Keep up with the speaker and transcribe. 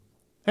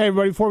Hey,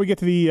 everybody, before we get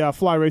to the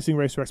Fly Racing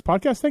Racer X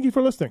podcast, thank you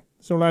for listening.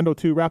 It's Orlando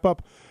 2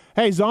 wrap-up.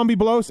 Hey, Zombie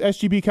Blows,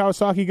 SGB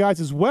Kawasaki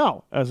guys, as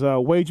well as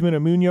Wageman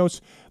and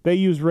Munoz. They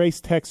use Race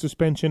Tech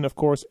suspension, of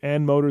course,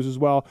 and motors as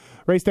well.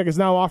 Race Tech is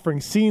now offering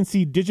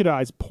CNC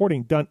digitized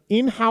porting done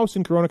in-house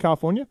in Corona,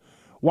 California.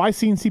 Why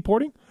CNC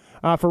porting?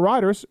 For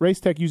riders, Race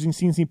Tech using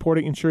CNC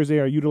porting ensures they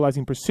are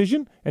utilizing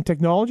precision and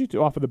technology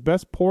to offer the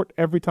best port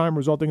every time,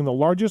 resulting in the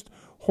largest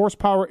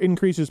horsepower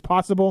increases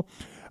possible.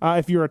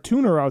 If you're a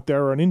tuner out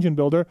there or an engine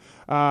builder,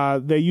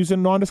 they use a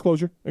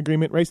non-disclosure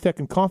agreement. Race Tech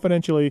can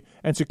confidentially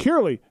and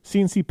securely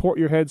CNC port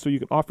your head so you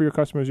can offer your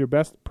customers your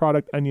best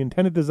product and the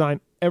intended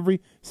design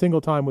every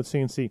single time with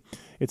CNC.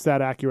 It's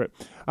that accurate.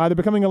 They're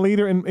becoming a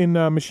leader in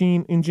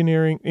machine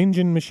engineering,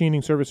 engine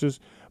machining services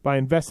by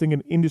investing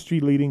in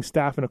industry-leading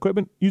staff and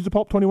equipment. Use the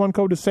PULP21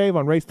 code to save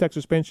on Race Tech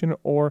suspension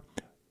or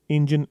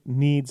engine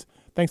needs.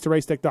 Thanks to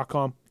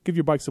Racetech.com. Give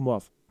your bike some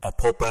love. A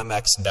Pulp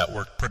MX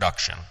Network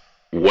production.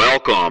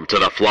 Welcome to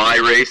the Fly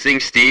Racing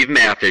Steve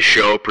Mathis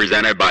Show,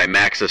 presented by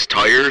Maxxis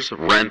Tires,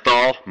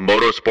 Renthal,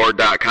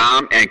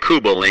 Motorsport.com, and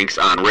Kuba Links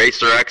on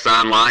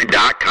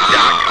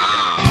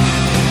RacerXOnline.com.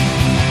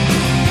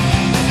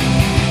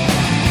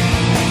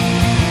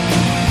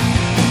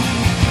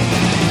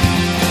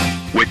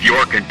 With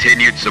your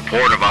continued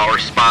support of our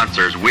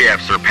sponsors, we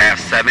have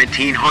surpassed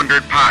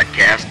 1,700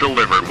 podcasts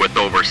delivered with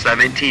over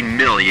 17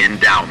 million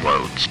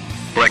downloads.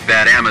 Click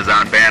that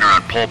Amazon banner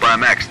on Pulp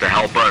MX to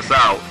help us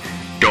out.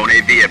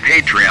 Donate via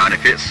Patreon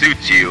if it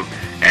suits you.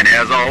 And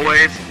as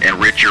always,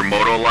 enrich your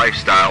moto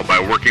lifestyle by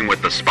working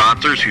with the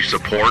sponsors who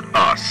support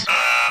us.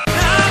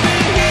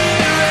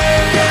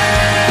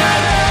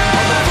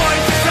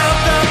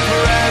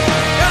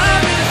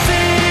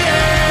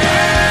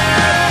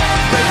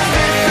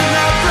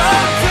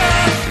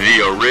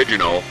 The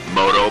original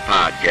Moto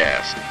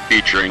Podcast,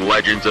 featuring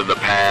legends of the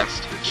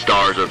past,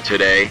 stars of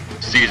today,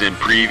 season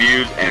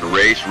previews and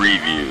race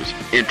reviews,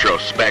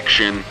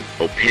 introspection,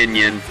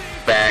 opinion,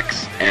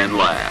 facts, and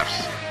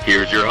laughs.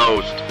 Here's your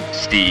host,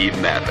 Steve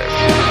Mathis.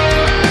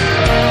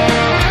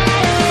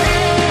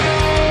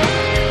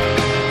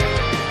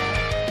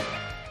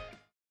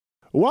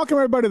 Welcome,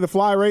 everybody, to the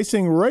Fly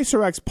Racing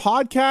Racer X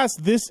podcast.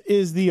 This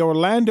is the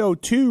Orlando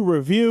 2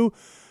 review.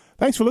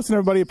 Thanks for listening,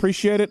 everybody.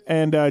 Appreciate it.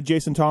 And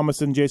Jason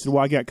Thomas and Jason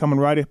Wygant coming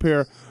right up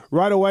here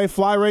right away.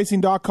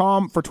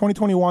 FlyRacing.com. For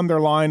 2021,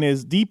 their line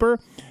is deeper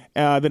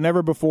than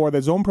ever before.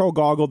 The Zone Pro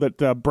goggle that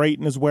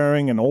Brayton is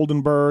wearing and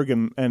Oldenburg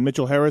and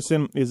Mitchell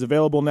Harrison is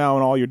available now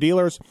in all your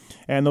dealers,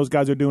 and those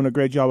guys are doing a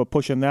great job of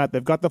pushing that.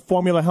 They've got the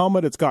Formula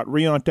helmet. It's got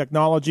Rheon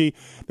technology.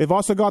 They've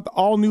also got the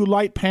all-new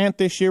light pant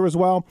this year as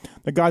well.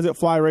 The guys at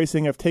Fly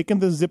Racing have taken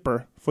the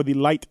zipper for the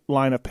light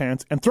line of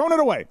pants and thrown it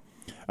away.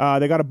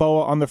 They got a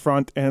boa on the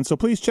front, and so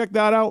please check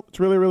that out.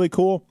 It's really, really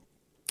cool.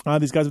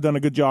 These guys have done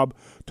a good job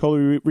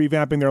totally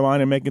revamping their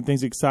line and making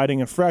things exciting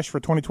and fresh for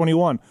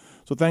 2021.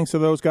 So thanks to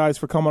those guys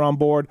for coming on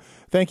board.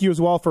 Thank you as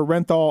well for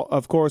Renthal,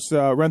 of course,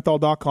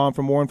 Renthal.com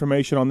for more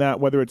information on that,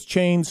 whether it's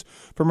chains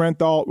from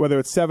Renthal, whether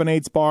it's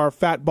 7/8 bar,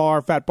 Fat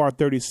Bar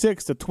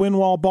 36, the Twin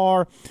Wall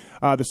bar,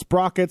 the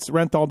Sprockets,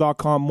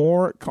 Renthal.com,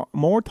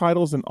 more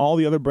titles than all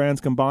the other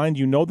brands combined.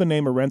 You know the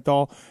name of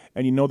Renthal,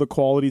 and you know the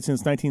quality.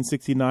 Since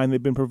 1969,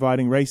 they've been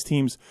providing race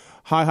teams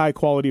high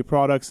quality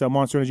products.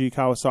 Monster Energy,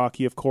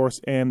 Kawasaki, of course,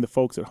 and the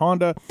folks at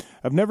Honda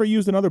have never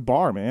used another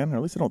bar, man, or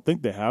at least I don't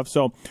think they have.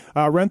 So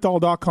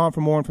Renthal.com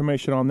for more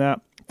information on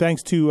that.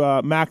 Thanks to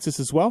Maxxis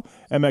as well.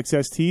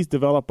 MXSTs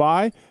developed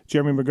by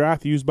Jeremy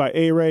McGrath, used by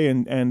A-Ray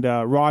and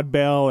Rod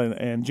Bell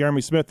and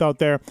Jeremy Smith out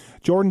there.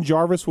 Jordan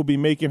Jarvis will be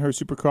making her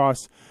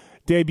Supercross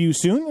debut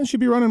soon, and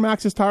should be running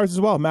Maxxis tires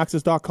as well.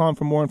 Maxxis.com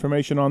for more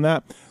information on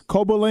that.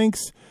 Koba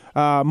Links,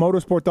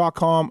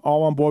 Motorsport.com,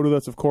 all on board with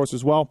us, of course,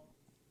 as well.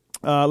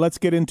 Let's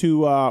get into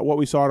what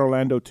we saw at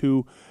Orlando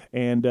 2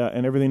 and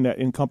everything that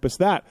encompassed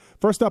that.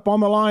 First up on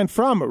the line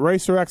from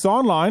Racer X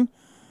Online,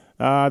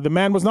 the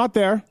man was not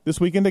there this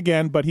weekend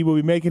again, but he will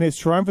be making his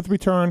triumphant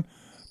return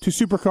to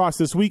Supercross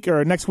this week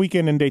or next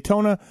weekend in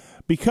Daytona,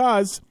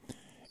 because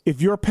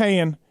if you're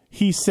paying,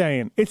 he's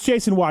saying. It's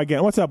Jason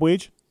Wygant. What's up,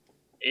 Weege?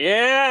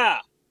 Yeah,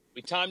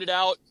 we timed it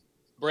out.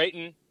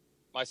 Brayton,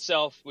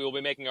 myself, we will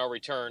be making our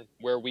return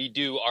where we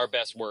do our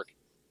best work,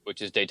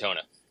 which is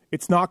Daytona.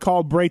 It's not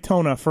called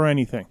Braytona for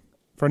anything,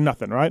 for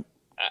nothing, right?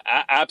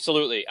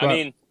 Absolutely. Right. I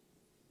mean,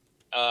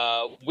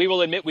 we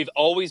will admit we've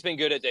always been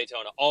good at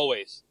Daytona.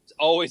 Always. It's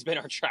always been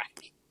our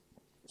track.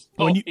 It's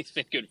always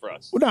been good for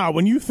us. Well, now,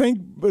 when you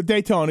think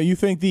Daytona, you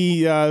think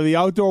the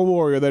outdoor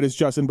warrior that is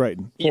Justin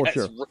Brayton, for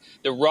sure.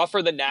 The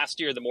rougher, the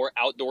nastier, the more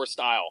outdoor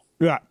style.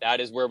 Yeah. That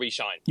is where we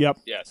shine. Yep.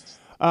 Yes.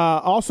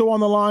 Also on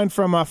the line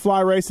from Fly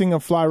Racing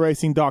of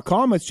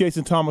FlyRacing.com, it's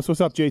Jason Thomas. What's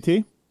up,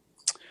 JT?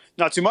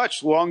 Not too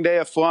much. Long day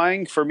of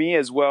flying for me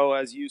as well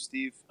as you,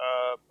 Steve.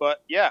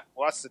 But, yeah,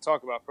 lots to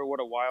talk about. For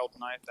what a wild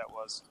night that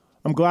was.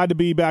 I'm glad to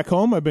be back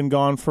home. I've been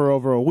gone for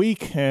over a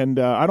week, and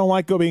I don't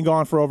like being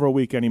gone for over a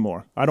week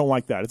anymore. I don't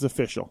like that. It's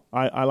official.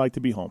 I like to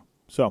be home.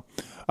 So,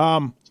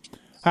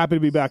 happy to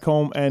be back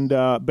home and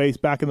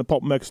based back in the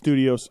Pulp MX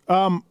studios.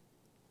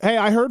 Hey,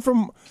 I heard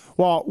from,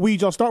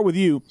 Weege, I'll start with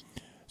you.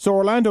 So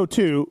Orlando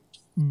 2,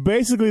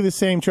 basically the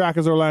same track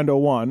as Orlando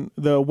 1.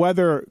 The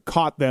weather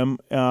caught them,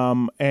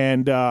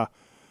 and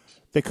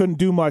they couldn't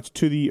do much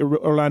to the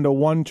Orlando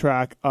 1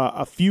 track.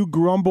 A few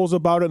grumbles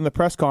about it in the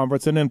press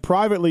conference, and then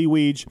privately,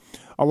 Weege,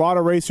 a lot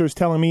of racers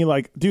telling me,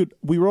 like, dude,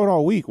 we rode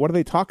all week. What are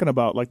they talking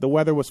about? Like, the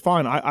weather was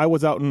fine. I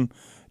was out in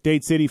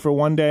Dade City for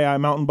one day. I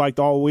mountain biked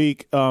all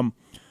week. The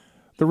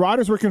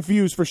riders were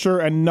confused for sure,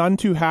 and none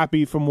too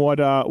happy from what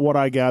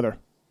I gather.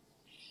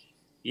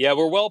 Yeah,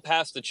 we're well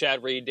past the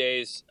Chad Reed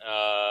days,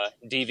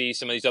 DV,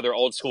 some of these other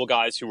old school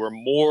guys who were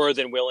more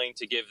than willing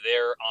to give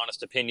their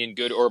honest opinion,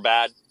 good or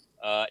bad.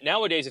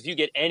 Nowadays, if you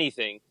get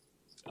anything,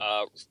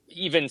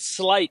 even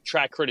slight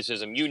track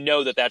criticism, you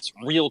know that that's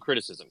real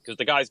criticism because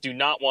the guys do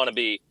not want to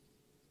be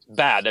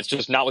bad. That's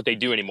just not what they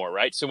do anymore,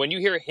 right? So when you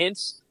hear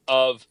hints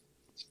of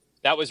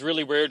that was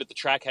really weird that the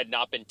track had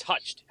not been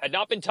touched.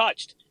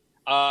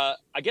 I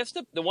guess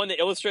the one that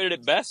illustrated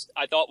it best,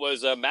 I thought,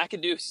 was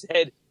McAdoo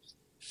said,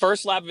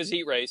 first lap of his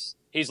heat race,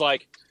 he's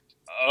like,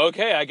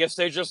 okay, I guess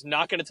they're just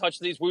not going to touch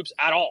these whoops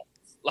at all.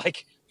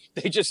 Like,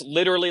 they just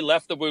literally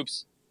left the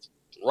whoops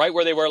right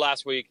where they were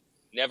last week,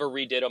 never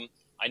redid them.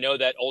 I know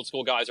that old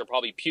school guys are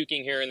probably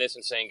puking hearing this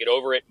and saying, get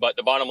over it. But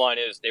the bottom line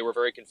is they were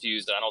very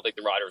confused, and I don't think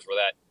the riders were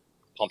that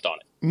pumped on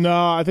it.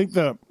 No, I think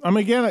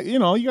again, you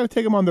got to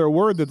take them on their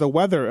word that the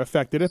weather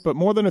affected it. But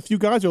more than a few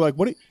guys are like,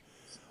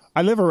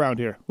 I live around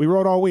here. We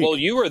rode all week. Well,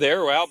 you were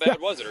there. How bad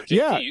was it? Or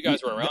JT, you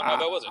guys were around. How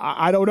bad was it?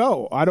 I don't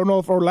know. I don't know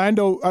if I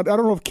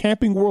don't know if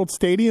Camping World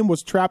Stadium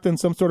was trapped in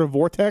some sort of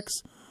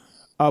vortex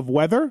of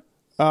weather,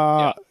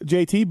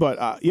 JT.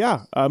 But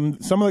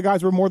some of the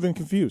guys were more than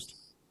confused.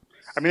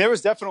 I mean, there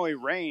was definitely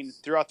rain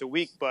throughout the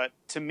week, but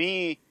to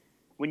me,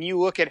 when you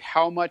look at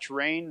how much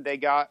rain they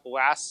got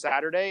last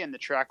Saturday and the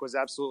track was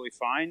absolutely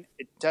fine,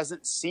 it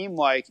doesn't seem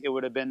like it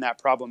would have been that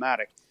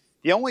problematic.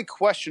 The only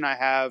question I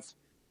have,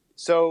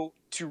 so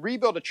to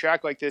rebuild a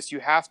track like this, you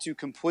have to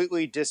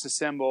completely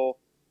disassemble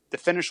the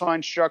finish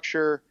line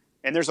structure,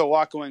 and there's a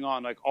lot going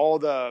on, like all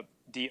the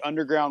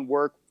underground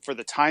work for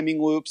the timing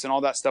loops and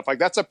all that stuff. Like,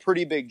 that's a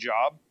pretty big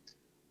job.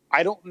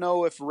 I don't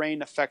know if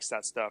rain affects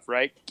that stuff,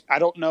 right? I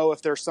don't know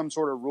if there's some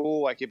sort of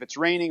rule, like if it's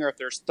raining or if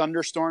there's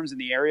thunderstorms in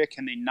the area,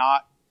 can they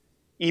not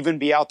even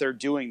be out there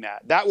doing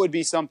that? That would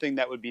be something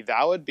that would be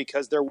valid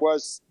because there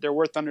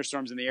were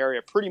thunderstorms in the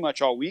area pretty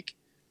much all week.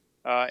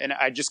 And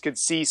I just could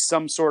see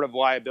some sort of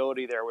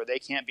liability there where they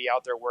can't be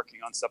out there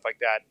working on stuff like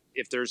that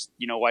if there's,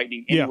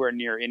 lightning anywhere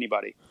near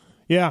anybody.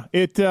 Yeah,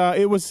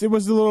 it was a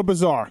little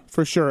bizarre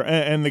for sure.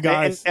 And the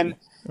guys... And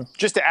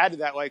just to add to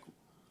that, like,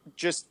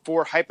 just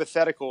for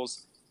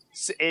hypotheticals,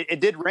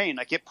 it did rain.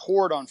 Like, it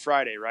poured on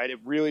Friday, right? It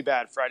really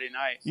bad Friday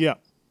night. Yeah.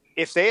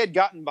 If they had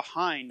gotten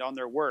behind on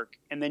their work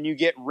and then you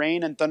get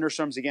rain and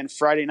thunderstorms again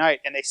Friday night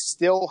and they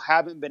still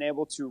haven't been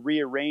able to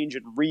rearrange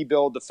and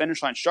rebuild the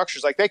finish line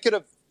structures, like they could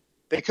have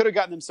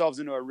gotten themselves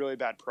into a really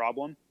bad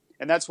problem.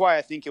 And that's why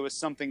I think it was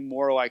something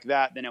more like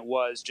that than it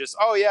was just,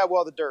 oh, yeah,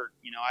 well, the dirt.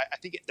 I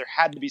think there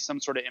had to be some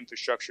sort of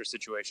infrastructure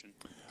situation.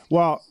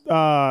 Well,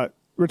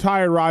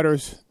 retired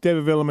riders,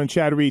 David Villeman,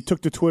 Chad Reed,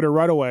 took to Twitter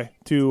right away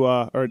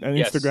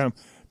Instagram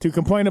to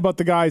complain about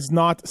the guys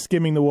not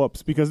skimming the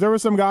whoops because there were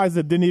some guys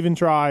that didn't even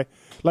try,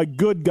 like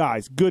good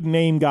guys, good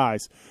name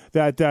guys,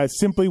 that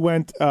simply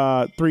went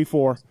 3-4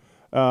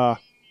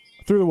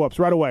 through the whoops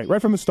right away,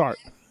 right from the start.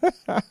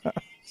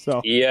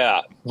 So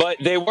yeah, but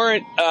they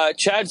weren't.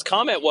 Chad's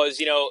comment was,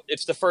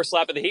 it's the first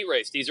lap of the heat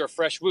race. These are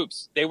fresh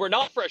whoops. They were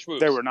not fresh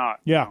whoops. They were not.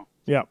 Yeah,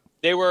 yeah.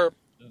 They were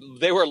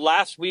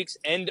last week's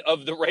end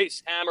of the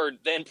race hammered,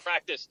 then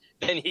practice,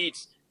 then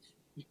heats,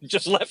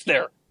 just left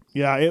there.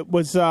 Yeah, it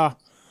was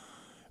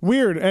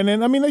weird. And then,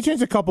 they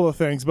changed a couple of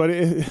things, but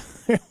it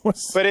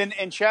was... But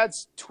in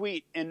Chad's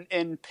tweet,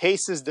 in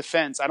Pace's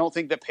defense, I don't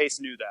think that Pace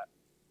knew that.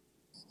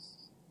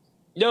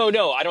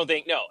 No, I don't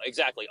think. No,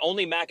 exactly.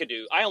 Only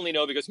McAdoo. I only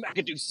know because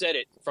McAdoo said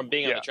it from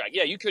being on the track.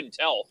 Yeah, you couldn't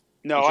tell.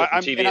 No,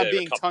 I'm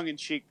being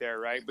tongue-in-cheek there,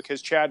 right?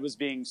 Because Chad was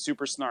being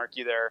super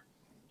snarky there.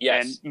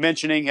 Yes. And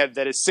mentioning that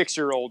his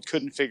 6-year-old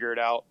couldn't figure it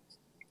out.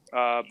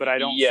 But I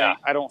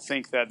don't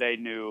think that they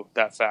knew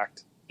that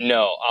fact.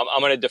 No, I'm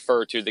going to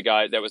defer to the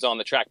guy that was on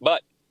the track.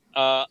 But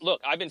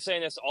look, I've been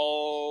saying this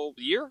all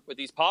year with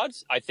these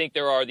pods. I think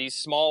there are these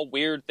small,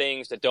 weird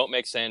things that don't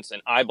make sense.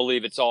 And I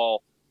believe it's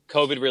all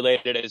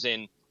COVID-related, as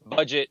in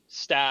budget,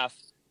 staff,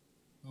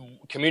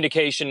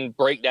 communication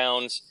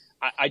breakdowns.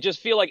 I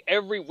just feel like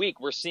every week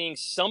we're seeing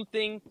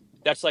something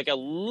that's like a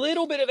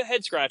little bit of a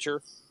head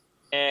scratcher,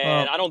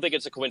 and I don't think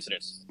it's a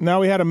coincidence. Now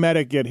we had a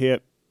medic get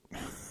hit.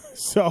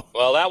 So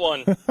well, that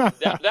one I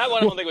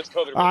don't think was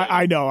COVID related.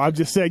 I know. I'm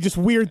just saying, just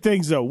weird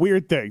things though.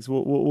 Weird things.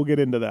 We'll get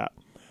into that.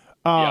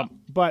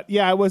 But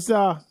yeah, it was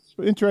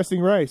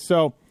interesting race.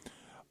 So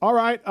all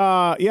right,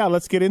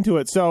 let's get into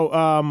it.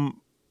 So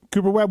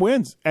Cooper Webb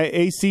wins.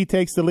 AC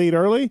takes the lead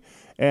early,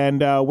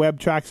 and Webb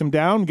tracks him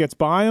down, gets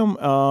by him,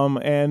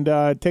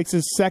 and takes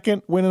his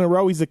second win in a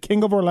row. He's the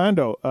king of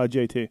Orlando,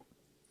 JT.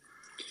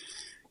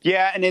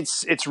 Yeah, and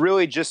it's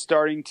really just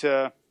starting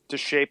to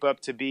shape up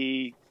to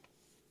be,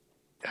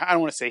 I don't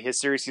want to say his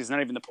series. He's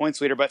not even the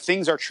points leader, but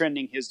things are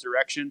trending his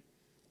direction.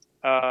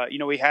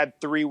 We had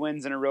 3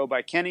 wins in a row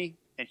by Kenny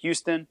in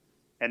Houston,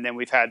 and then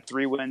we've had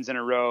 3 wins in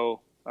a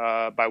row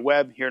by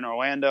Webb here in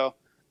Orlando.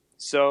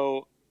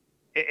 So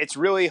it's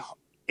really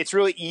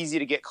easy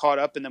to get caught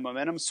up in the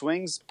momentum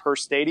swings per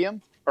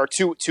stadium, or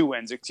two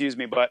wins, excuse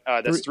me. But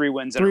that's 3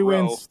 wins in a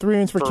row. 3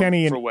 wins for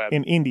Kenny Webb.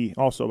 in Indy,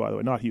 also, by the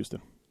way, not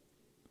Houston.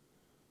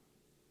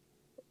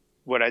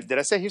 Did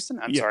I say Houston?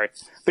 I'm sorry.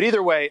 But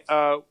either way,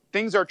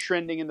 things are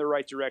trending in the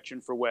right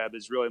direction for Webb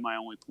is really my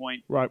only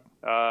point. Right.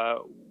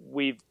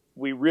 We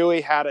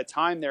really had a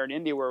time there in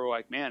Indy where we're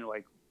like, man,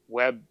 like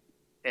Webb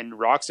and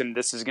Roczen,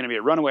 this is going to be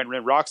a runaway. And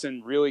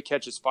Roczen really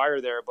catches fire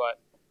there. But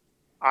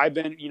I've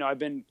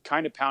been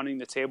kind of pounding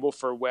the table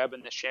for Webb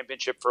in this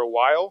championship for a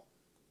while.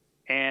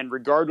 And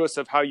regardless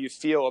of how you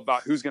feel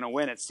about who's going to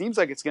win, it seems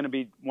like it's going to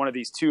be one of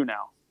these two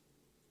now.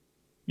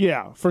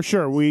 Yeah, for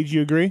sure. Weed,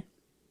 you agree?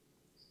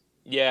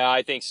 Yeah,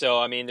 I think so.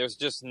 I mean, there's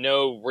just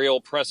no real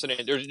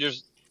precedent.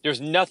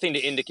 There's nothing to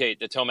indicate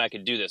that Tomac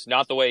could do this.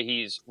 Not the way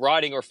he's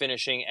riding or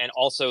finishing, and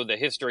also the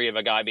history of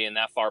a guy being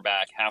that far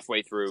back,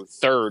 halfway through,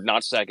 third,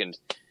 not second.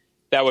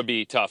 That would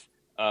be tough.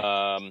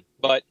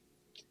 But,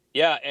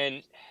 yeah,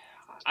 and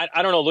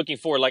I don't know, looking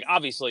forward, like,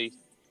 obviously,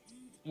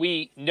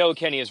 we know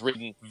Kenny has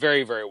ridden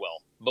very, very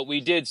well. But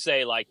we did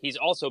say, like, he's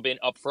also been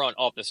up front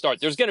off the start.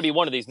 There's going to be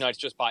one of these nights,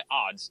 just by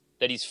odds,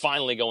 that he's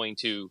finally going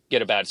to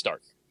get a bad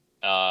start.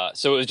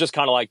 So it was just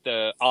kind of like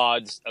the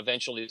odds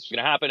eventually it's going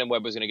to happen and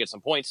Webb was going to get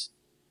some points.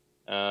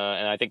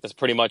 And I think that's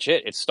pretty much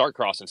it. It's start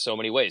cross in so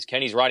many ways.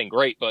 Kenny's riding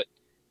great, but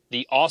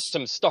the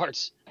awesome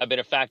starts have been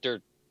a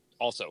factor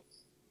also.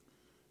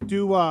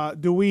 Do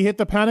we hit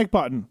the panic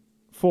button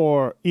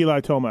for Eli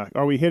Tomac?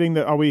 Are we hitting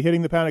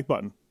the panic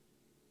button?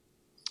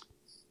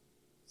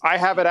 I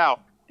have it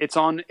out. It's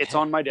on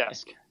my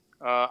desk.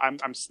 I'm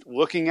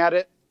looking at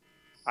it.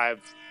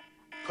 I've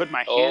put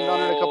my hand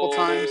on it a couple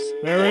times.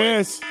 There it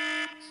is.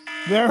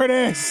 There it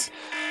is.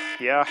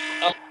 Yeah.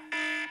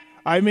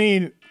 I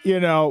mean,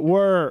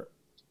 we're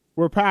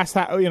past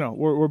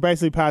we're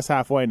basically past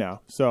halfway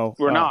now. So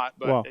we're not,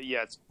 but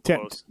yeah, it's 10,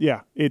 close.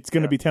 Yeah, it's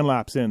going to be 10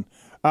 laps in.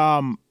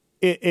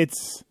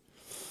 There's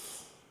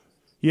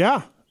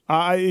no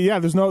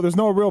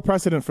real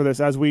precedent for this,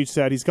 as we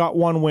said. He's got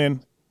 1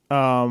 win.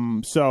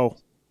 So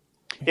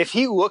if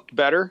he looked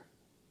better,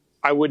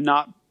 I would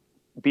not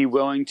be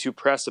willing to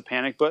press a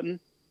panic button.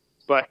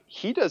 But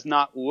he does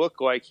not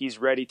look like he's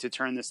ready to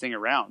turn this thing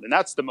around. And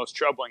that's the most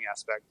troubling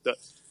aspect.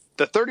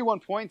 The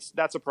 31 points,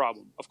 that's a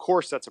problem. Of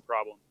course that's a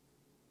problem.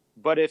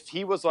 But if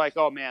he was like,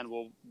 oh, man,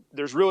 well,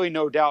 there's really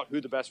no doubt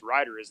who the best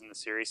rider is in the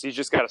series. He's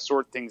just got to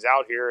sort things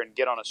out here and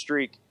get on a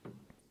streak.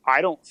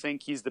 I don't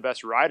think he's the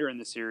best rider in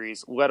the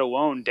series, let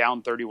alone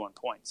down 31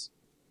 points.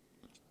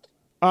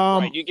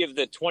 Right, you give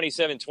the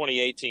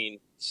 2018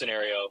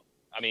 scenario.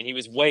 I mean, he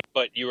was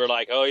but you were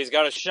like, oh, he's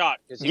got a shot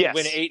because he can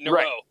win 8 in a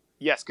row.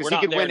 Yes, because he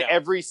could win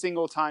every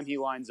single time he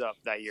lines up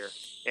that year.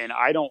 And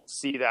I don't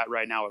see that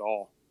right now at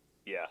all.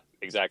 Yeah,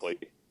 exactly.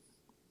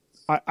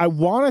 I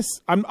want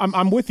to –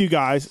 I'm with you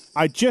guys.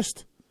 I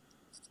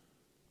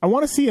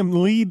want to see him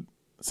lead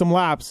some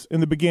laps in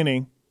the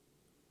beginning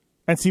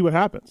and see what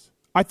happens.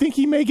 I think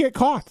he may get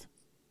caught.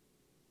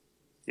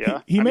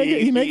 Yeah. He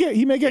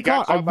may get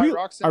caught.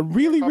 I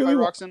really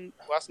Roczen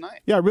last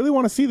night. Yeah, I really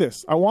want to see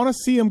this. I want to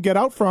see him get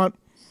out front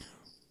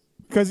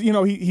because,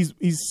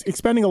 he's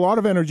expending a lot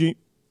of energy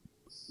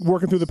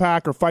working through the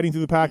pack or fighting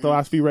through the pack the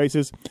last few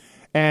races,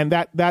 and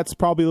that's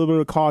probably a little bit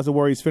of the cause of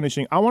where he's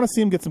finishing. I want to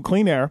see him get some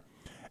clean air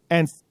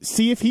and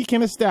see if he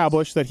can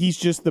establish that he's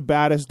just the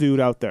baddest dude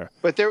out there.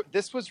 But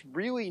this was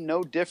really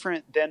no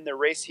different than the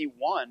race he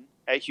won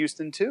at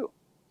Houston too.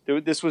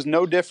 This was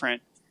no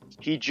different.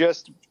 He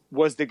just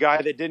was the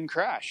guy that didn't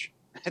crash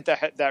at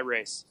that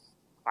race.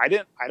 I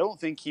don't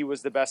think he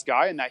was the best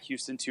guy in that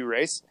Houston 2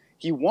 race.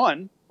 He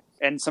won,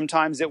 and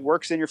sometimes it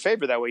works in your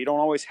favor that way. You don't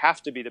always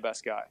have to be the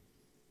best guy.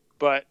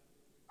 But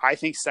I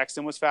think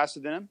Sexton was faster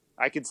than him.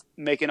 I could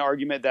make an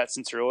argument that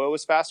Cianciarulo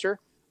was faster.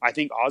 I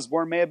think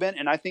Osborne may have been,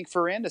 and I think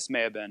Ferrandis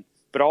may have been.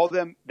 But all of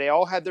them, they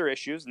all had their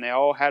issues, and they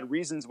all had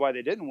reasons why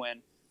they didn't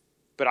win.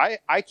 But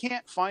I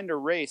can't find a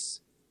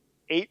race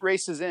 8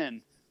 races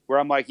in where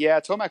I'm like, yeah,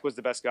 Tomac was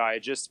the best guy.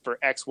 Just for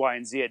X, Y,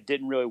 and Z, it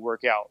didn't really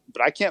work out.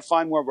 But I can't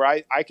find one where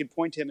I could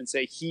point to him and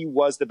say he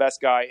was the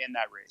best guy in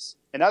that race.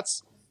 And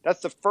that's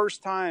the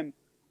first time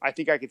I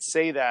think I could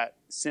say that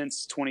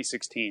since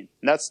 2016.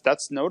 And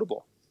that's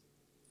notable.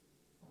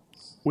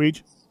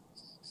 Weege?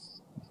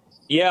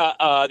 Yeah,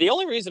 the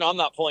only reason I'm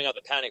not pulling out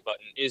the panic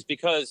button is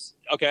because,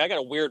 okay, I got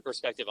a weird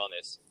perspective on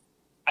this.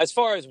 As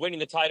far as winning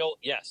the title,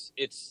 yes,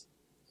 it's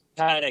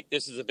panic.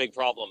 This is a big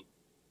problem.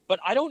 But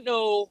I don't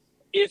know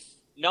if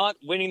not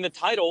winning the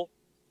title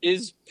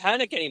is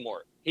panic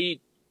anymore. It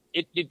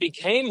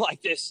became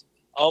like this,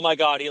 oh my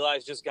God,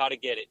 Eli's just got to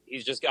get it.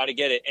 He's just got to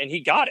get it. And he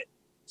got it.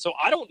 So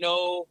I don't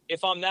know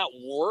if I'm that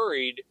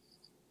worried.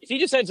 If he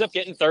just ends up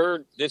getting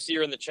third this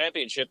year in the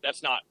championship,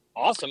 that's not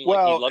awesome.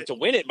 Well, he'd love to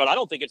win it, but I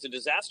don't think it's a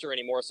disaster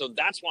anymore. So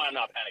that's why I'm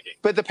not panicking.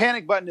 But the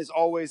panic button is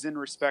always in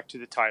respect to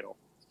the title.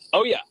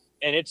 Oh, yeah.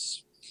 And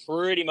it's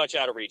pretty much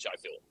out of reach, I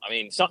feel. I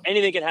mean,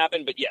 anything can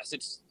happen, but yes,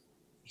 it's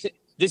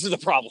this is the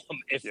problem.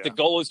 If the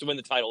goal is to win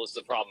the title, this is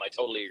the problem. I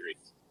totally agree.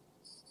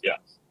 Yeah.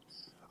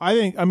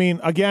 I mean,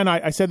 again,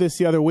 I said this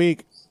the other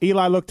week.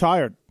 Eli looked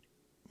tired.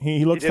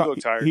 He looked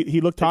tired.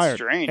 He looked tired.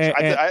 It's strange.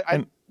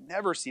 I've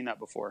never seen that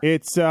before.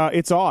 It's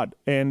odd.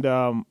 And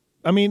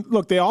I mean,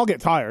 look, they all get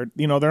tired.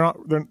 You know,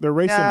 they're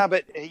racing. Yeah,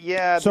 but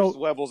there's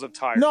levels of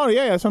tired. No,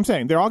 that's what I'm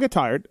saying. They all get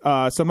tired.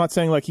 So I'm not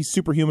saying like he's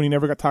superhuman. He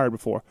never got tired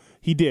before.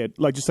 He did,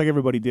 just like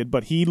everybody did.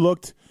 But he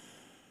looked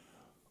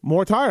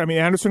more tired. I mean,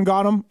 Anderson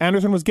got him.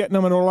 Anderson was getting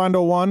him in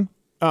Orlando 1.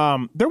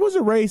 There was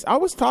a race. I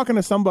was talking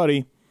to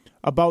somebody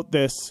about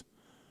this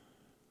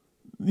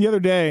the other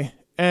day,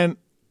 and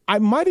I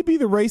might be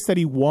the race that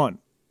he won.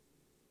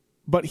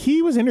 But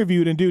he was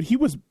interviewed, and dude, he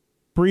was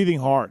breathing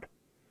hard.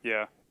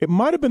 Yeah. It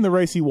might have been the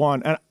race he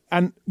won,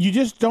 and you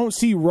just don't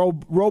see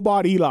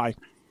robot Eli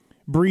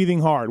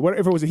breathing hard. What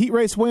if it was a heat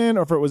race win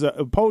or if it was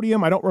a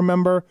podium? I don't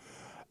remember.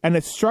 And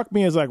it struck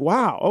me as like,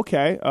 wow,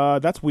 okay,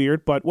 that's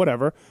weird, but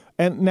whatever.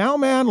 And now,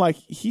 man, like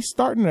he's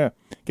starting to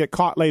get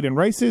caught late in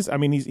races. I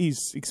mean,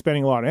 he's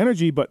expending a lot of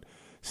energy, but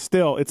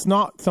still, it's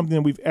not something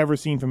that we've ever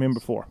seen from him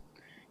before.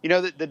 You know,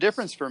 the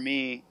difference for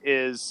me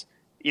is,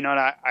 you know, and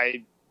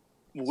I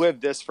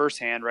lived this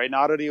firsthand, right?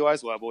 Not at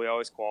Eli's level. We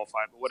always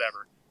qualify, but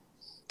whatever.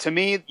 To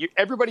me,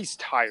 everybody's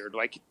tired.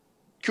 Like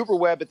Cooper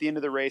Webb at the end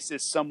of the race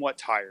is somewhat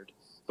tired,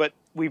 but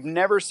we've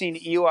never seen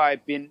Eli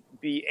be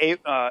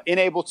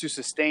unable to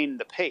sustain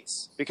the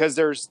pace because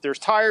there's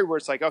tired where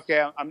it's like,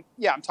 okay,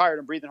 I'm tired.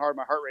 I'm breathing hard.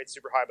 My heart rate's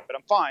super high, but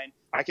I'm fine.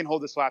 I can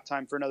hold this lap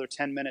time for another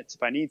 10 minutes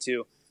if I need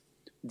to,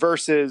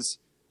 versus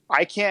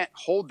I can't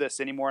hold this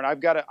anymore. And I'm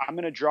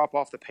going to drop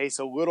off the pace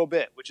a little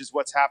bit, which is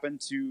what's happened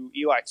to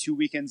Eli 2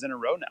 weekends in a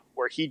row now,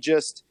 where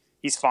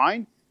he's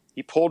fine.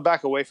 He pulled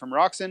back away from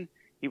Roczen.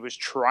 He was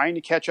trying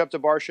to catch up to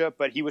Barcia,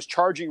 but he was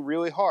charging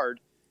really hard.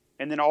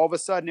 And then all of a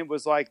sudden it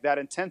was like that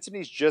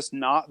intensity's just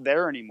not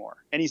there anymore.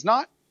 And he's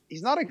not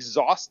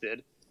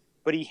exhausted,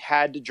 but he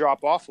had to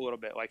drop off a little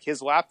bit. Like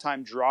his lap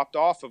time dropped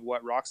off of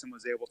what Roczen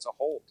was able to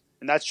hold.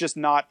 And that's just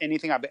not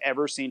anything I've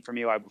ever seen from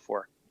Eli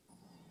before.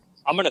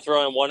 I'm going to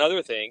throw in one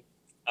other thing.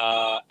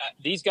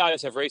 These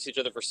guys have raced each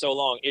other for so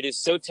long. It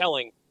is so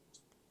telling.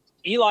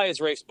 Eli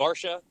has raced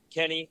Barcia,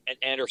 Kenny, and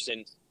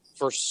Anderson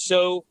for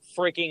so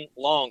freaking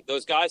long.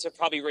 Those guys have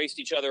probably raced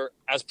each other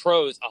as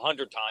pros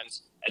 100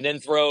 times, and then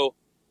throw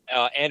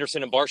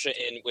Anderson and Barcia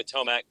in with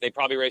Tomac. They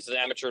probably raced as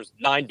amateurs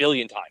 9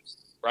 billion times,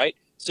 right?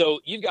 So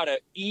you've got an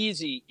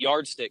easy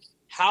yardstick.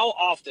 How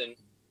often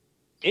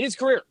in his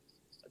career,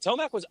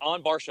 Tomac was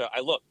on Barcia.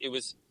 I looked, it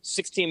was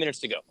 16 minutes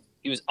to go.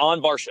 He was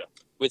on Barcia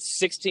with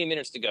 16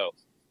 minutes to go.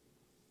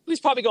 He was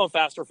probably going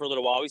faster for a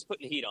little while. He's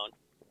putting the heat on.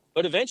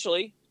 But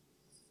eventually,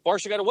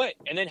 Barcia got away.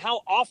 And then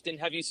how often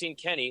have you seen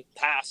Kenny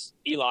pass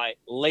Eli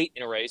late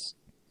in a race?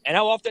 And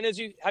how often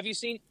have you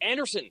seen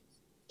Anderson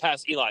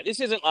pass Eli?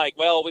 This isn't like,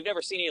 well, we've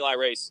never seen Eli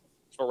race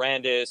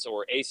Ferrandis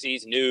or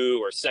AC's New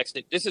or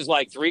Sexton. This is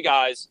like three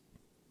guys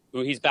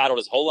who he's battled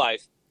his whole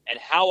life. And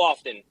how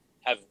often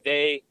have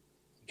they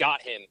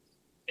got him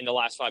in the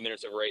last 5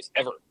 minutes of a race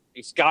ever?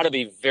 It's got to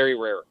be very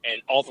rare.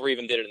 And all three of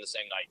them did it in the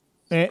same night.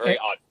 Very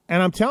odd.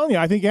 And I'm telling you,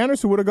 I think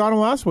Anderson would have got him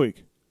last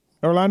week.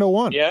 Orlando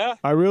won. Yeah.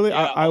 I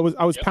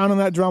was pounding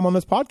that drum on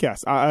this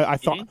podcast. I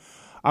thought,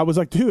 I was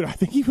like, dude, I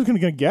think he was going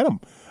to get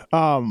him.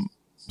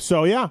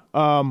 So yeah,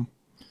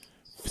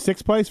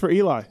 6th place for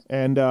Eli,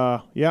 and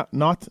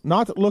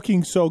not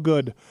looking so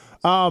good.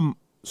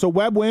 So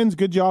Webb wins.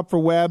 Good job for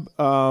Webb.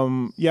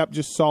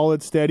 Just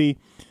solid, steady.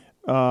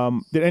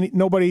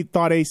 Nobody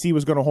thought AC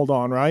was going to hold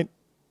on, right?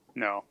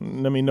 No.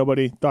 I mean,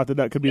 nobody thought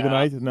that could be the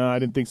night. No, I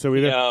didn't think so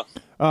either. No.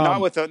 Not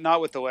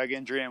with the leg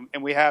injury,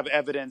 and we have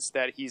evidence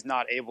that he's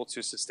not able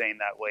to sustain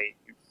that weight,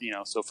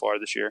 so far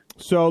this year.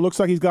 So it looks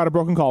like he's got a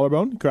broken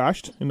collarbone. He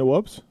crashed in the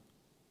whoops,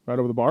 right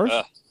over the bars.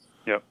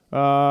 Yep.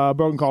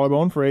 Broken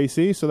collarbone for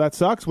AC, so that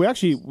sucks. We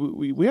actually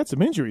we had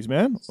some injuries,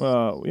 man.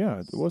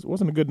 It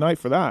wasn't a good night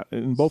for that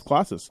in both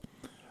classes.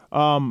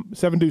 7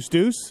 Deuce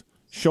Deuce,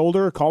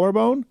 shoulder,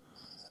 collarbone.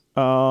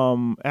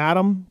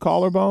 Adam,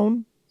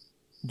 collarbone.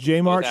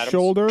 J-Mart,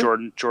 shoulder.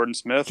 Jordan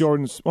Smith.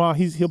 Well,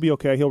 he'll be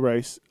okay. He'll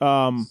race.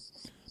 There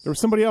was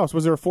somebody else.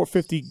 Was there a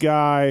 450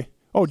 guy?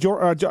 Oh,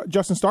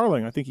 Justin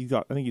Starling. I think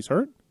he's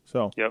hurt.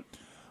 So. Yep.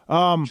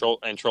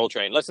 Troll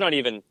Train. Let's not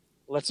even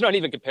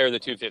compare the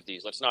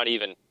 250s. Let's not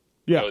even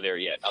go there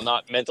yet. I'm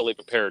not mentally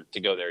prepared to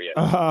go there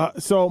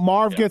yet. So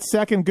Marv gets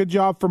second. Good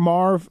job for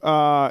Marv.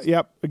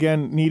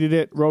 Again, needed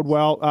it. Rode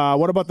well.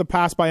 What about the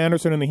pass by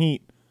Anderson in the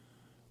heat?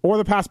 Or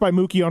the pass by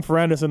Mookie on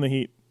Ferrandis in the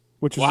heat,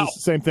 which is the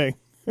same thing.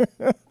 The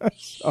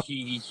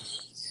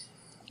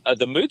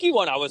Mookie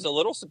one, I was a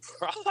little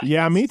surprised.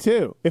 Yeah, me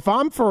too. If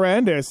I'm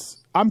Ferrandis,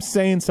 I'm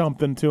saying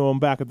something to him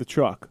back at the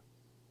truck.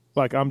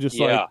 Like, I'm just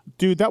like,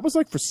 dude, that was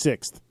like for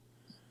 6th.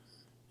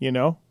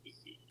 Yeah,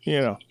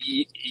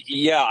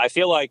 I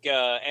feel like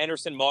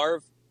Anderson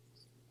Marv,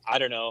 I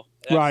don't know.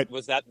 Right.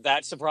 Was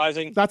that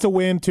surprising? That's a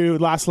win, too.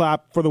 Last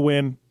lap for the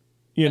win,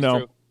 That's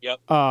true. Yep.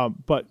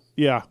 But,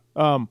 yeah.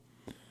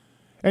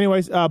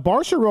 Anyways,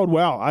 Barcia rode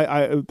well.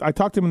 I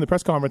talked to him in the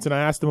press conference, and I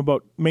asked him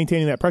about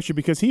maintaining that pressure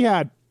because he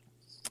had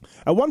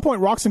At one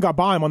point, Roczen got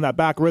by him on that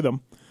back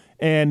rhythm,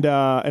 and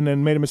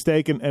then made a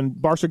mistake, and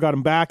Barcia got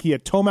him back. He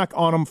had Tomac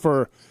on him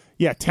for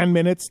 10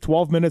 minutes,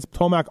 12 minutes.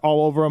 Tomac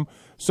all over him.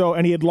 So,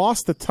 and he had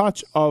lost the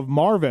touch of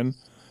Marvin.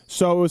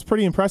 So it was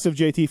pretty impressive,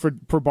 JT, for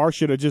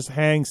Barcia to just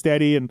hang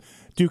steady and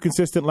do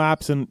consistent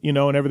laps and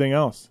everything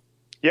else.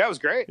 Yeah, it was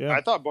great. Yeah.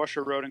 I thought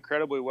Barcia rode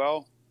incredibly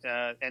well.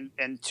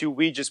 And to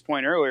Weege's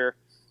point earlier,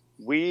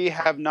 we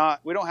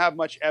don't have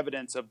much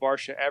evidence of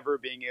Barcia ever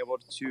being able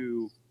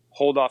to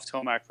hold off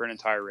Tomac for an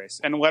entire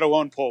race, and let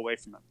alone pull away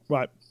from him.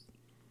 Right.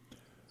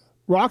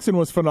 Roczen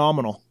was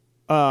phenomenal.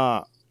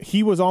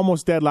 He was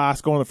almost dead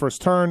last going the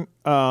first turn.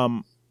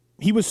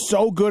 He was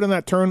so good in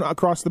that turn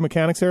across the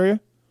mechanics area.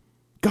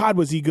 God,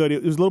 was he good.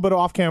 It was a little bit of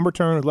off-camber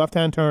turn, a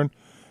left-hand turn,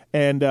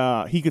 and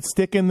he could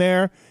stick in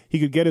there. He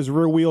could get his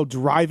rear wheel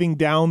driving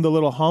down the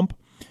little hump,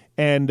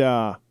 and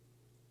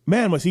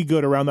man, was he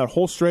good around that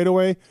whole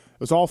straightaway. It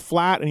was all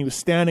flat, and he was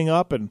standing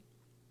up, and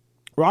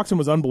Roczen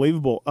was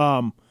unbelievable.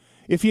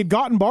 If he had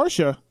gotten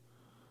Barcia,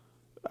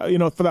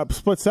 for that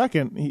split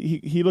second,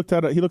 he looks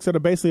at a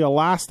basically a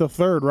last to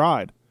third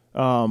ride.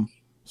 So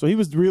he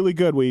was really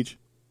good, Weege.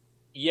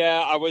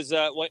 Yeah, I was.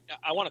 I want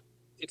to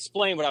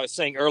explain what I was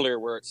saying earlier,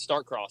 where it's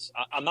start cross.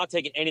 I'm not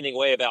taking anything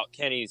away about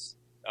Kenny's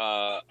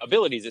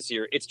abilities this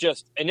year. It's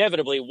just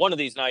inevitably one of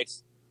these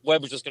nights,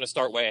 Webb was just going to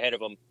start way ahead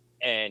of him,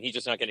 and he's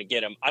just not going to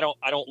get him. I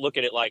don't look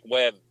at it like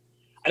Webb.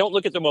 I don't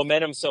look at the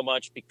momentum so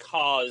much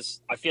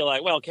because I feel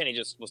like, well, Kenny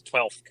just was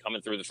 12th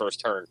coming through the first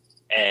turn,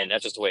 and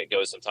that's just the way it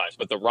goes sometimes.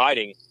 But the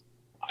riding,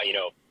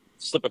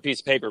 slip a piece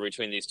of paper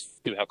between these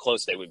two, how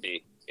close they would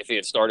be if he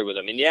had started with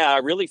him. And yeah, I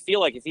really feel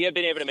like if he had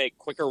been able to make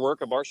quicker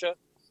work of Barcia,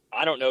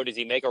 I don't know, does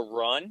he make a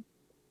run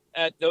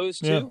at those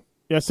two?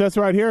 Yeah, it says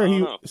right here.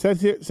 He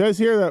says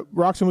here that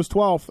Roczen was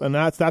 12th, and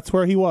that's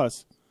where he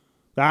was.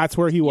 That's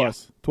where he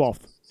was,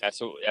 12th. That's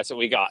what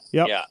we got.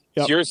 Yep. Yeah.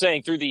 Yep. So you're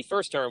saying through the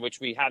first turn, which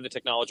we have the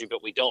technology,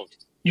 but we don't.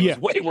 He was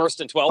way worse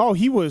than 12th. Oh,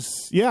 he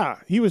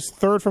was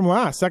third from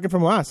last, second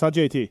from last. Huh,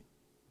 JT?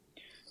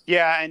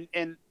 Yeah,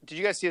 and did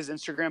you guys see his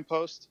Instagram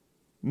post?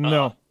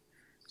 No.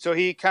 So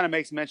he kind of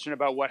makes mention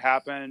about what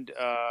happened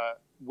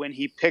when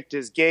he picked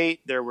his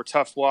gate. There were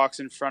tough blocks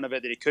in front of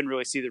it that he couldn't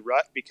really see the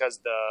rut because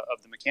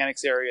of the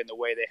mechanics area and the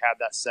way they had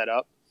that set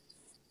up.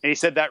 And he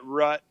said that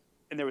rut,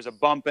 and there was a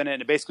bump in it,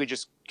 and it basically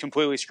just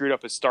completely screwed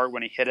up his start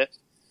when he hit it.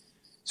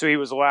 So he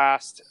was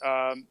last.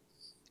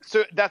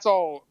 So that's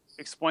all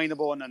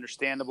explainable and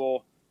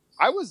understandable.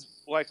 I was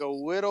like a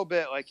little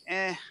bit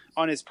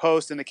on his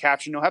post in the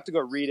caption. You'll have to go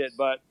read it,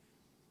 but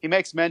he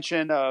makes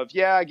mention of,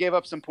 I gave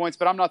up some points,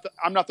 but I'm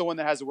not the one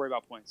that has to worry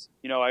about points.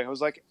 I was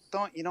like,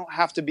 you don't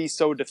have to be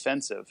so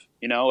defensive.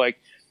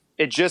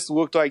 It just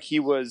looked like he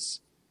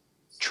was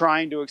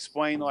trying to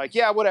explain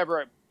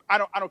whatever. I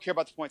don't care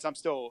about the points.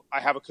 I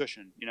have a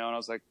cushion, and I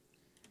was like,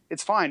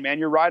 it's fine, man.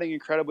 You're riding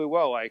incredibly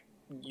well.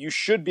 You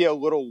should be a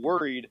little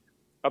worried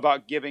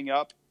about giving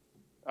up,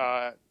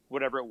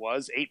 whatever it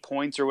was, 8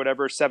 points or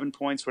whatever, 7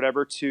 points,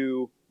 whatever,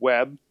 to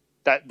Webb.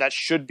 That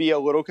should be a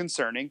little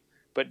concerning,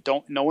 but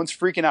no one's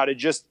freaking out.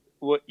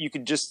 You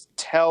could just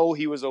tell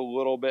he was a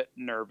little bit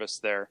nervous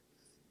there.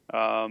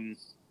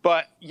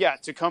 But yeah,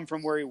 to come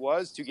from where he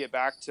was to get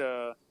back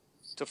to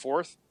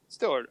fourth,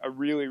 still a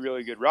really,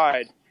 really good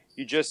ride.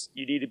 You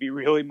need to be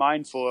really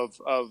mindful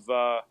of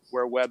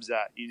where Webb's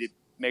at. You need to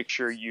make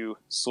sure you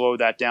slow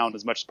that down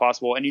as much as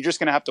possible, and you're just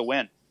going to have to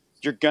win.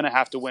 You're going to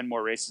have to win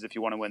more races if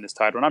you want to win this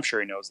title, and I'm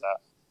sure he knows that.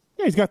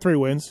 Yeah, he's got 3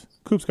 wins.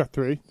 Coop's got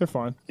 3. They're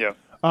fine. Yeah.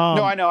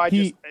 No, I know.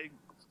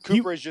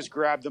 Cooper has just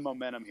grabbed the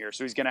momentum here,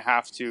 so he's going to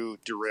have to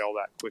derail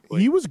that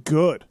quickly. He was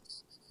good.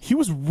 He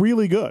was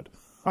really good.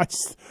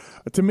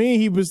 To me,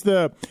 he was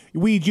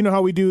you know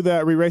how we do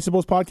the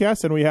Re-Raceables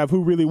podcast, and we have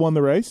who really won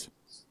the race?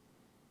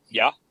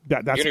 Yeah.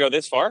 That's, you're going to go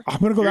this far? I'm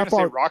going to go that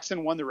far. Say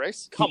Roczen won the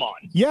race? Come on.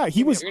 Yeah,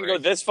 he was. You're going to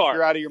go this far?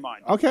 You're out of your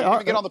mind. Okay. He didn't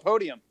even get on the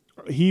podium.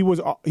 He was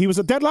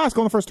a dead last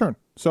going the first turn.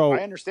 So I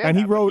understand and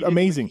that, he rode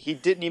amazing. He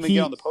didn't even get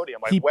on the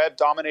podium. Webb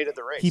dominated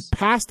the race. He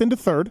passed into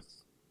third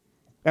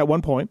at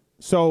one point.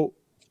 So,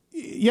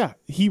 yeah,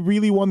 he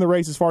really won the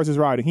race as far as his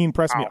riding. He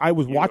impressed me. I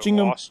was watching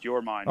him. Lost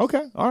your mind.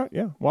 Okay, all right,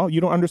 yeah. Well,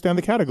 you don't understand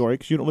the category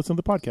because you don't listen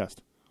to the podcast.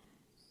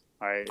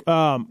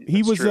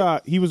 He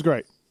was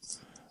great.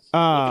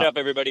 Look it up,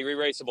 everybody.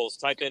 Re-Raceables.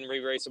 Type in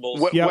Re-Raceables.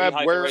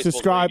 Webb, where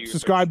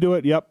subscribe to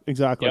it. Yep,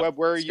 exactly. Webb,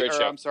 where are you?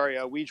 I'm sorry,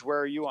 Weege, where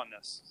are you on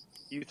this?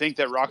 You think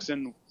that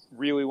Roczen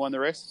really won the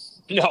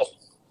race? No.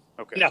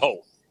 Okay.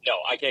 No,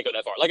 I can't go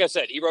that far. Like I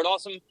said, he rode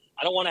awesome.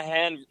 I don't want to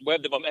hand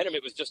Webb the momentum.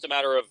 It was just a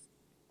matter of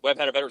Webb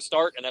had a better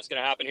start, and that's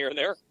going to happen here and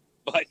there.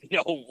 But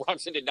no,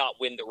 Roczen did not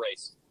win the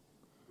race.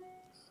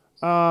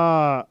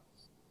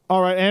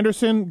 All right,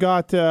 Anderson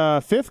got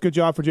 5th. Good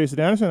job for Jason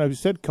Anderson. As you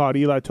said, caught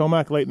Eli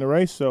Tomac late in the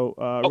race. So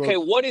okay,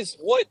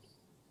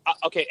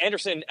 okay,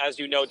 Anderson, as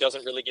you know,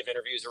 doesn't really give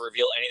interviews or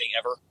reveal anything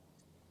ever.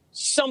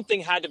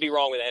 Something had to be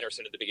wrong with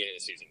Anderson at the beginning of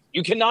the season.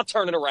 You cannot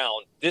turn it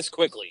around this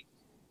quickly.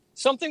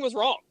 Something was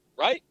wrong,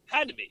 right?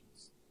 Had to be.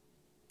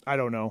 I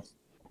don't know.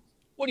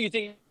 What do you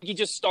think? He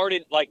just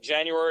started like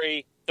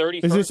January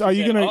 31st. Are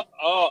you going to?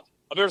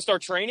 I better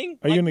start training?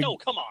 Are you gonna- no,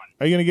 come on.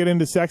 Are you going to get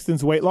into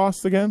Sexton's weight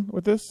loss again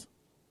with this?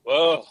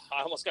 Whoa,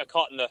 I almost got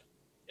caught in the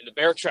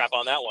bear trap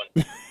on that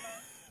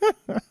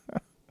one.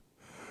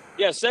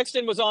 Yeah,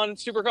 Sexton was on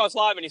Supercross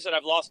Live, and he said,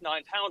 I've lost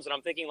 9 pounds. And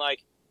I'm thinking,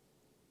 like,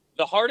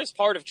 the hardest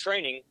part of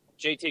training,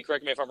 JT,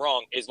 correct me if I'm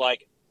wrong, is,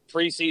 like,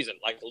 preseason,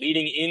 like,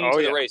 leading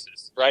into the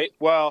races, right?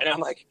 Well, and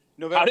I'm like,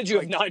 how did you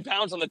have 9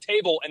 pounds on the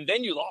table, and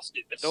then you lost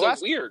it? It's so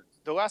weird.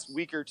 The last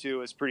week or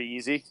two is pretty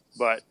easy,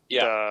 but,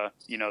 yeah.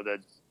 the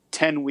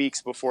 10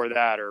 weeks before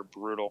that are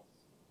brutal.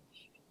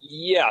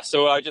 Yeah,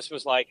 so I just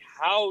was like,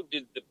 how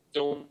did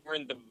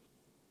during the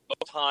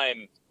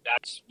time,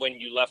 that's when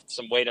you left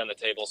some weight on the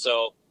table?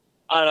 So,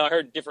 I don't know, I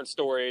heard different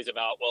stories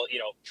about, well,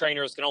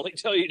 trainers can only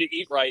tell you to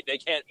eat right. They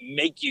can't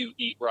make you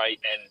eat right,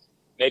 and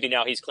maybe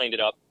now he's cleaned it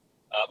up.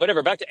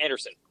 Whatever, back to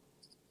Anderson.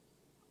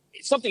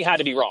 Something had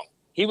to be wrong.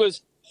 He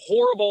was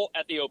horrible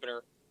at the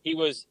opener. He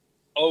was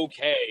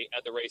okay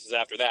at the races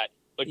after that.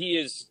 But he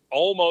is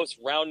almost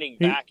rounding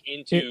back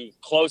into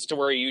close to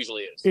where he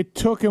usually is. It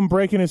took him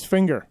breaking his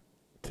finger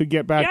to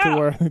get back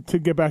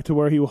to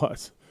where he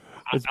was.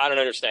 I don't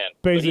understand.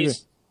 Basically,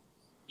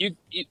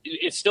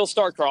 it's still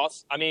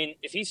Starcross. I mean,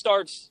 if he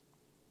starts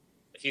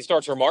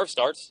where Marv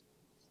starts,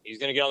 he's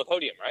going to get on the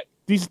podium, right?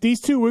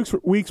 These 2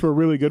 weeks were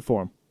really good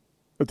for him.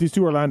 But these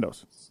 2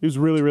 Orlandos, he was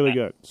really, really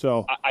good.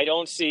 So I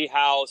don't see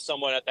how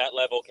someone at that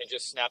level can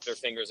just snap their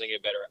fingers and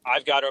get better.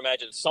 I've got to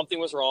imagine something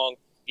was wrong.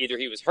 Either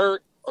he was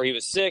hurt, or he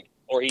was sick,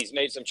 or he's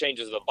made some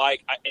changes to the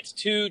bike. It's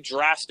too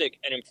drastic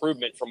an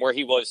improvement from where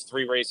he was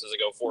 3 races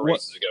ago, 4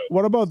 races ago.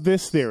 What about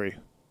this theory?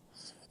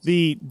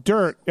 The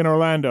dirt in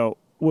Orlando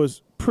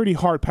was pretty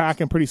hard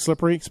pack and pretty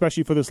slippery,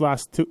 especially for this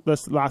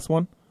last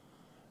one.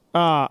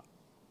 Yeah.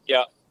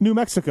 New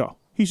Mexico.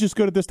 He's just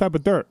good at this type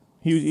of dirt.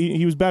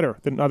 He was better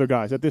than other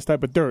guys at this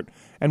type of dirt.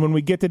 And when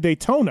we get to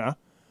Daytona,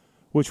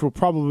 which will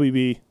probably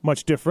be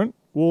much different,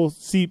 we'll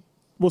see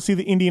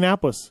the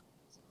Indianapolis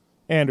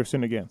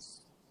Anderson again.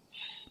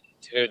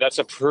 Dude, that's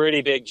a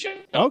pretty big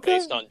jump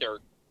based on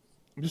dirt.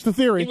 Just a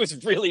theory. He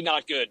was really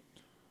not good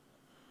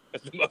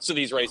at most of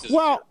these races.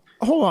 Well,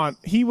 hold on.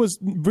 He was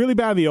really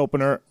bad at the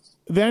opener.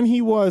 Then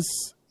he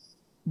was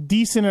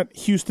decent at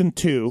Houston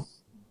 2,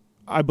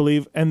 I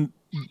believe. And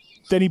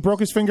then he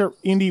broke his finger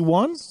Indy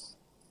 1.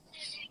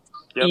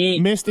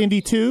 Yep. Missed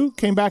Indy 2.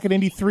 Came back at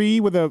Indy 3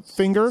 with a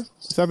finger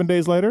 7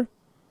 days later.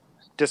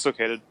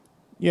 Dislocated.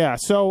 Yeah,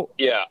 so...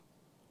 Yeah.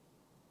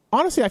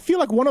 Honestly, I feel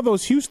like one of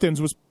those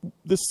Houstons was...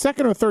 The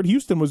second or third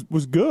Houston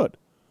was good.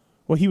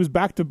 Well, he was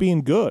back to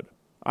being good.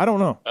 I don't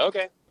know.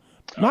 Okay.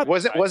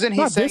 Wasn't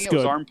he saying it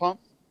was arm pump?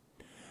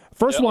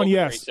 First one,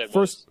 yes.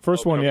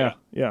 First one, yeah.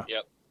 Yep.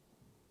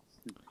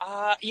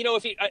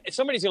 If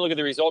somebody's gonna look at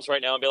the results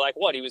right now and be like,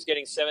 "What? He was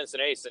getting 7th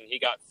and 8th, and he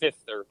got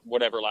 5th or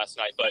whatever last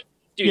night." But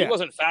dude, he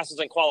wasn't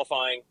fastest in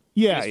qualifying.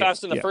 Yeah, he was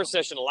fast in the first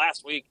session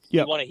last week.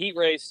 Yep. He won a heat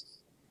race.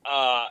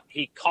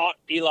 He caught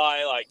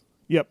Eli. Like,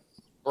 yep,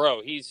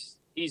 bro, he's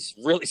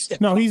really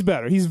stepped No, up. he's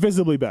better. He's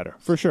visibly better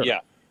for sure. Yeah.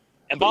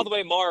 And by the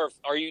way, Marv,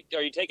 are you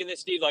taking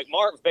this, Steve? Like,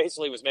 Marv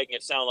basically was making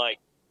it sound like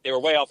they were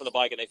way off on the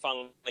bike and they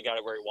finally got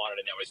it where he wanted,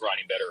 and now he's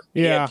riding better.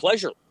 Yeah. He had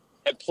pleasure.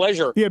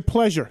 He had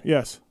pleasure.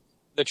 Yes.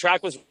 The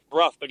track was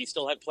rough, but he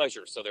still had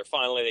pleasure. So they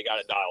got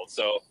it dialed.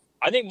 So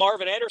I think Marv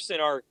and Anderson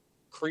are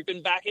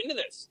creeping back into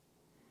this.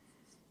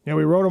 Yeah,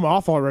 we wrote him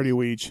off already,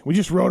 Weege. We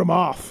just wrote him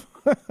off.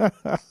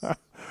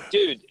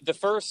 Dude, the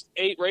first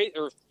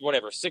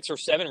 6 or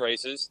 7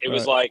 races, it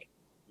was like,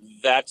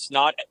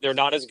 they're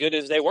not as good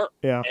as they were.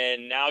 Yeah.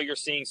 And now you're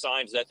seeing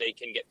signs that they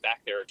can get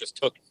back there. It just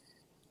took,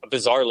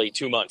 bizarrely,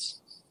 2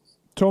 months.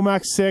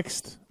 Tomac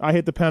 6th. I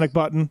hit the panic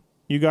button.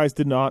 You guys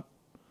did not.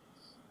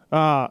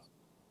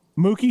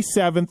 Mookie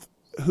 7th.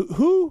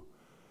 Who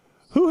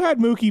had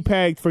Mookie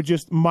pegged for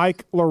just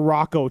Mike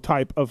LaRocco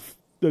type of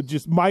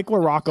just Mike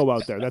LaRocco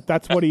out there?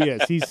 That's what he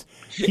is.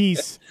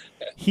 He's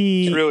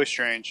really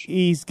strange.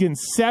 He's getting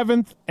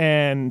 7th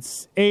and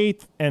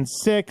 8th and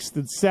 6th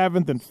and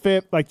 7th and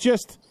 5th, like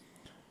just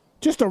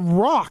a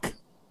rock.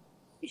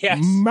 Yes.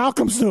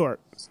 Malcolm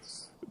Stewart.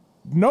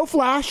 No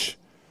flash.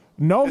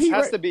 No, this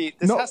has to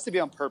be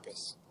on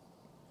purpose.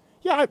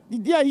 Yeah.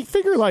 You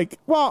figure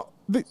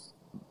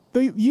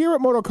the year at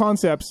Moto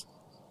Concepts,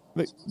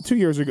 2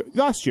 years ago,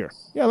 last year.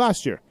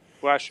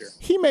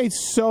 He made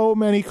so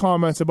many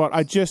comments about,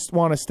 I just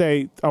want to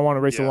stay, I want to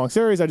race a long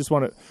series, I just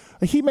want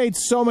to. He made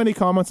so many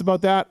comments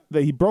about that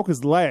he broke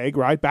his leg,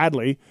 right,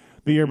 badly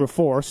the year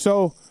before.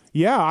 So,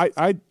 yeah,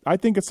 I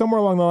think it's somewhere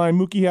along the line,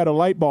 Mookie had a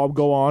light bulb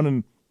go on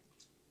and,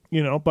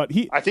 but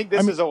I think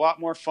this is a lot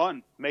more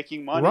fun,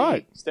 making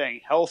money,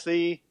 staying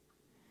healthy.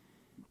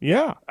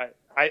 Yeah.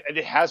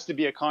 It has to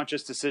be a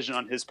conscious decision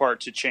on his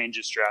part to change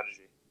his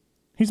strategy.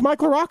 He's Mike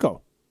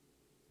LaRocco.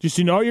 Just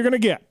what you're going to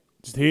get.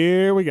 Just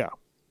here we go.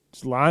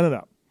 Just line it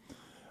up.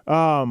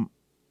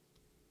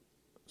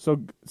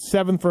 So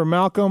 7th for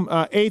Malcolm,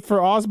 8th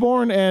for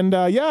Osborne, and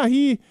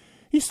he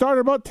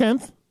started about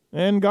 10th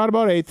and got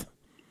about 8th.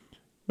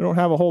 We don't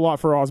have a whole lot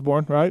for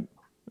Osborne, right?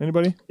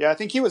 Anybody? Yeah, I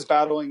think he was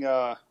battling.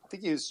 I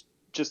think he was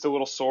just a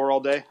little sore all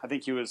day. I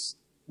think he was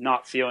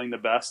not feeling the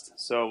best.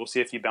 So we'll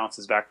see if he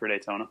bounces back for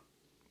Daytona.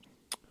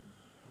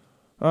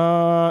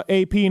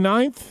 AP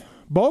 9th,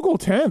 Bogle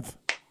 10th.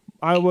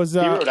 He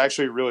rode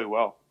actually really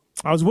well.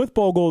 I was with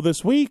Bogle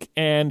this week,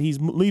 and he's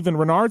leaving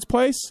Renard's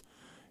place.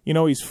 You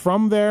know, he's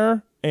from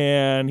there,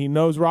 and he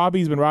knows Robbie.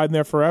 He's been riding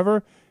there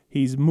forever.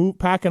 He's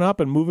packing up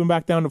and moving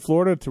back down to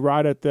Florida to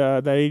ride at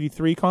that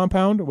 83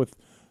 compound with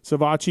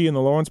Savacci and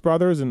the Lawrence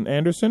brothers and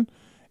Anderson.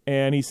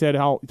 And he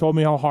told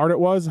me how hard it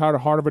was, how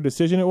hard of a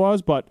decision it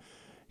was, but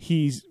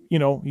he's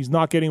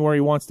not getting where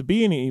he wants to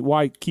be, and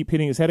why keep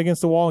hitting his head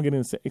against the wall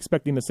and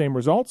expecting the same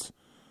results.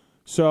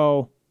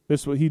 So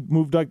he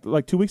moved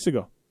like 2 weeks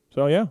ago.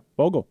 So yeah,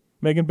 Bogle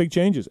making big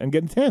changes and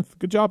getting 10th.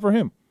 Good job for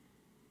him.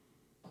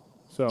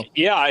 So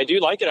yeah, I do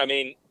like it. I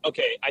mean,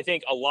 okay, I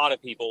think a lot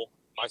of people,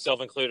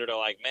 myself included, are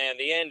like, man,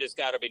 the end has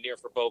got to be near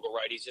for Bogle,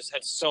 right? He's just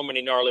had so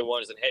many gnarly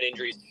ones and head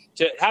injuries.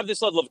 To have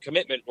this level of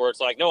commitment where it's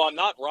like, no, I'm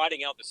not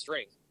riding out the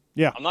string.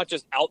 Yeah, I'm not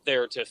just out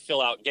there to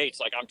fill out gates.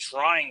 Like, I'm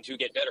trying to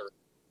get better.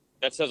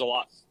 That says a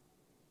lot.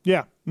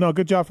 Yeah, no,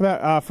 good job for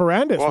that.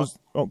 Ferrandis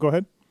go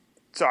ahead.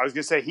 So I was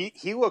going to say,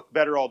 he looked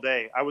better all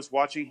day. I was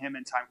watching him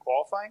in time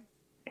qualifying,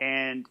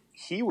 and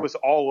he was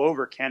all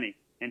over Kenny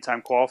in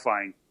time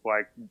qualifying.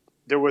 Like,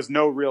 there was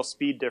no real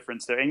speed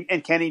difference there.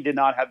 And Kenny did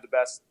not have the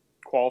best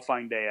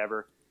qualifying day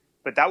ever.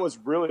 But that was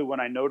really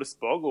when I noticed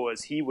Bogle,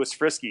 as he was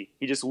frisky.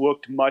 He just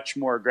looked much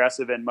more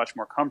aggressive and much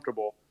more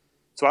comfortable.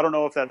 So I don't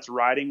know if that's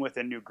riding with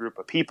a new group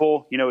of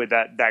people. You know,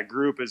 that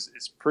group is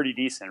pretty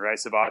decent, right?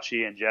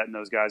 Savacci and Jet and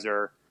those guys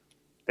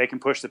they can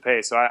push the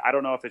pace. So I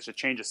don't know if it's a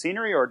change of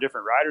scenery or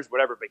different riders,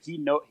 whatever. But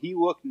he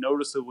looked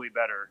noticeably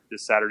better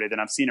this Saturday than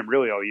I've seen him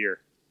really all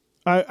year.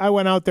 I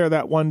went out there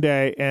that one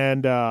day,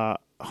 and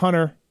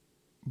Hunter,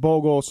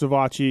 Bogle,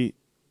 Savacci,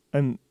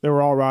 and they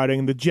were all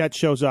riding. The Jet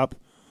shows up,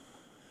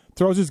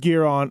 throws his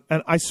gear on,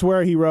 and I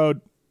swear he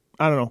rode,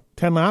 I don't know,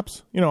 10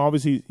 laps. You know,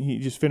 obviously he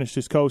just finished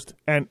his coast,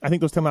 and I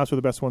think those 10 laps were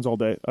the best ones all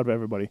day out of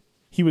everybody.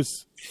 He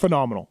was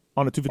phenomenal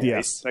on a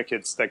 250S. That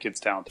kid's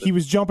talented. He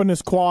was jumping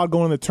his quad,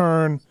 going the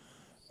turn.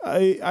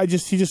 He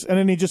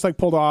then he just like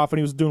pulled off, and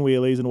he was doing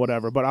wheelies and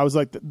whatever. But I was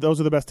like, those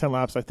are the best 10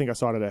 laps I think I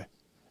saw today.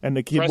 And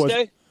the kid Press was.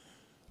 day?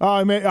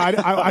 I mean,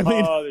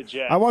 the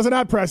Jet. I wasn't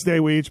at press day,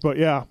 Weech, but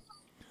yeah.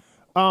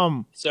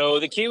 So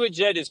the key with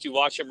Jet is to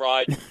watch him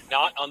ride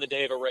not on the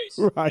day of a race,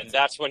 right. And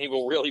that's when he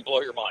will really blow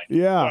your mind.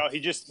 Yeah. Well,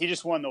 he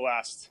just won the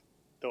last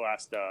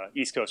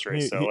East Coast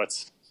race, so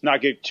let's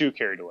not get too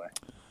carried away.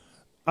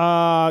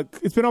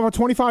 It's been over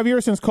 25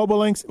 years since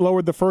Cobolinks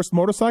lowered the first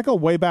motorcycle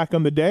way back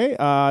on the day.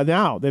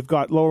 Now they've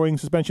got lowering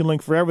suspension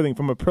link for everything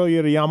from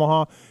Aprilia to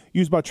Yamaha,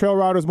 used by trail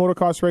riders,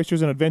 motocross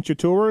racers, and adventure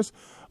tourers.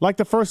 Like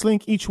the first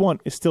link, each one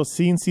is still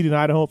CNC'd in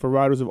Idaho for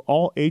riders of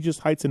all ages,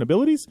 heights, and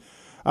abilities.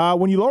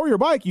 When you lower your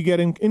bike, you get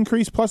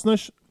increased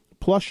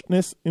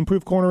plushness,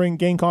 improved cornering,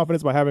 gain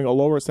confidence by having a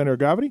lower center of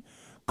gravity.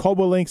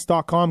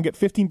 Cobolinks.com. Get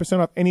 15%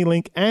 off any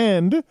link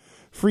and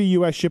free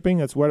U.S. shipping.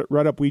 That's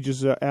right up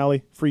Weege's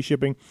alley. Free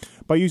shipping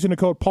by using the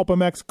code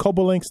PulpMX.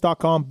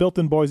 Cobolinks.com. Built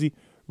in Boise,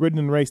 ridden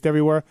and raced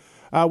everywhere.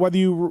 Whether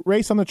you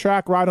race on the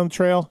track, ride on the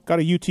trail, got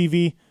a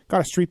UTV,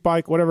 got a street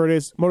bike, whatever it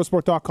is,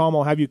 motorsport.com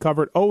will have you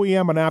covered.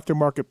 OEM and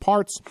aftermarket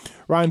parts.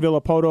 Ryan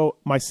Villapoto,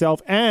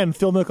 myself, and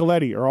Phil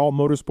Nicoletti are all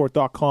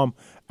motorsport.com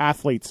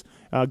athletes.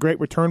 Great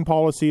return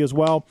policy as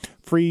well.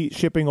 Free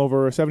shipping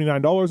over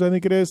 $79, I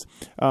think it is.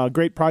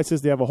 Great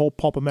prices. They have a whole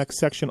PulpMX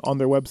section on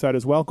their website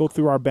as well. Go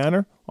through our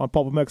banner on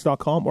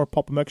pulpmx.com or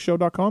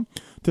pulpmxshow.com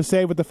to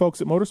save with the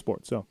folks at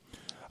Motorsport. So,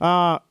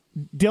 Dylan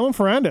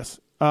Ferrandis,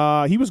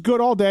 he was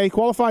good all day.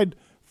 Qualified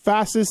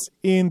fastest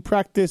in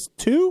practice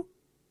 2?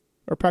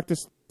 Or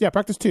practice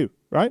 2,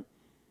 right?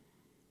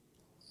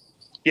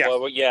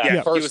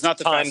 Yeah, First he was not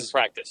the time fastest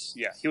practice.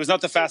 Yeah, he was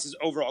not the fastest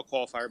overall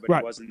qualifier, but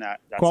right. He was in that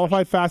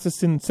qualified session.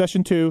 fastest in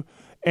session 2,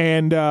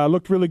 and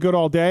looked really good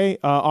all day.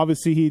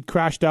 Obviously, he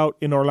crashed out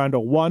in Orlando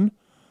 1,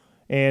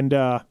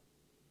 and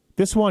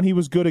this one he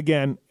was good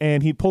again,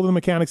 and he pulled in the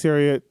mechanics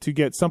area to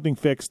get something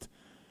fixed,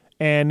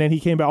 and then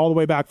he came back all the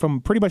way back from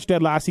pretty much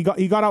dead last. He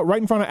got out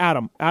right in front of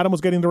Adam. Adam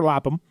was getting to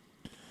lap him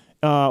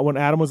when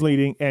Adam was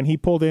leading, and he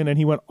pulled in, and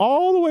he went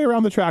all the way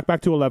around the track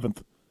back to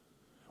 11th.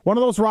 One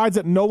of those rides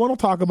that no one will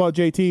talk about,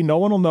 JT. No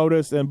one will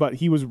notice, but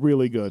he was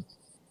really good.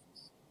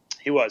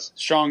 He was.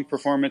 Strong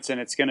performance,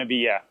 and it's going to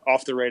be,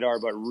 off the radar,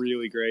 but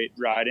really great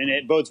ride. And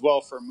it bodes well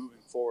for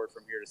moving forward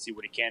from here to see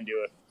what he can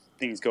do if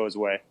things go his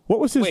way. What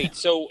was his... Wait,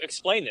 so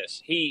explain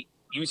this.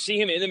 You see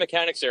him in the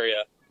mechanics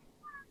area,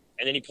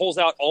 and then he pulls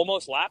out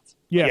almost lapped?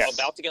 Yes. Like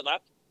about to get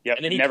lapped? Yep.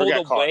 And then he Never pulled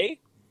got caught. away?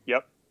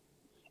 Yep.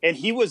 And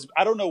he was,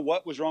 I don't know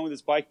what was wrong with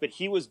his bike, but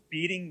he was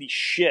beating the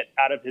shit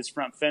out of his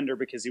front fender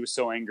because he was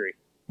so angry.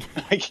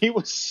 Like, he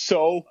was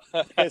so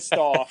pissed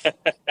off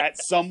at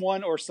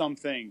someone or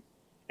something.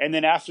 And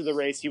then after the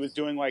race, he was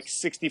doing like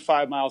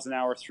 65 miles an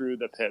hour through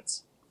the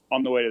pits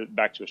on the way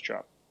back to his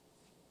truck.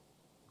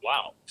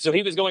 Wow. So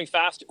he was going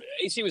fast.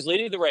 AC was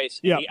leading the race,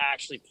 and he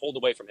actually pulled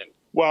away from him.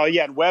 Well,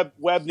 yeah, and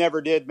Webb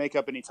never did make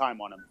up any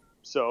time on him.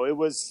 So it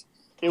was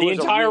the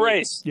entire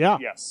race. Yeah.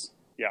 Yes.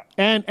 Yeah.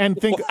 And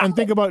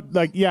think about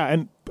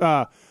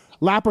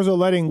lappers are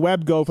letting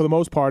Webb go for the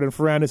most part, and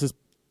Ferrandis is,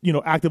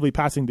 actively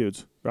passing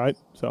dudes, right?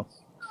 So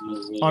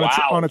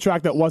on a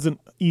track that wasn't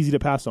easy to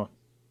pass on.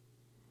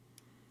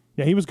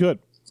 Yeah, he was good.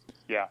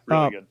 Yeah,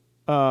 really good.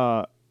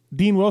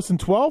 Dean Wilson,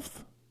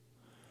 12th.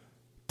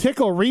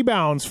 Tickle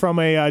rebounds from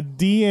a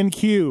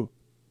DNQ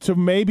to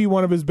maybe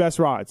one of his best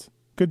rides.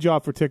 Good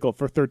job for Tickle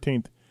for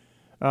 13th.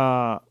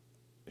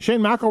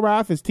 Shane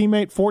McElrath, his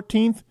teammate,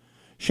 14th.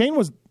 Shane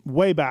was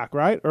way back,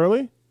 right?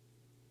 Early?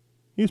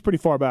 He was pretty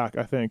far back,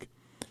 I think.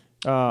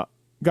 Got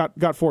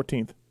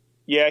 14th.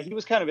 Yeah, he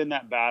was kind of in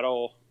that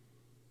battle,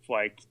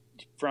 like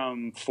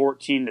from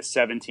 14 to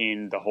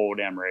 17, the whole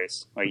damn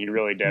race. Like he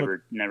really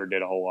never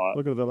did a whole lot.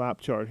 Look at the lap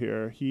chart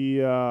here.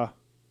 He was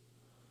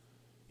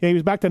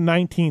back to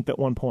 19th at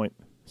one point.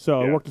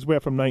 So worked his way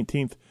up from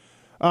 19th.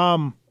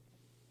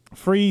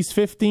 Freeze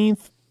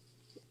 15th.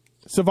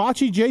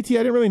 Savachi, JT,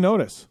 I didn't really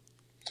notice.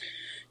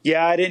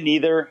 Yeah, I didn't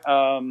either.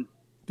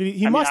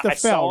 He must have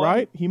fell,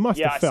 right? He must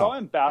have fell. Yeah, I saw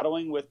him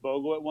battling with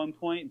Bogle at one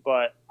point,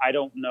 but I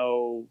don't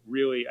know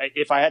really.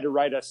 If I had to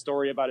write a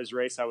story about his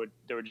race, there would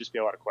just be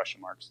a lot of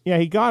question marks. Yeah,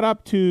 he got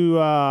up to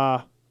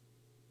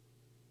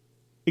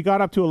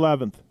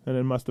 11th and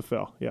then must have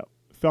fell. Yeah,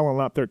 fell on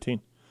lap 13.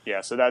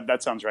 Yeah, so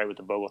that sounds right with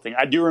the Bogle thing.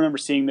 I do remember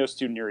seeing those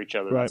two near each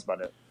other. Right. That's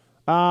about it.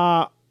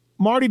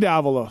 Marty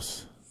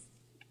Davalos.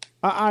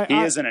 He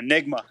is an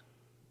enigma.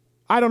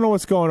 I don't know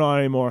what's going on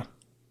anymore.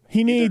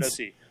 He needs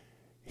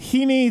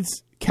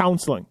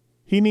counseling.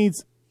 He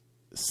needs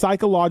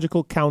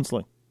psychological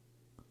counseling.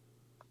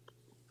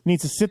 He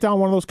needs to sit down on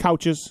one of those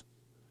couches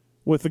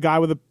with a guy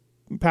with a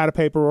pad of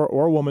paper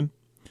or a woman,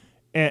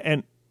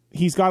 and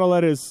he's got to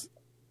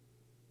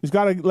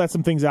let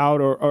some things out,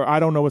 or I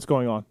don't know what's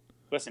going on.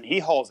 Listen, he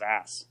hauls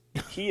ass.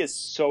 He is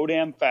so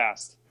damn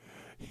fast,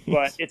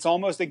 but it's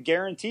almost a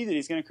guarantee that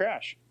he's going to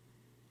crash.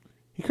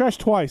 He crashed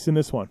twice in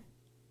this one.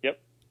 Yep.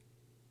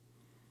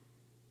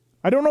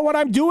 I don't know what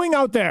I'm doing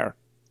out there.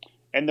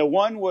 And the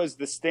one was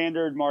the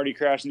standard Marty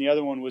crash, and the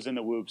other one was in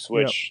the whoops,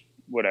 which,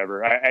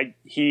 whatever.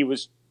 He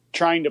was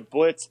trying to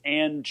blitz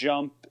and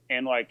jump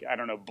and,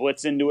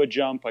 blitz into a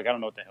jump. I don't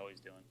know what the hell he's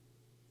doing.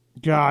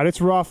 God, it's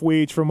rough,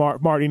 Weege, for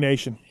Marty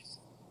Nation.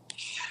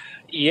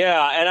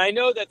 Yeah, and I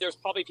know that there's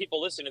probably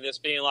people listening to this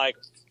being like,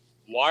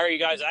 why are you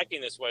guys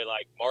acting this way?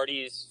 Like,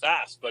 Marty's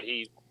fast, but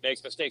he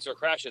makes mistakes or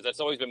crashes. That's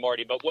always been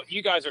Marty. But what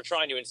you guys are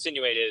trying to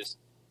insinuate is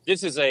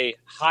this is a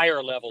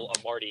higher level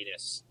of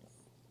Martiness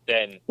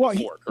than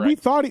before, correct? We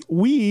thought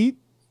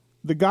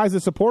the guys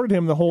that supported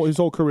him his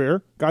whole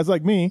career, guys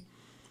like me,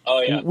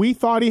 we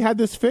thought he had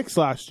this fixed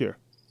last year.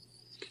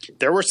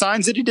 There were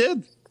signs that he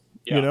did.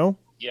 Yeah.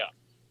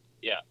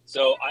 Yeah.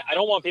 So I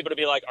don't want people to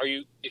be like,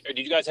 did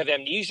you guys have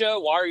amnesia?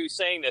 Why are you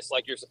saying this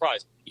like you're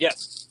surprised?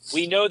 Yes,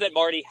 we know that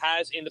Marty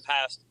has in the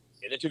past,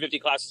 in the 250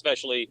 class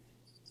especially,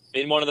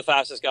 been one of the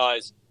fastest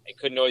guys and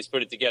couldn't always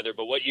put it together.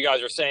 But what you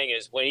guys are saying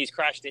is when he's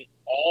crashed in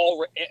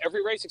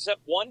every race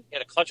except one, he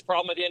had a clutch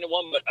problem at the end of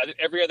one, but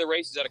every other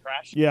race he's had a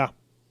crash. Yeah.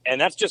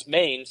 And that's just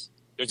mains.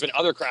 There's been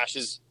other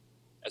crashes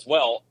as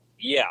well.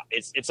 Yeah,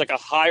 it's like a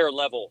higher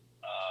level.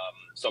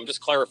 So I'm just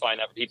clarifying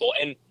that for people.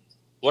 And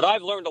what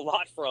I've learned a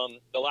lot from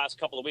the last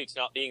couple of weeks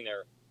not being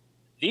there,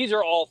 these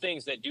are all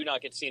things that do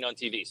not get seen on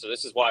TV. So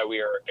this is why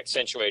we are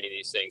accentuating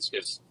these things,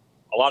 because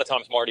a lot of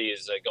times Marty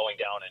is going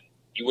down and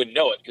you wouldn't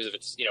know it because if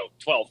it's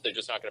 12th, they're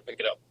just not going to pick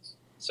it up.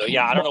 So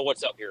yeah, I don't know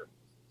what's up here.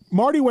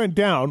 Marty went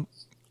down,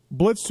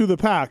 blitzed through the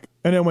pack,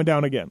 and then went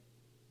down again.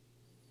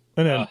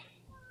 And then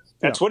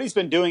that's what he's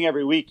been doing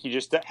every week. He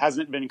just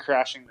hasn't been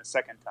crashing the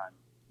second time.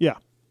 Yeah.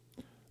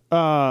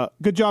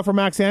 Good job for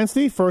Max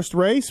Anstey. First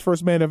race,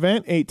 first main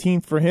event,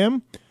 18th for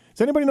him.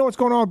 Does anybody know what's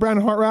going on with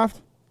Brandon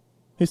Hartraft,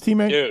 his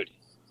teammate? Dude,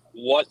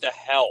 what the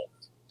hell?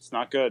 It's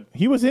not good.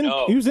 He was in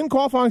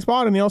qualifying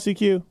spot in the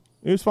LCQ.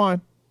 He was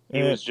fine.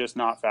 He was just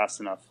not fast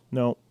enough.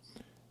 No.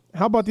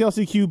 How about the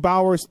LCQ?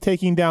 Bowers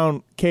taking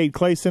down Cade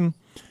Clayson,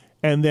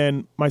 and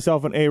then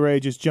myself and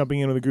A-Ray just jumping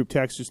into the group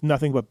text, just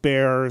nothing but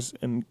bears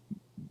and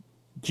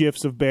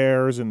gifs of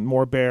bears and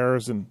more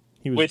bears. And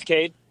he was with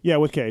Cade? Yeah,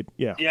 with Cade.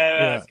 Yeah.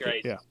 Yeah, that's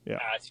great. Yeah.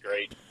 That's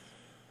great.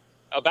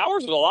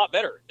 Bowers was a lot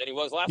better than he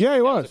was last week. Yeah,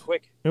 he was. That was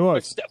a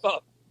quick step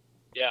up.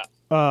 Yeah.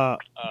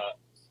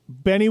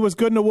 Benny was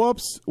good in the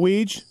whoops.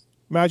 Weege.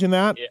 Imagine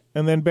that. Yeah.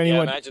 And then Benny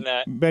went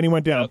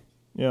down.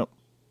 Yep.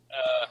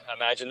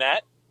 Imagine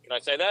that. Can I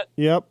say that?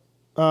 Yep.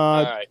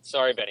 All right.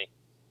 Sorry, Benny.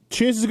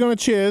 Chiz is going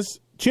to Chiz.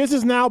 Chiz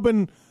has now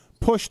been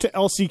pushed to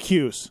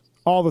LCQs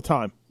all the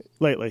time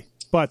lately.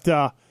 But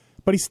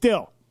he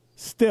still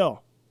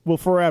will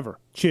forever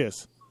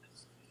Chiz.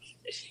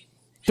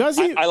 Does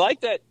he? I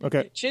like that.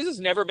 Okay. Chiz has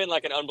never been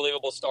like an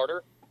unbelievable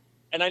starter.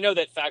 And I know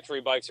that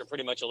factory bikes are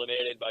pretty much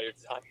eliminated by your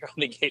time you're on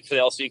the gate for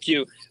the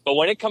LCQ. But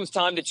when it comes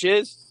time to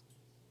Chiz,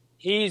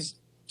 he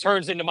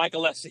turns into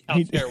Michael Lessie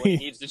out there when he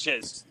needs to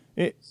Chiz.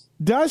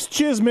 Does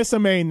Chiz miss a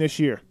main this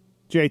year,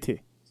 JT?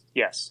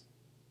 Yes.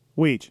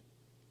 Weege?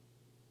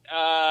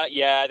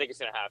 Yeah, I think it's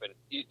going to happen.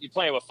 You're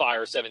playing with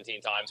fire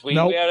 17 times. We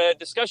Nope. had a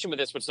discussion with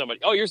this with somebody.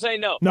 Oh, you're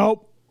saying no?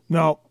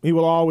 No. He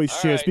will always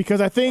Chiz right.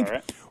 because I think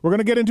we're going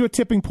to get into a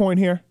tipping point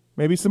here.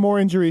 Maybe some more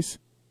injuries.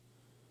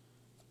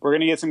 We're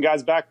going to get some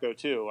guys back though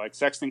too. Like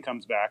Sexton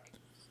comes back.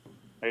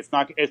 Like,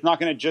 it's not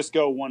going to just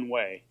go one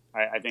way.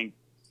 I think.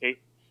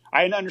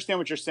 I understand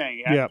what you're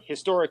saying. Yeah.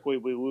 Historically,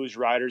 we lose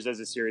riders as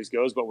the series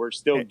goes, but we're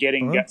still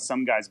get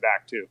some guys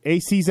back too.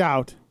 AC's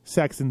out,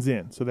 Sexton's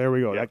in. So there we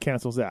go. That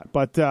cancels that.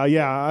 But okay,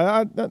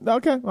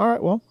 all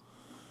right. Well,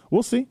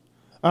 we'll see.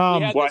 We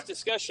had this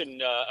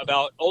discussion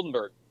about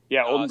Oldenburg.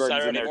 Yeah,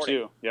 Oldenburg's in there morning.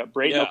 too. Yeah,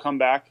 Brayton will come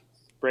back.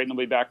 Brayton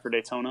will be back for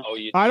Daytona. Oh,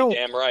 you're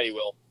damn right he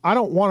will. I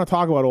don't want to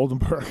talk about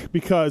Oldenburg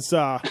because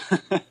I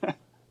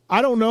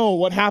don't know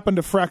what happened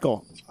to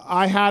Freckle.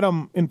 I had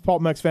him in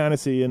Pulp Mex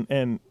Fantasy,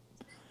 and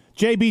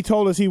JB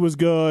told us he was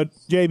good.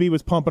 JB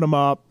was pumping him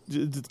up.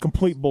 It's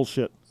complete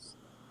bullshit.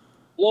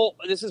 Well,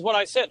 this is what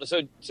I said.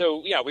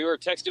 So yeah, we were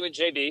texting with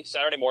JB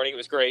Saturday morning. It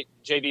was great.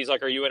 JB's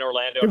like, "Are you in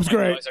Orlando?" It was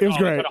great. Like, it was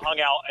great. We could have hung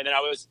out, and then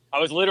I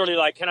was literally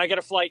like, "Can I get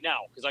a flight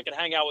now? Because I can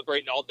hang out with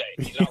Brayton all day.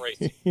 He's not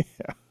racing." Yeah.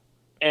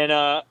 And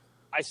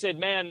I said,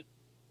 "Man,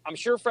 I'm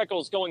sure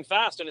Freckle's going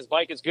fast and his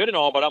bike is good and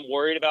all, but I'm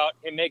worried about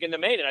him making the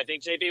main." And I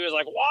think JB was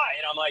like, "Why?"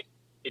 And I'm like,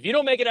 "If you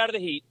don't make it out of the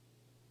heat,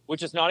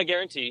 which is not a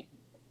guarantee,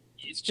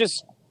 it's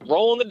just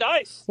rolling the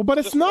dice." Well, but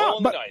it's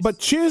not. But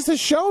Chiz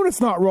has shown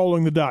it's not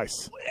rolling the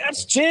dice.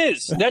 That's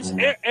Chiz. That's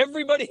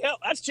everybody else.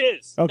 That's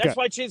Chiz. Okay. That's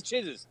why Chiz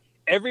is.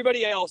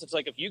 Everybody else, it's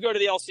like if you go to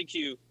the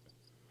LCQ,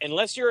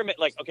 unless you're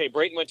like, okay,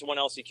 Brayton went to one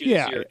LCQ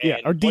this year. Yeah.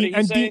 And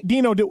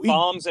Dino did.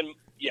 Bombs and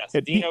yes,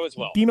 Dino as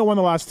well. Dino won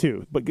the last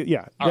two, but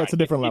that's a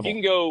different level.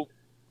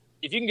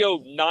 If you can go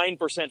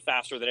 9%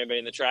 faster than anybody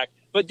in the track,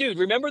 but dude,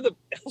 remember the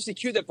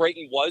LCQ that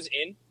Brayton was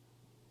in?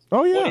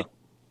 Oh yeah.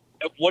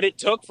 What it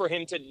took for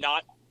him to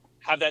not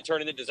have that turn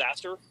into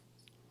disaster.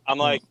 I'm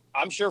like,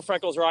 I'm sure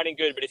Freckle's riding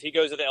good, but if he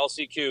goes to the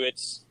LCQ,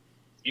 it's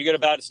you get a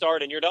bad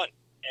start and you're done,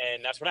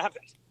 and that's what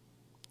happened.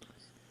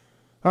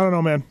 I don't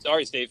know, man.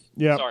 Sorry, Steve.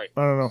 Yeah, sorry.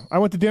 I don't know. I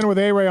went to dinner with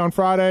A-Ray on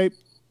Friday.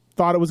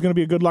 Thought it was going to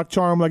be a good luck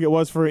charm, like it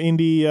was for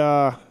Indy.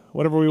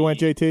 Whatever we went,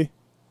 JT.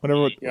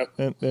 Whatever. Yep.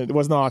 It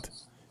was not.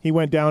 He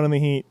went down in the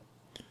heat,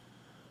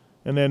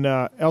 and then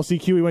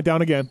LCQ he went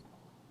down again.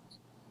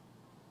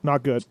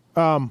 Not good.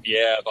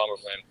 Yeah, bummer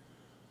for him.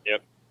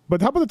 Yep.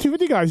 But how about the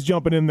 250 guys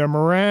jumping in there?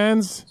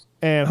 Morans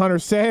and Hunter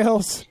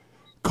Sales,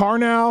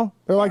 Carnow.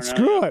 They're like,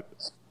 screw it.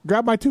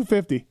 Grab my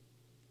 250.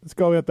 Let's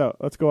go out there.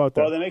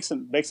 Well, they make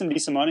some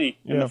decent money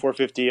in the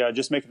 450.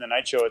 Just making the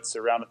night show, it's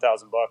around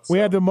 $1,000. We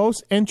had the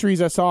most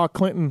entries. I saw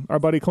Clinton, our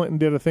buddy Clinton,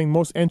 did a thing.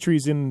 Most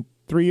entries in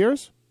 3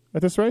 years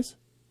at this race.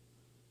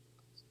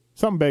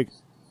 Something big.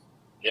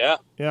 Yeah.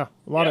 Yeah,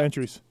 a lot of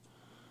entries.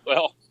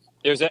 Well,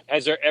 has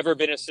there ever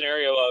been a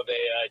scenario of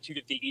a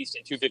 250 East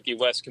and 250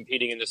 West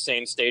competing in the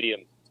same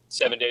stadium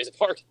 7 days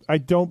apart? I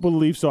don't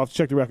believe so. I'll have to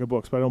check the record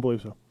books, but I don't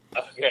believe so.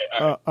 Okay,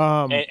 all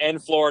right.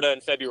 And Florida in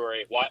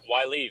February.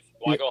 Why leave?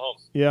 Why go home?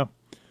 Yeah.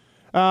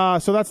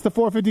 So that's the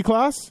 450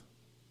 class.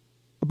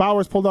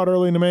 Bowers pulled out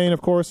early in the main,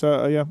 of course.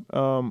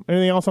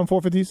 Anything else on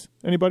 450s?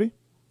 Anybody?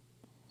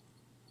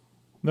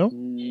 No?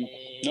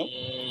 Nope.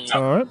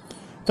 All right.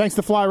 Thanks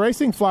to Fly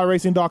Racing,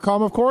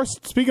 flyracing.com, of course.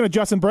 Speaking of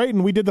Justin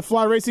Brayton, we did the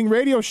Fly Racing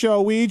radio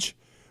show, Weege,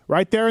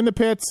 right there in the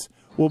pits.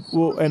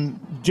 And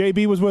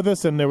JB was with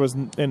us, and there was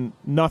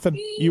nothing.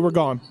 You were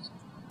gone.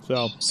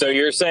 So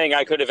you're saying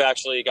I could have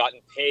actually gotten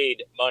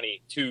paid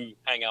money to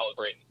hang out with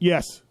Brayton?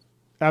 Yes,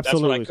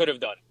 absolutely. That's what I could have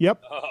done.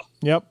 Yep.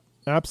 Yep.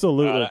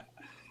 Absolutely.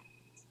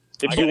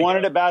 If you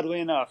wanted it badly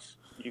enough,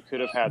 you could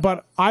have had.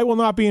 But I will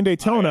not be in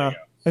Daytona.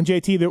 And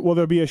JT, will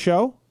there be a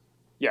show?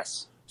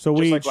 Yes. So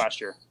just like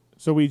last year.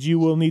 So you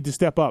will need to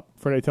step up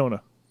for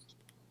Daytona.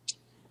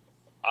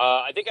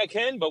 I think I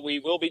can, but we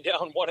will be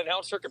down one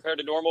announcer compared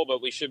to normal.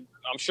 But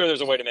I'm sure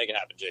there's a way to make it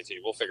happen, JT.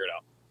 We'll figure it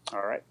out.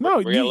 All right. No,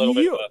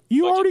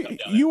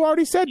 you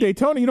already said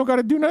Daytona. You don't got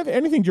to do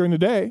anything during the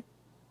day.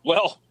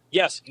 Well,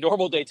 yes,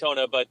 normal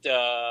Daytona, but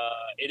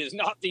it is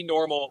not the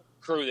normal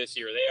crew this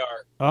year. They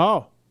are.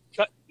 Oh.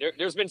 Cut.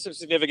 There's been some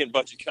significant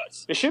budget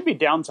cuts. It should be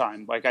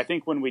downtime. Like I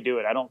think when we do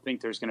it, I don't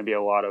think there's going to be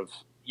a lot of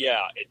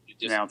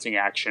announcing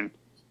action.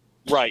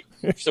 Right.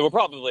 So we're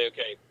probably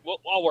okay.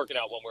 I'll work it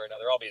out one way or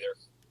another. I'll be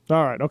there.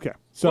 All right. Okay.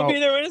 So we'll be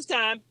there when it's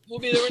time.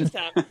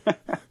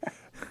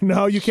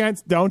 No, you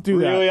can't. Don't do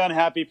that. Really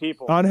unhappy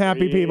people.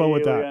 Unhappy people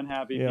with that. Really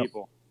unhappy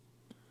people.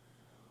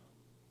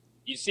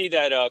 You see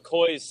that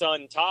Coy's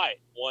son Ty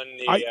won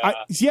the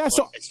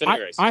Xfinity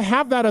race. I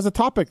have that as a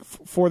topic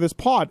for this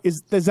pod.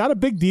 Is that a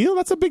big deal?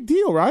 That's a big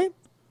deal, right?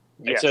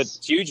 It's a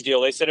huge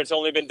deal. They said it's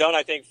only been done,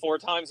 I think, 4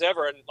 times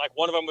ever, and like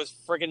one of them was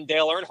friggin'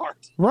 Dale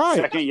Earnhardt. Right.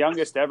 Second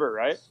youngest ever,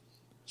 right?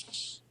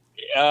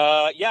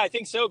 Yeah, I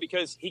think so,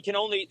 because he can't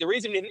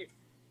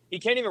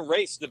even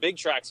race the big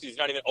tracks because he's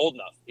not even old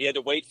enough. He had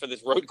to wait for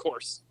this road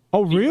course.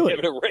 Oh, really?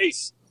 To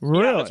race.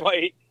 Really?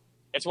 Yeah,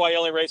 that's why he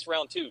only raced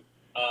round 2.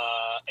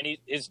 And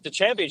the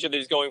championship that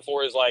he's going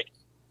for is like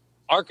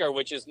ARCA,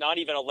 which is not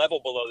even a level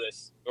below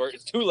this, or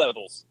it's 2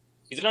 levels.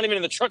 He's not even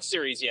in the truck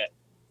series yet.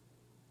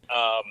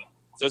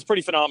 So it's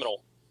pretty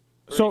phenomenal.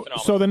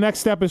 So the next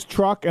step is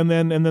truck, and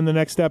then the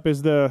next step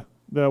is the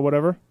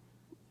whatever.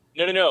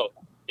 No.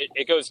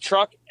 It goes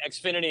Truck,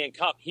 Xfinity, and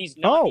Cup. He's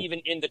not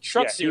even in the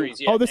Truck Series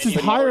yet. Oh, this is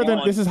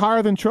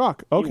higher than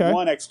Truck. Okay. He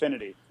won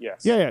Xfinity.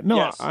 Yes. Yeah. No,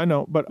 Yes. I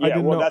know, but Yeah. I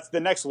didn't know. That's the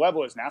next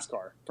level is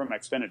NASCAR from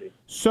Xfinity.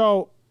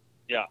 So.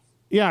 Yeah.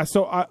 Yeah,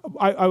 so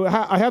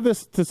I have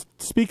this to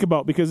speak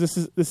about because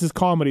this is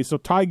comedy. So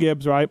Ty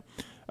Gibbs, right,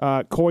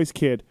 Coy's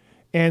kid,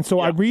 and so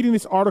I'm reading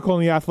this article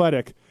in the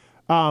Athletic.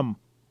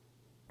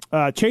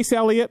 Chase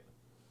Elliott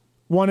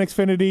won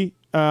Xfinity,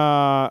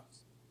 and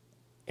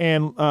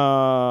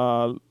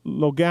Joey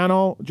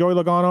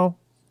Logano,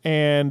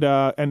 and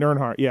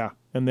Earnhardt,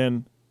 and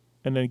then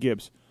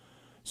Gibbs.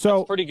 So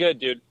That's pretty good,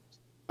 dude.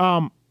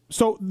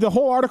 So the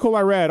whole article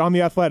I read on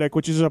the Athletic,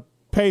 which is a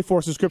pay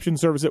for subscription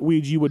service at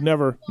Weege you would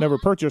never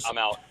purchase. I'm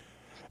out.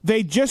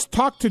 They just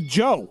talk to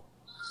Joe.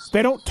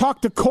 They don't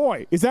talk to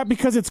Coy. Is that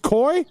because it's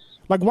Coy?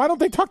 Like, why don't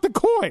they talk to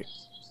Coy?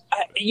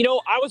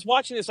 I was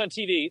watching this on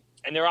TV,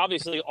 and they're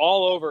obviously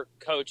all over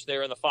Coach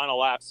there in the final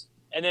laps.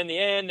 And then in the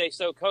end, they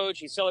show Coach.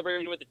 He's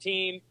celebrating with the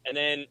team. And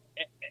then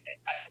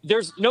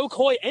there's no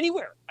Coy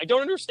anywhere. I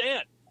don't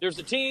understand. There's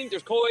the team.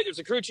 There's Coy. There's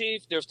the crew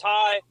chief. There's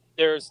Ty.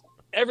 There's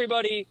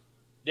everybody,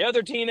 the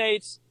other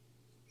teammates.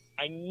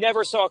 I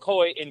never saw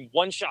Coy in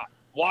one shot.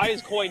 Why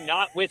is Coy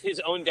not with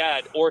his own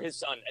dad or his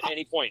son at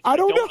any point? I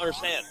don't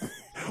understand.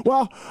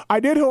 Well,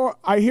 I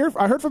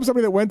heard from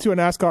somebody that went to a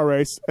NASCAR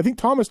race. I think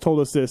Thomas told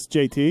us this,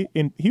 JT,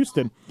 in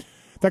Houston,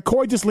 that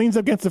Coy just leans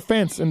up against the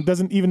fence and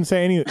doesn't even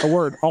say a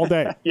word all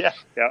day. Yeah.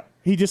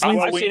 He just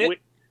leans. I've seen it. We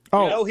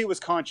know he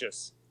was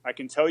conscious. I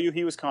can tell you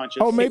he was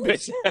conscious. Oh, maybe.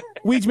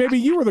 Weege, maybe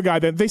you were the guy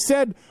then. They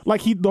said, like,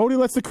 he only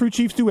lets the crew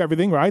chiefs do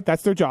everything, right?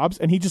 That's their jobs,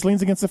 and he just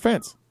leans against the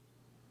fence.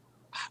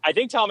 I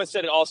think Thomas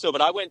said it also,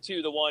 but I went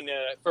to the one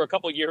for a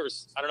couple of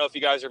years. I don't know if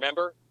you guys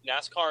remember.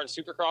 NASCAR and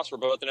Supercross were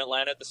both in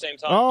Atlanta at the same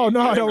time. Oh,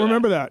 no, I don't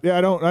remember that. Yeah,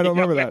 I don't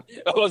remember that.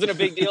 That wasn't a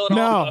big deal at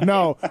all.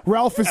 No.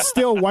 Ralph is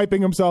still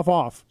wiping himself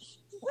off.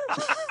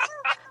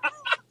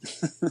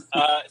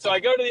 So I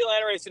go to the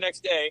Atlanta race the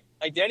next day.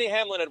 Like, Denny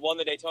Hamlin had won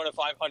the Daytona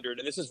 500,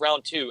 and this is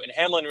round 2, and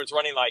Hamlin was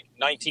running like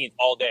 19th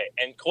all day.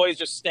 And Coy's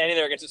just standing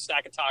there against a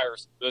stack of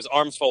tires with his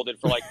arms folded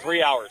for like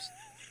 3 hours.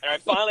 And I'm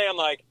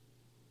like,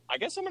 I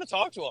guess I'm going to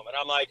talk to him. And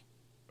I'm like,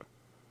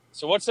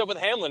 so what's up with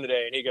Hamlin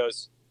today? And he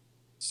goes,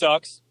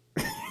 sucks.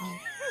 And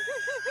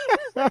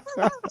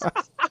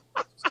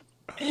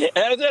that's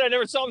it. I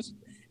never saw him.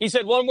 He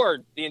said one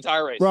word the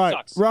entire race. Right,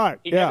 Sucks. right.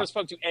 He never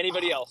spoke to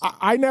anybody else.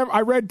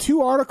 I read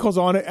 2 articles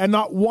on it, and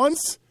not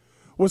once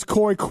was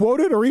Coy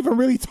quoted or even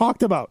really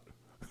talked about.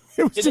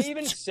 Did they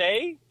even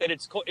say that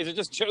is it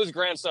just Joe's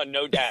grandson,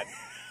 no dad?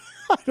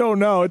 I don't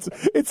know.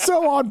 It's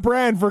so on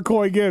brand for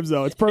Coy Gibbs,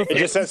 though. It's perfect.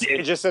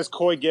 It just says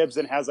Coy Gibbs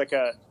and has like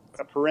a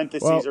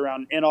parentheses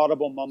around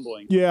inaudible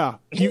mumbling. Yeah,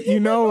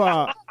 you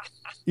know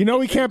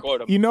he can't.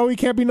 You know he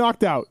can't be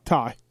knocked out,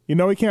 Ty. You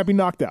know he can't be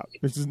knocked out.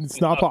 It's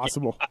not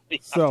possible.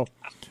 So,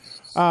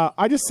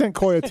 I just sent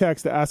Coy a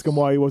text to ask him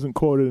why he wasn't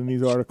quoted in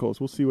these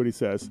articles. We'll see what he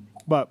says.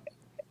 But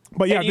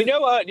yeah, do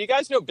you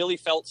guys know Billy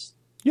Phelps?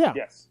 Yeah.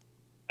 Yes.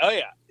 Oh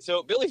yeah.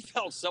 So Billy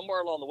Phelps,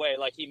 somewhere along the way,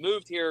 like, he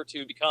moved here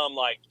to become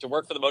to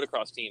work for the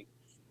motocross team,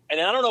 and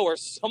then I don't know where,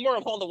 somewhere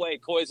along the way,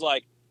 Coy's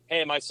like,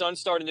 "Hey, my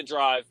son's starting to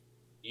drive.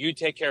 You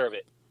take care of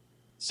it."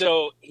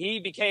 So he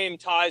became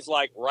Ty's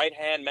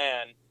right-hand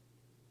man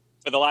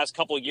for the last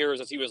couple of years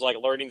as he was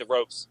learning the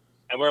ropes.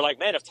 And we're like,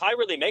 man, if Ty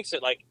really makes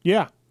it,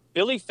 yeah,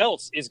 Billy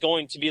Phelps is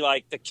going to be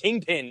the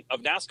kingpin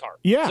of NASCAR.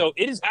 Yeah. So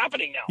it is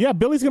happening now. Yeah,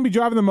 Billy's going to be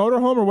driving the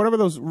motorhome or whatever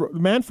those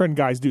Manfred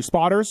guys do.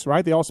 Spotters,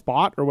 right? They all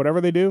spot or whatever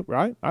they do,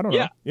 right? I don't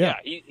know. Yeah.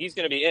 He's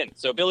going to be in.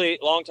 So Billy,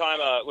 long time,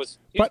 he's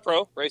a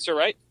pro racer,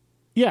 right?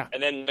 Yeah.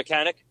 And then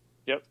mechanic.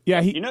 Yep. Yeah.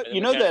 You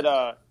know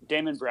that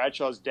Damon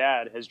Bradshaw's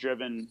dad has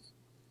driven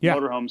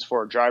motorhomes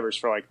for drivers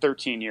for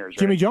 13 years, right?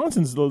 Jimmy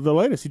Johnson's the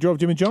latest. He drove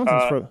Jimmy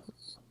Johnson's for...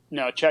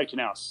 No, Chad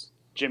Knaus.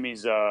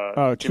 Jimmy's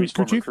crew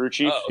chief? crew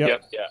chief. Oh, okay.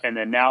 Yeah. And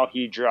then now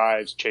he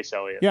drives Chase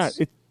Elliott's. Yeah,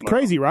 it's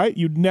crazy, right?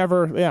 You'd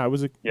never... Yeah, it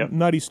was a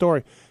nutty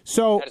story.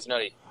 So that is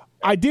nutty.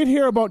 I did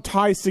hear about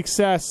Ty's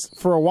success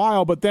for a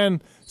while, but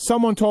then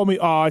someone told me,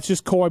 it's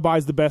just Coy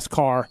buys the best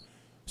car.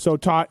 So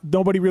Ty,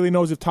 nobody really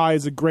knows if Ty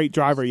is a great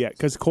driver yet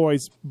because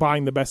Coy's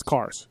buying the best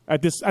cars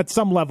at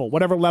some level,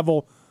 whatever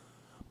level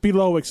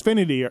below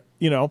Xfinity, or,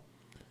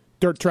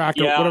 dirt track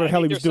or whatever the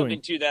hell he was doing.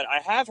 Something to that. I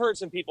have heard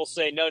some people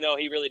say, no,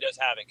 he really does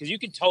have it, because you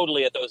can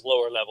totally, at those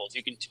lower levels,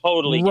 you can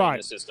totally get in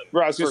the system.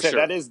 Right, I was going to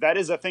say that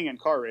is a thing in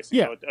car racing.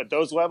 Yeah. At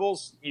those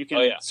levels, you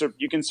can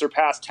you can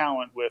surpass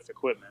talent with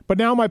equipment. But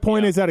now my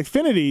point is that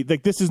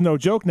Xfinity, this is no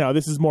joke. Now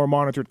this is more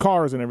monitored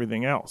cars and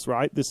everything else,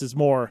 right? This is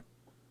more.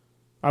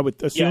 I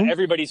would assume. Yeah,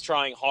 everybody's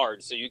trying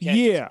hard, so you can't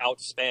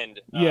just outspend.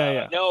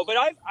 No, but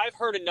I've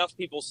heard enough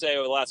people say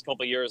over the last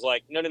couple of years,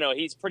 no,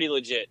 he's pretty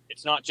legit.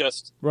 It's not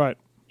just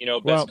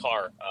best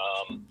car.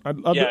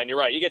 And you're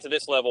right. You get to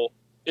this level,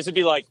 this would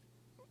be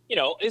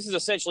this is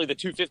essentially the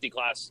 250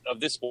 class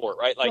of this sport,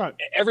 right?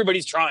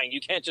 Everybody's trying.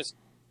 You can't just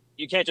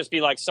be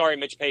sorry,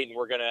 Mitch Payton,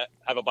 we're gonna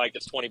have a bike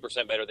that's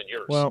 20% better than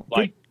yours. Well,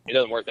 it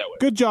doesn't work that way.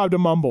 Good job to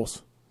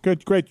Mumbles.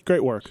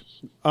 Great work.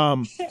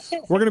 We're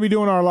gonna be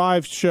doing our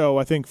live show,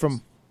 I think,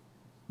 from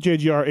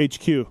JGR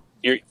HQ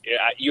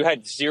You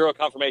had zero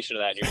confirmation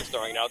of that, and you're just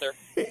throwing it out there?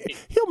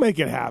 He'll make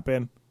it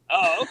happen.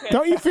 Oh, okay.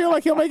 Don't you feel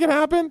like he'll make it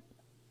happen?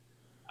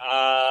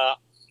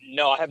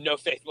 No, I have no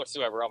faith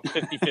whatsoever. I'm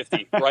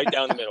 50-50, right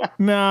down the middle.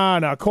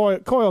 No. Coy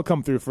will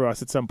come through for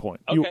us at some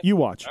point. Okay. You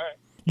watch. All right.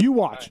 You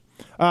watch.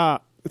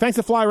 Thanks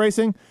to Fly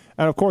Racing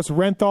and, of course,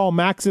 Renthal,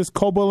 Maxxis,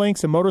 Cobra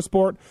Links, and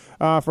Motorsport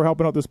for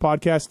helping out this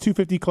podcast.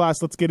 250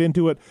 class, let's get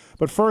into it.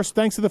 But first,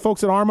 thanks to the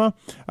folks at ARRMA,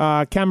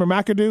 Cameron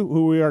McAdoo,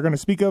 who we are going to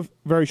speak of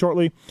very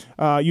shortly,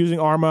 using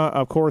ARRMA,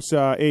 of course,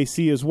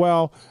 AC as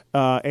well.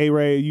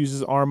 A-Ray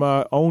uses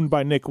ARRMA, owned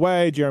by Nick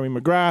Way,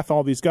 Jeremy McGrath,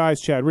 all these guys,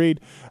 Chad Reed.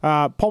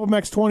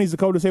 PulpMX 20 is the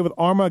code to save with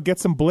ARRMA. Get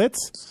some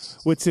Blitz,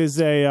 which is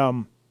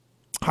a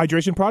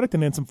hydration product,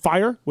 and then some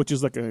Fire, which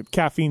is like a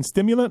caffeine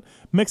stimulant.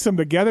 Mix them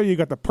together. You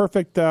got the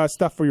perfect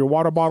stuff for your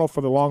water bottle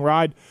for the long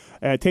ride.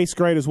 It tastes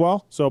great as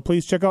well. So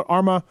please check out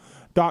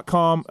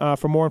ARRMA.com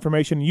for more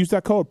information. Use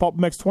that code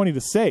PulpMX20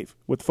 to save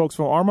with folks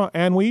from ARRMA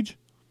and Weege.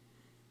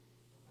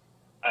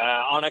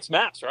 Onyx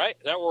Maps, right?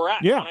 Is that where we're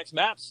at? Yeah. Onyx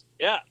Maps.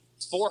 Yeah.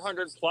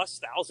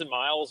 400,000+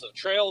 miles of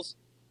trails,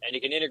 and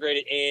you can integrate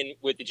it in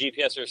with the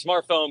GPS or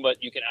smartphone,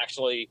 but you can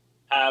actually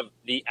have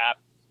the app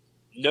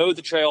know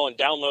the trail and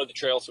download the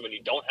trail, so when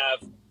you don't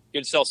have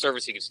good cell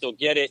service, you can still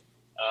get it.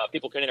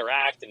 People can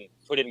interact and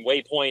put in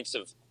waypoints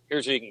of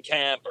here's where you can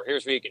camp or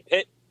here's where you can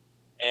pit,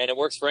 and it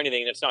works for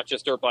anything. It's not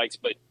just dirt bikes,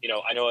 but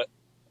I know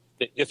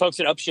the folks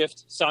at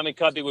Upshift, Simon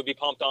Cudby would be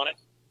pumped on it.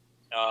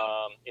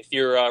 If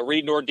you're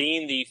Reed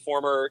Nordine, the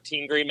former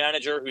Team Green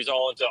manager, who's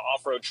all into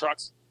off-road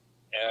trucks,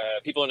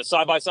 people into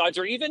side-by-sides,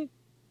 or even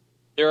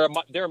there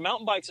are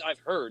mountain bikes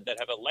I've heard that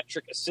have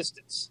electric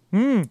assistance.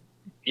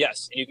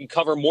 Yes, and you can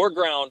cover more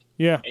ground.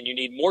 Yeah. And you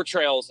need more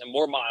trails and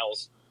more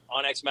miles.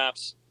 Onyx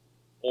Maps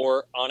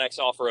or Onyx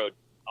Off-Road.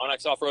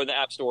 Onyx Off-Road in the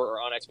App Store or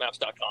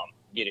onyxmaps.com.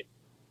 Get it.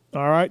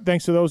 All right.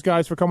 Thanks to those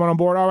guys for coming on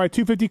board. All right,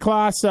 250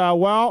 class.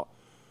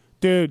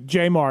 Dude,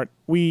 J-Mart,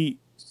 we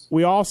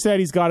all said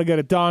he's got to get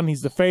it done.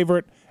 He's the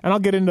favorite. And I'll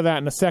get into that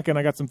in a second.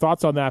 I got some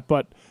thoughts on that.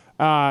 But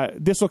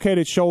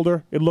dislocated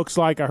shoulder, it looks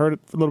like. I heard it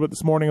a little bit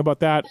this morning about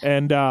that.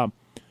 And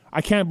I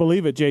can't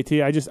believe it,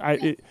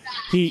 JT.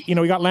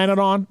 He got landed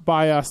on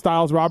by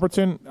Styles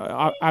Robertson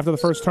after the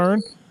first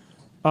turn.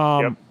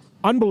 Yep.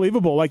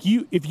 Unbelievable. Like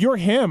if you're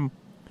him,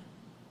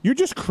 you're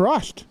just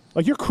crushed.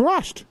 Like you're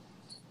crushed.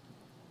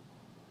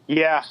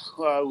 Yeah,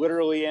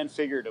 literally and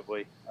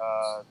figuratively.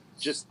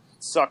 Just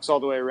sucks all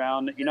the way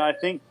around. I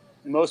think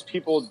most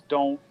people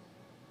don't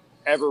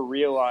ever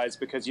realize,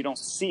 because you don't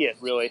see it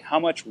really, how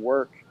much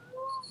work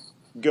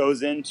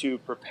goes into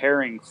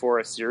preparing for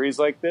a series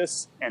like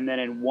this, and then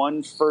in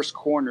one first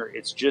corner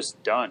it's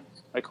just done.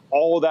 Like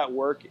all of that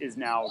work is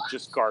now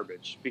just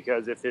garbage,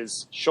 because if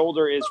his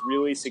shoulder is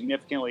really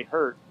significantly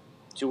hurt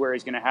to where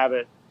he's going to have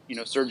it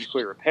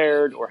surgically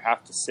repaired or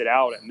have to sit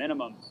out at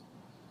minimum,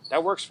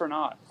 that works for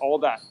naught. All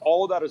of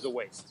that is a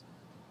waste.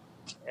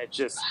 It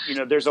just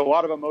there's a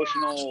lot of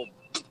emotional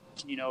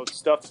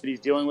stuff that he's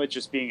dealing with,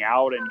 just being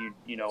out, and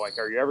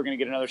are you ever going to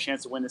get another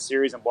chance to win the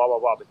series, and blah blah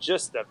blah. But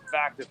just the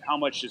fact of how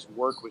much his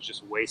work was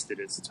just wasted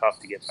is tough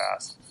to get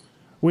past.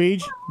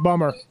 Weege,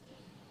 bummer.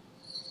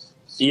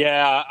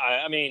 Yeah,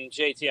 I mean,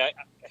 JT,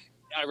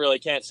 I really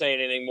can't say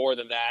anything more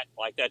than that.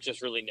 Like that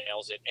just really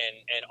nails it,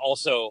 and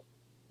also,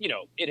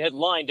 it had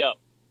lined up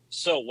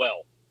so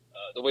well,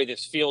 the way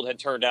this field had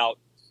turned out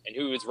and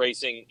who was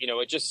racing.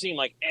 It just seemed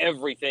like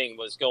everything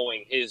was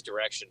going his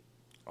direction.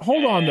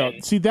 Hold on, though.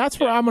 See, that's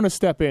where I'm going to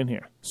step in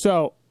here.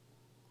 So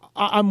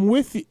I'm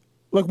with you.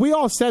 Like, we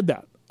all said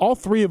that. All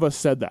three of us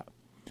said that.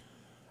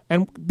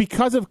 And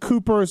because of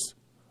Cooper's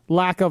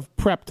lack of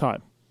prep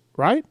time,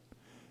 right?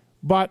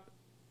 But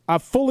a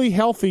fully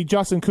healthy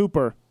Justin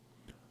Cooper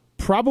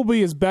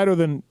probably is better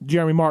than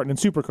Jeremy Martin in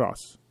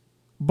Supercross.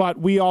 But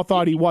we all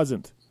thought he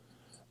wasn't.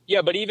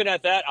 Yeah, but even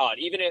at that odd,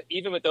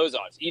 even with those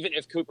odds, even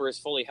if Cooper is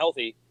fully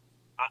healthy,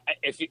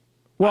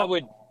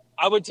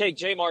 I would take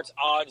J Mart's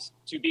odds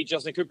to beat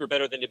Justin Cooper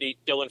better than to beat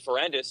Dylan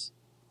Ferrandis,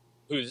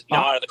 who's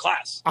now out of the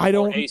class.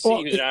 Or AC,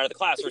 who's now out of the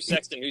class, or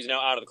Sexton, who's now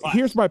out of the class.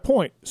 Here's my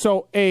point.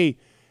 So a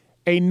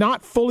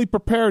not fully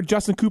prepared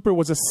Justin Cooper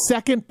was a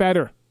second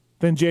better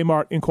than J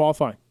Mart in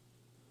qualifying.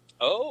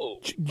 Oh,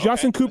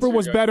 Justin Cooper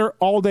was better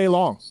all day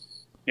long.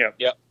 Yeah.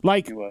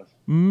 Like He was.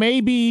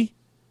 maybe,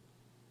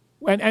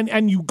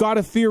 and you got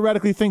to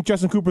theoretically think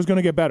Justin Cooper's going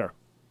to get better.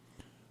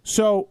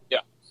 So yeah.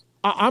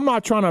 I'm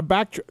not trying to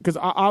backtrack, because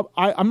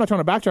I'm not trying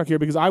to backtrack here,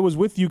 because I was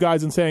with you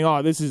guys in saying,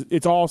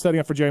 it's all setting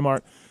up for J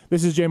Mart.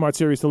 This is J Mart's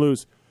series to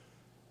lose.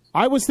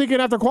 I was thinking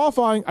after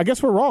qualifying, I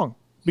guess we're wrong,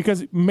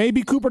 because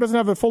maybe Cooper doesn't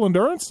have the full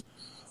endurance,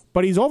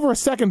 but he's over a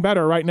second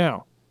better right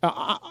now.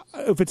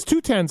 If it's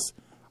 2/10,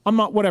 I'm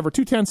not, whatever.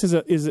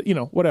 2/10 is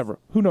whatever.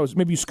 Who knows?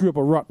 Maybe you screw up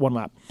a rut one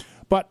lap,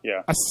 but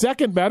a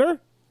second better.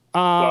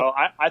 Well,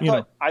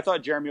 I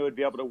thought Jeremy would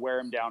be able to wear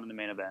him down in the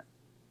main event.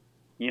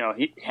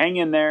 He hang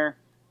in there.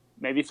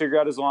 Maybe figure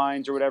out his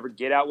lines or whatever,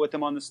 get out with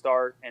him on the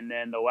start, and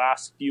then the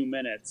last few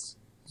minutes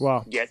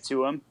get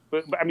to him.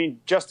 But I mean,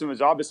 Justin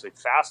was obviously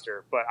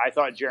faster, but I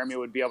thought Jeremy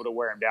would be able to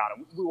wear him down.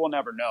 And we will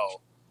never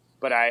know.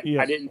 But I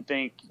didn't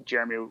think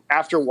Jeremy,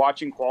 after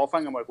watching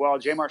qualifying, I'm like, well,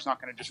 J Mart's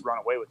not going to just run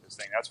away with this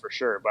thing. That's for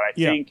sure. But I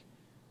think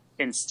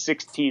in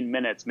 16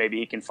 minutes, maybe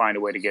he can find a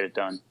way to get it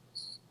done.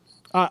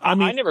 I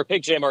never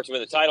picked J Mart to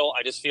win the title.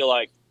 I just feel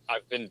like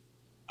I've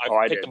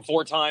picked him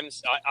 4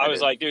 times. I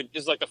was like, dude,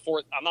 this is like the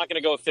 4th. I'm not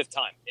going to go a 5th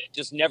time. It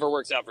just never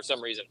works out for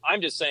some reason.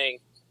 I'm just saying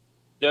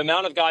the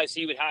amount of guys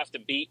he would have to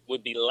beat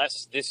would be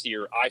less this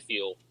year, I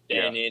feel,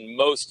 than in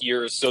most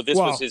years. So this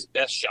was his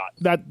best shot.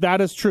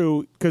 That is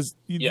true, because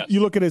you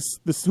look at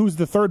who's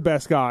the 3rd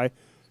best guy,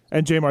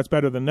 and J Mart's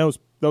better than those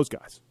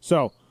guys.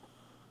 So,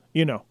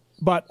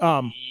 but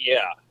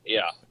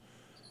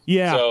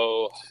yeah.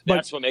 So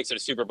that's what makes it a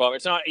super bummer.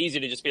 It's not easy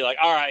to just be like,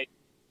 all right,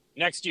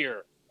 next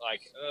year.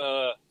 Like,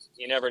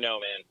 you never know,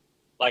 man.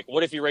 Like,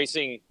 what if you're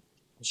racing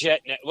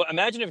Jet? Well,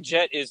 imagine if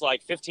Jet is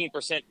like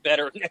 15%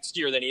 better next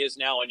year than he is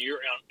now, and you're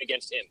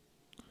against him.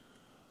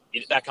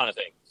 That kind of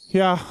thing.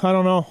 Yeah, I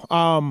don't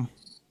know.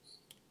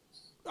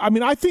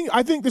 I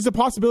think there's a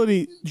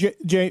possibility,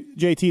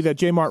 JT, that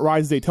J Mart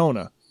rides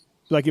Daytona.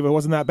 Like, if it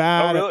wasn't that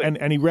bad,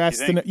 and he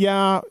rests in it.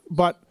 Yeah,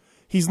 but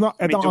he's not.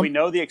 Do we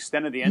know the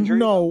extent of the injury?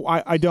 No,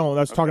 I don't.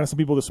 I was talking to some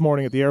people this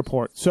morning at the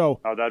airport. So,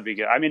 that'd be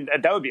good. I mean,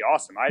 that would be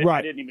awesome.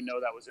 I didn't even know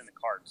that was in the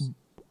cards.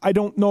 I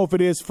don't know if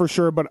it is for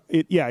sure, but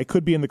it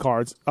could be in the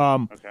cards.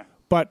 Okay.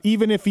 But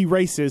even if he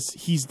races,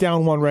 he's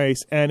down 1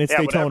 race, and it's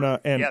Daytona,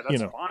 whatever. and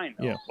that's fine.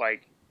 Though. Yeah.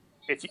 Like,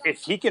 if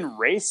he can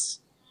race,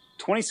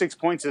 26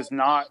 points is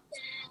not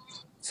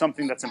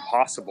something that's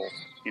impossible.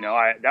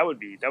 That would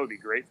be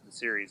great for the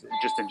series,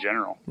 just in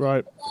general.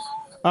 Right.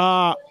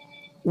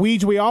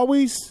 We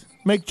always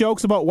make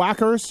jokes about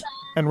Whackers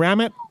and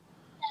Ramit,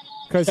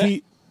 because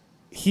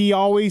he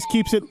always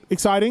keeps it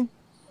exciting,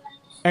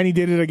 and he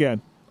did it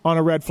again on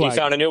a red flag. He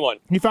found a new one.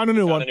 He found a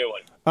new one.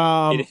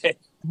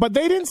 But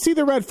they didn't see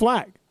the red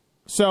flag.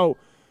 So,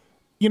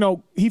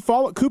 he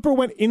followed. Cooper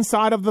went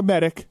inside of the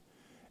medic,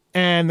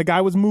 and the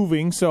guy was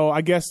moving. So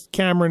I guess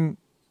Cameron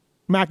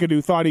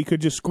McAdoo thought he could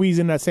just squeeze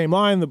in that same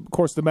line. Of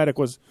course, the medic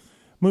was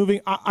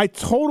moving.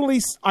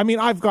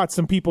 I've got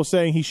some people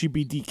saying he should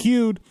be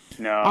DQ'd.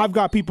 No. I've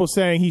got people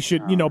saying he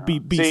should,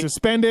 be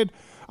suspended.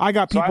 I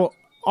got people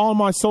on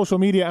my social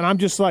media, and I'm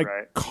just like,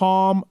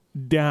 calm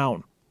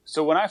down.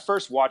 So when I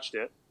first watched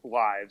it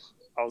live,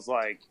 I was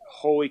like,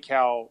 holy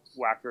cow,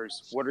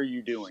 Whackers, what are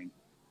you doing?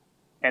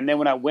 And then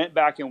when I went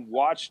back and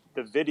watched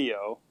the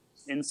video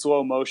in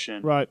slow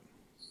motion,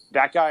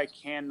 that guy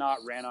cannot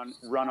run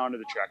onto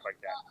the track like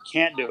that.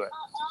 Can't do it.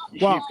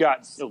 Wow. You've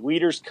got the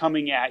leaders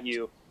coming at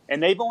you,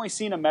 and they've only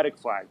seen a medic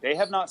flag. They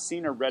have not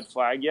seen a red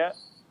flag yet.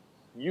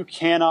 You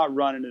cannot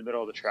run into the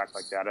middle of the track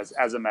like that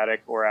as a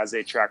medic or as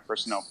a track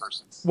personnel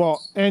person.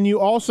 Well, and you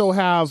also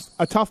have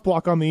a tough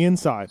block on the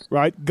inside,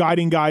 right?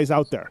 Guiding guys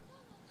out there.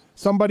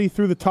 Somebody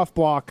threw the tough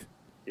block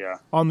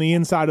on the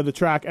inside of the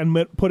track and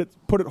put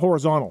it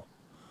horizontal.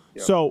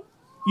 Yep. So,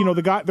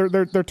 the guy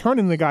they're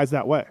turning the guys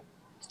that way.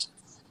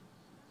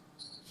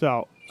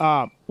 So,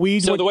 the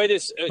way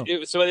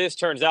this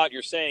turns out,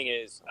 you're saying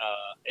is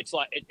it's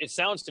like it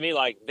sounds to me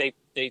like they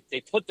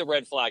put the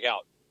red flag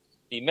out.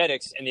 The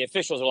medics and the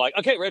officials are like,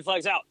 okay, red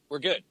flag's out. We're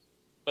good.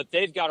 But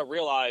they've got to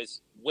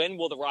realize, when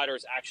will the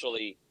riders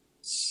actually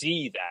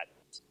see that?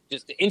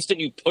 Just the instant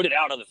you put it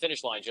out on the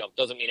finish line jump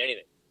doesn't mean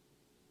anything.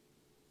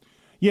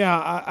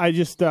 Yeah, I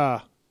just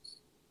I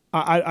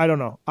don't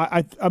know.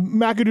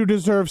 McAdoo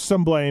deserves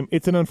some blame.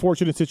 It's an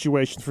unfortunate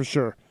situation for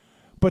sure.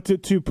 But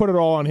to put it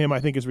all on him, I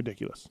think, is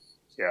ridiculous.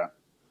 Yeah.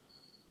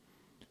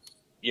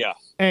 Yeah.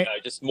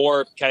 Just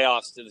more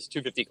chaos to this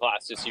 250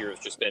 class this year has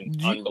just been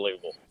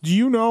unbelievable. Do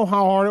you know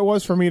how hard it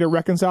was for me to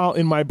reconcile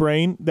in my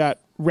brain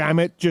that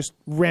Ramit just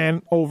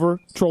ran over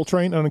Troll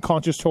Train, an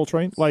unconscious Troll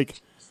Train?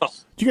 Like, do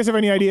you guys have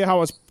any idea how I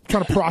was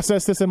trying to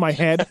process this in my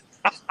head?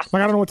 Like, I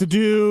don't know what to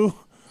do.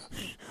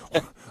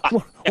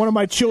 One of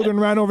my children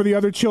ran over the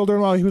other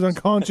children while he was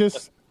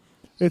unconscious.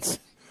 It's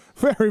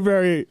very,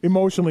 very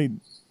emotionally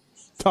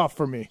tough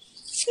for me.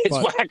 It's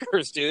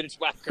Whackers, dude. It's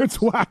Whackers.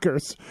 It's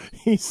Whackers.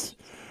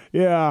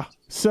 Yeah.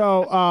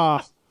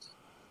 So,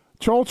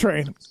 Troll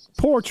Train.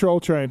 Poor Troll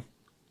Train.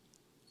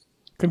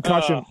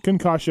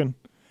 Concussion.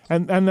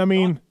 And I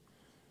mean...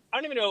 I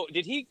don't even know.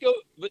 Did he go...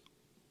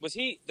 Was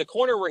he... The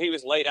corner where he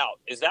was laid out,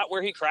 is that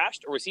where he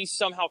crashed? Or was he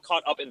somehow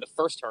caught up in the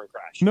first turn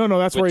crash? No,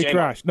 that's where he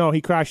crashed. No,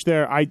 he crashed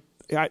there. I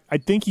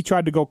think he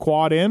tried to go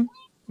quad in,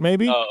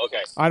 maybe? Oh,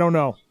 okay. I don't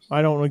know.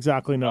 I don't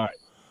exactly know.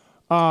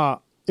 All right.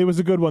 It was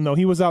a good one, though.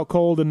 He was out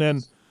cold, and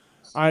then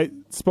I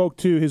spoke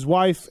to his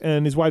wife,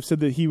 and his wife said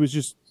that he was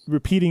just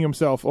repeating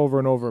himself over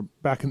and over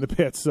back in the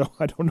pits, so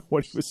I don't know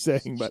what he was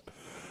saying, but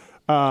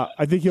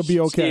I think he'll be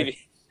okay.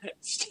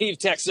 Steve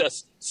texts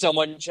us,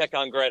 someone check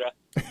on Greta.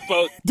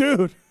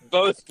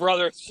 Both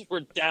brothers were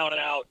down and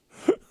out.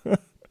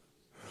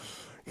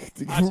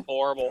 That's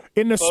horrible.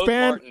 In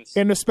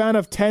the span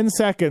of 10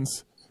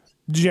 seconds,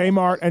 J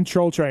Mart and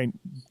Troll Train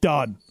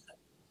done.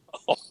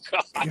 Oh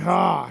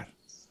God.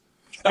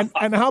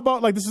 And how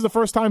about, like, this is the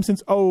first time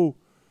since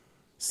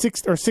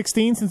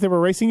 16 since they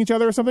were racing each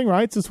other or something,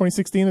 right? Since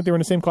 2016 that they were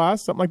in the same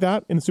class, something like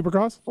that, in the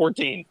Supercross?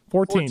 14.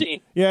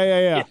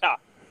 Yeah.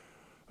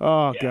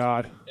 Oh, Yeah.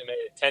 God. It made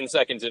it 10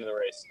 seconds into the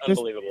race.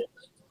 Unbelievable.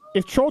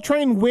 If Troll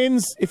Train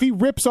wins, if he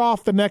rips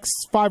off the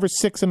next 5 or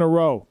 6 in a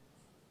row,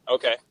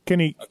 Okay. can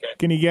he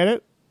get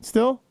it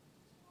still?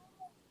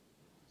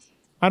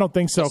 I don't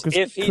think so.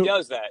 If he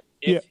does that.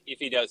 If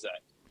he does.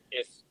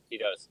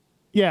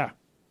 Yeah.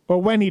 But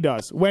when he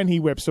does. When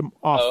he whips him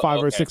off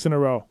 5 or 6 in a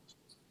row.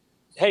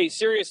 Hey,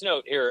 serious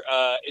note here.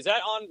 Is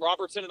that on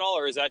Robertson at all,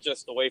 or is that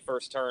just the way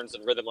first turns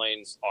and rhythm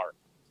lanes are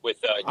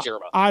with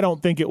Jirma? I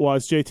don't think it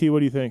was. JT, what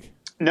do you think?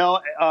 No,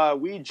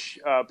 Weege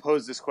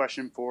posed this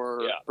question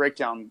for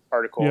Breakdown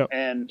article,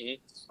 and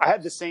I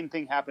had the same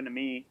thing happen to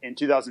me in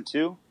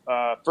 2002.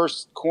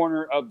 First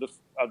corner of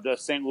the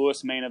St.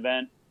 Louis main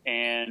event,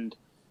 and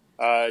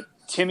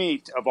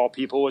Timmy, of all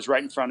people, was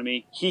right in front of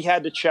me. He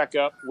had to check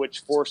up, which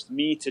forced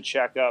me to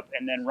check up,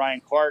 and then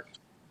Ryan Clark,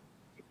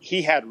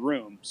 he had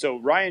room. So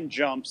Ryan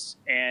jumps,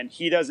 and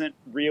he doesn't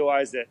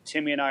realize that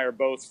Timmy and I are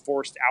both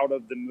forced out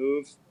of the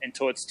move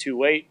until it's too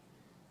late.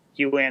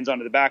 He lands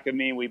onto the back of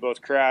me. We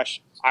both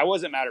crash. I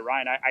wasn't mad at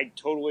Ryan. I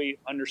totally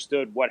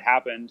understood what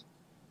happened.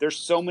 There's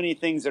so many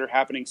things that are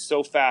happening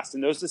so fast,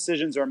 and those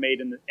decisions are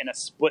made in a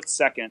split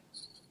second.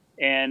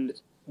 And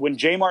when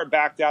J-Mart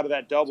backed out of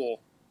that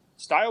double,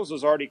 Styles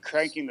was already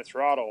cranking the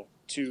throttle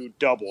to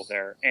double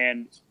there.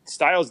 And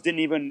Styles didn't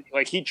even,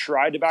 he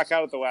tried to back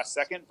out at the last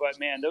second, but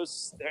man,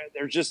 there's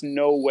just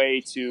no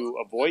way to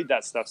avoid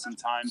that stuff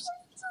sometimes.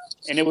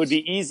 And it would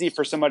be easy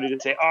for somebody to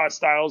say,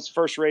 Styles,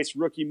 first race,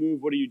 rookie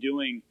move, what are you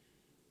doing?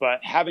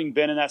 But having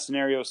been in that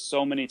scenario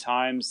so many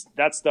times,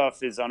 that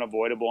stuff is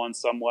unavoidable on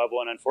some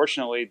level. And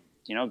unfortunately,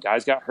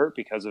 guys got hurt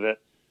because of it.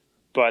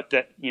 But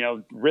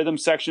rhythm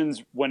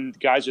sections, when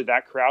guys are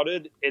that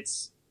crowded,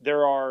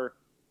 there are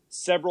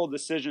several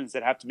decisions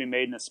that have to be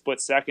made in a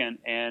split second.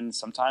 And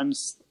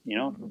sometimes,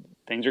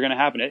 things are going to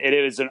happen. It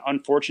is an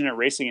unfortunate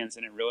racing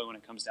incident, really, when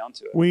it comes down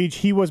to it.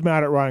 He was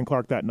mad at Ryan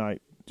Clark that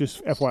night.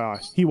 Just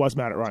FYI, he was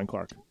mad at Ryan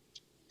Clark.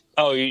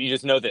 Oh, you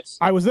just know this?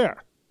 I was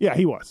there. Yeah,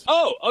 he was.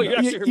 Oh, you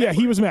actually remember. Yeah,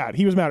 he was mad.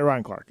 He was mad at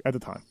Ryan Clark at the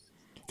time.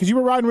 Because you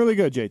were riding really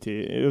good, JT.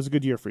 It was a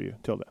good year for you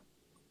till then.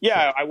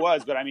 Yeah, I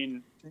was. But, I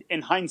mean,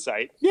 in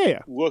hindsight,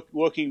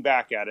 looking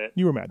back at it.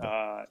 You were mad.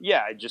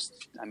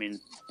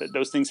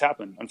 Those things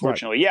happen,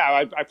 unfortunately.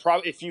 Right. Yeah, I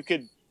probably, if you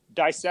could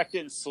dissect it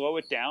and slow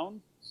it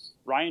down,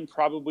 Ryan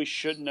probably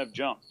shouldn't have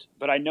jumped.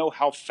 But I know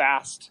how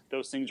fast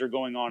those things are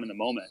going on in the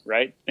moment,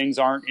 right? Things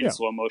aren't in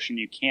slow motion.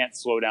 You can't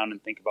slow down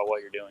and think about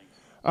what you're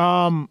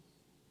doing.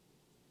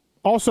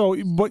 Also,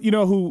 but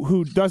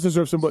who does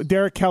deserve some?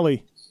 Derek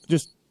Kelly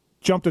just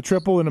jumped a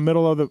triple in the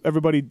middle of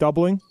everybody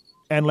doubling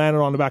and landed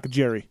on the back of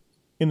Jerry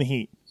in the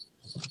heat.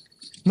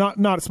 Not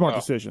a smart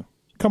decision.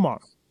 Come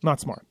on, not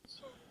smart.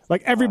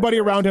 Everybody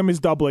around him is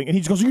doubling, and he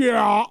just goes,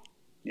 yeah.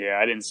 Yeah,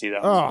 I didn't see that.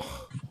 Oh,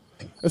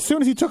 as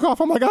soon as he took off,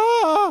 I'm like,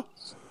 ah.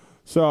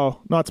 So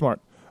not smart.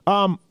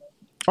 All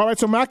right,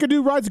 so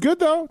McAdoo rides good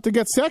though to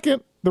get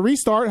second. The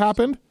restart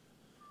happened,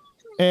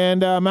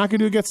 and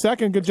McAdoo gets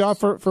second. Good job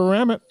for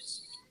Ramit.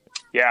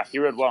 Yeah, he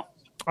rode well.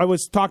 I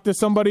was talking to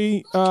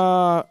somebody,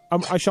 I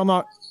shall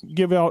not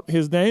give out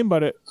his name,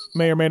 but it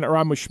may or may not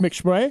rhyme with Schmick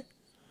Schmray.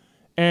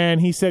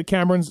 And he said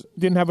Cameron's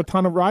didn't have a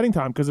ton of riding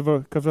time because of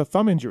a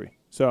thumb injury.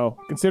 So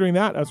considering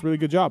that's a really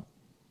good job.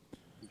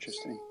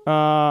 Interesting.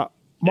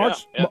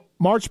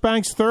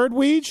 Marchbanks third,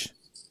 Weege?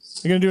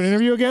 You going to do an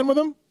interview again with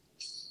him?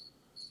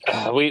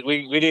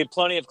 We did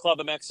plenty of Club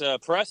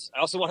MX press.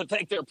 I also want to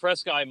thank their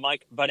press guy,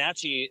 Mike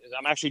Bonacci.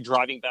 I'm actually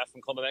driving back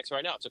from Club MX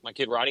right now. I took my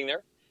kid riding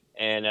there.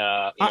 And,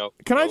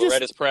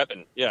 read his prep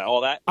and,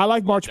 all that. I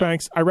like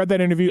Marchbanks. I read that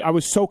interview. I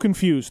was so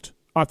confused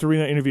after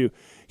reading that interview.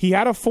 He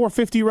had a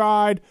 450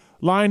 ride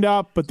lined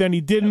up, but then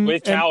he didn't.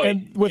 With Cowie.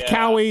 And with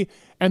Cowie.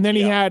 And then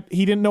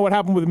he didn't know what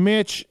happened with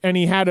Mitch, and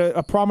he had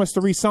a promise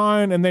to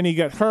resign, and then he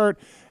got hurt.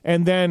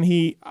 And then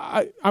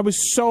I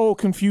was so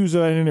confused at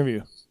that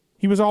interview.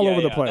 He was all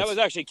over the place. That was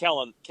actually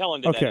Kellen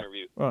did that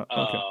interview. Okay.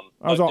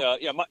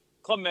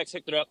 Club MX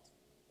hooked it up.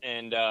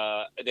 And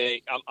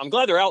I'm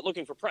glad they're out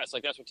looking for press.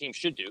 That's what teams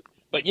should do.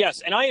 But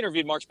yes, and I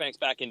interviewed Marchbanks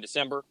back in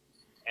December.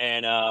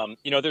 And,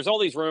 there's all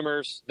these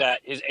rumors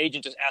that his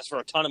agent just asked for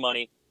a ton of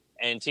money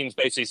and teams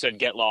basically said,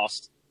 get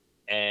lost.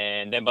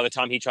 And then by the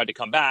time he tried to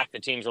come back, the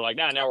teams were like,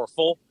 now we're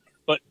full.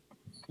 But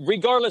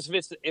regardless of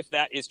if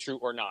that is true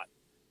or not,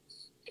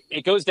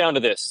 it goes down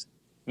to this.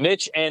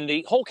 Mitch and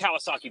the whole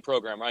Kawasaki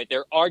program, right?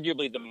 They're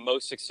arguably the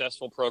most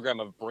successful program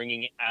of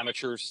bringing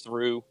amateurs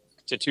through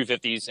to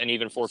 250s and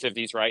even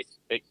 450s, right?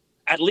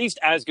 At least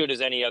as good as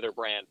any other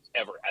brand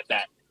ever at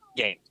that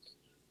game.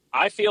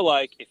 I feel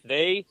like if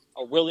they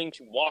are willing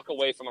to walk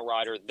away from a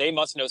rider, they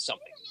must know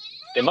something.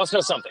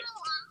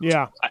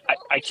 Yeah.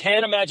 I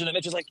can't imagine that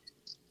Mitch is like,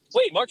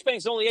 wait,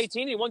 Marchbanks only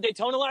 18. He won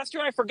Daytona last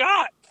year? I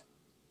forgot.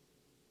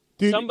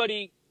 Dude,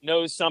 somebody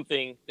knows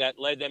something that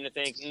led them to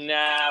think,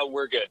 nah,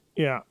 we're good.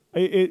 Yeah.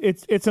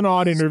 It's an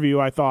odd interview,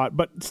 I thought.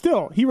 But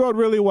still, he rode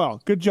really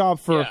well. Good job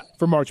for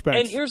Marchbanks.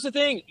 And here's the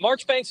thing.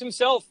 Marchbanks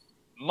himself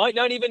might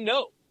not even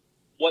know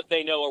what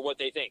they know or what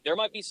they think. There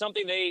might be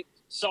something they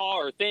saw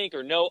or think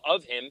or know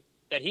of him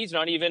that he's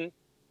not even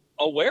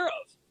aware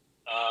of.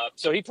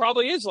 So he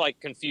probably is like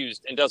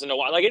confused and doesn't know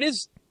why. Like, it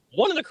is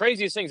one of the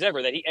craziest things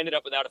ever that he ended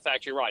up without a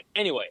factory ride.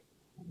 Anyway,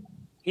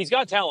 he's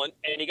got talent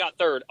and he got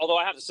third. Although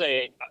I have to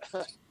say,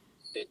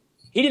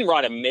 he didn't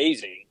ride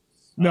amazing.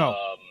 No.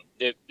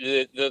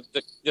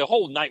 The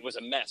whole night was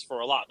a mess for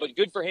a lot, but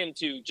good for him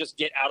to just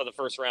get out of the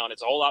first round.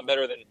 It's a whole lot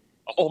better than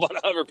a whole lot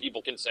of other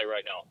people can say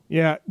right now.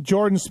 Yeah,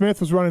 Jordan Smith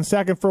was running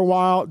second for a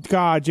while.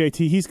 God,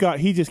 JT,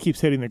 he just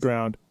keeps hitting the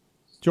ground.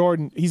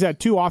 Jordan, he's had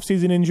 2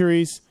 off-season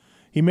injuries.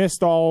 He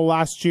missed all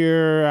last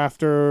year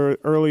after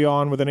early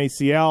on with an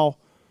ACL.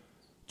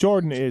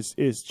 Jordan is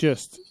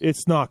just,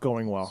 it's not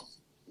going well.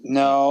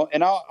 No,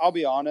 and I'll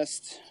be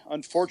honest.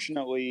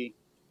 Unfortunately,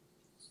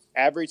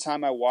 every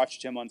time I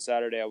watched him on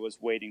Saturday, I was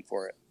waiting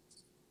for it.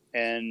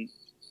 And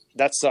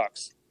that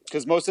sucks.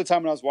 Because most of the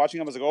time when I was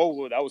watching him, I was like,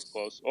 oh, that was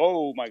close.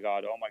 Oh, my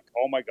God. Oh,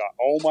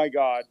 my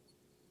God.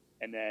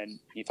 And then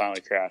he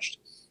finally crashed.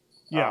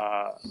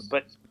 Yeah.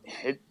 But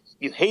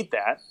you hate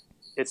that.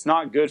 It's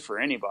not good for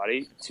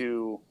anybody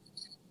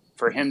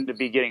for him to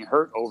be getting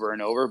hurt over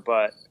and over,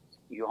 but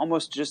you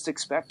almost just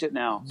expect it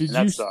now.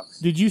 That sucks.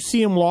 Did you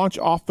see him launch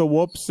off the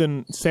whoops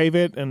and save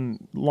it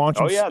and launch?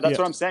 Oh, yeah, that's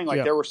what I'm saying.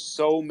 Like, there were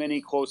so many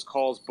close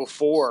calls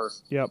before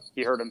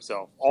he hurt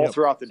himself all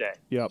throughout the day.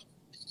 Yep.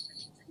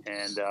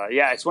 And,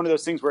 it's one of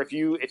those things where if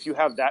you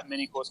have that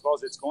many close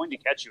calls, it's going to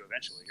catch you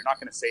eventually. You're not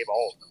going to save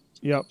all of them.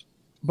 Yep.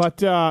 But,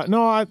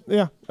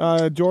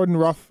 Jordan,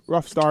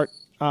 rough start.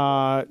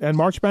 And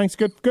Marchbank's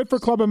good for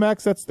Club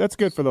MX. That's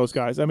good for those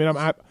guys. I mean,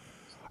 I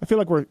feel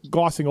like we're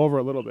glossing over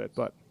a little bit,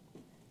 but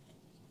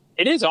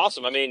it is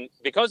awesome. I mean,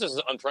 because this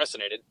is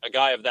unprecedented, a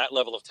guy of that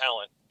level of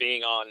talent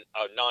being on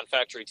a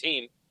non-factory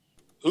team,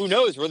 who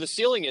knows where the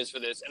ceiling is for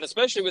this? And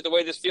especially with the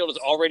way this field has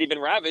already been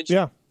ravaged.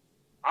 Yeah.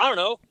 I don't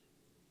know.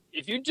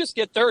 If you just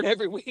get third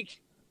every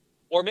week,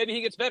 or maybe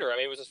he gets better. I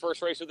mean, it was his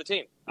first race with the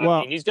team. I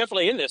mean, he's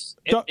definitely in this,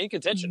 in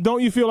contention.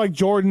 Don't you feel like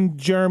Jordan,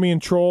 Jeremy,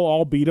 and Troll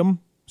all beat him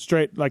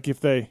straight? Like if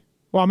they,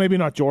 well, maybe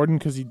not Jordan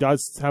because he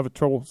does have a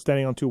trouble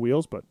standing on 2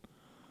 wheels, but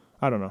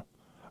I don't know.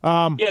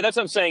 Yeah, that's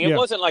what I'm saying. It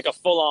wasn't like a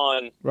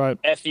full-on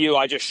FU,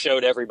 I just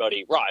showed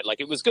everybody ride.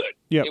 Like, it was good.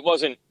 Yep. It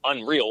wasn't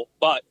unreal,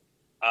 but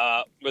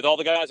with all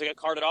the guys that got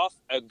carted off,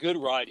 a good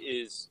ride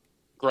is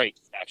great,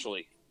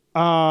 actually.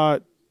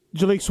 Jalek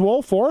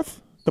Swoll,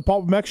 4th? The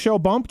Pulp MX show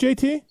bump,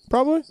 JT,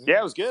 probably?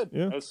 Yeah, it was good.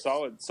 Yeah. It was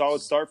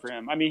solid start for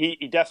him. I mean,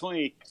 he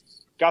definitely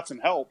got some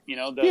help,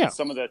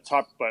 some of the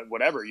top, but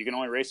whatever. You can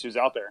only race who's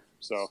out there,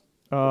 so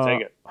we'll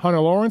take it. Hunter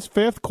Lawrence,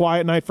 5th.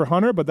 Quiet night for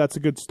Hunter, but that's a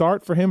good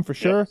start for him for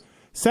sure. Yep.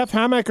 Seth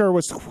Hamaker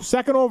was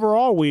 2nd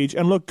overall, Weege,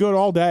 and looked good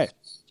all day.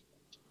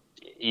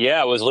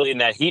 Yeah, was leading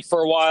that heat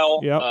for a while.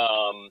 Yep.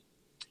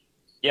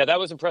 Yeah, that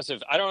was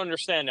impressive. I don't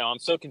understand now. I'm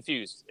so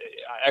confused.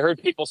 I heard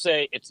people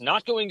say it's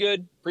not going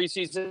good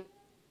preseason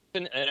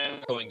and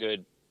it's going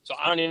good. So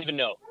I don't even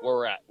know where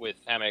we're at with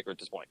Hamaker at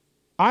this point.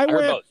 I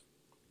heard both.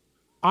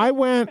 I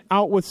went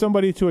out with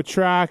somebody to a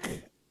track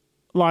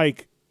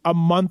like a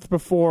month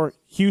before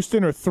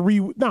Houston or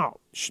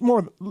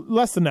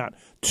less than that,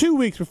 2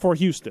 weeks before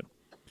Houston.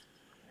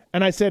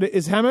 And I said,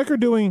 is Hamaker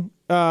doing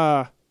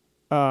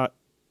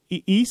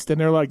East? And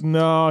they're like,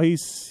 no,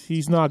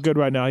 he's not good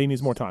right now. He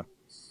needs more time.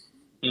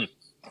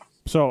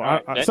 So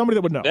somebody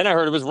that would know. Then I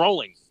heard it was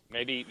rolling.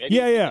 Maybe.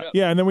 Yeah.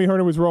 And then we heard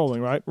it was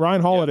rolling, right?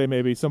 Ryan Holiday,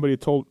 maybe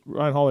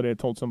Ryan Holiday had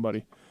told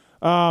somebody.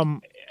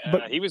 But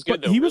he was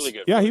good. He was really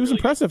good. Yeah, he was really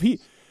impressive.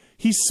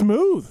 He's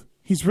smooth.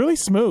 He's really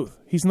smooth.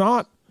 He's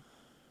not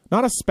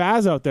a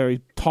spaz out there.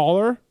 He's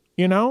taller.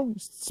 He's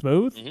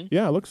smooth. Mm-hmm.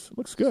 Yeah, looks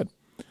good.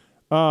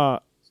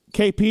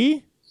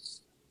 KP's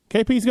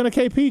going to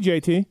KP,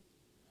 JT.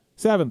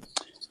 7th.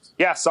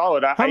 Yeah,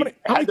 solid. I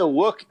had to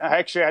look. I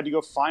actually had to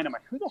go find him.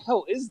 Like, who the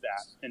hell is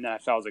that? And then I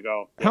felt like,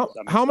 oh. Yeah,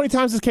 how many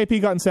times has KP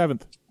gotten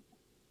 7th?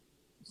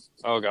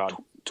 Oh, God.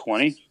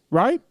 20.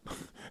 Right?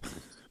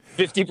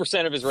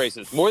 50% of his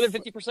races. More than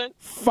 50%?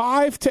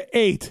 5 to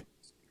 8.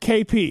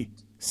 KP.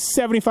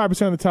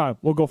 75% of the time.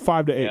 We'll go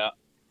 5 to 8. Yeah.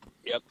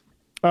 Yep.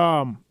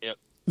 Yep.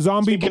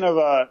 Zombie.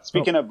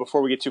 Speaking of,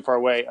 before we get too far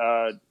away,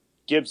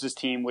 Gibbs'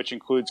 team, which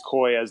includes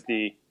Coy as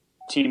the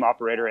team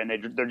operator, and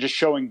they're just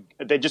showing.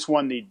 They just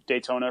won the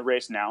Daytona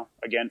race now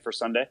again for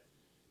Sunday,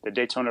 the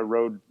Daytona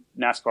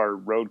NASCAR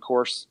road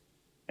course,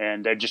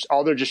 and they're just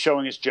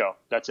showing is Joe.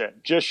 That's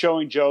it. Just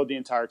showing Joe the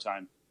entire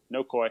time.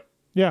 No Coy.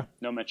 Yeah.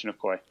 No mention of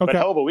Coy. Okay. But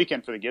hell of a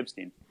weekend for the Gibbs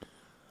team.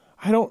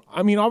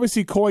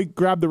 Obviously Coy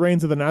grabbed the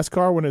reins of the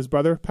NASCAR when his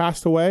brother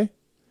passed away.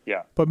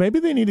 Yeah. But maybe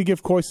they need to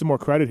give Coy some more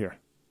credit here.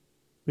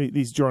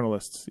 These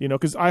journalists,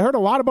 because I heard a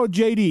lot about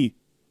JD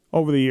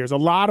over the years,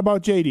 and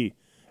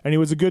he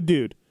was a good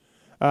dude,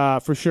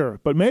 for sure.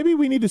 But maybe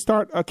we need to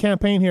start a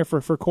campaign here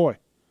for Coy.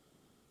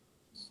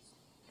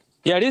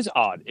 Yeah, it is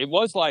odd. It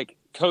was like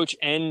Coach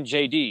and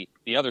JD,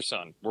 the other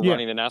son, were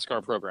running the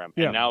NASCAR program.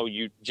 And now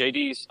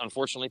JD's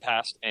unfortunately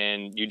passed,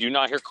 and you do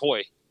not hear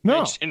Coy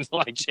mentioned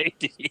like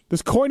JD.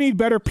 Does Coy need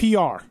better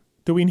PR?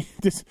 Do we need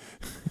this?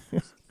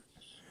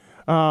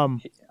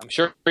 I'm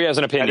sure he has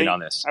an opinion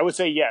on this. I would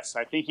say yes.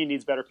 I think he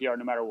needs better PR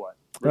no matter what,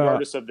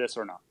 regardless of this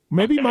or not.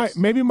 Maybe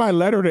my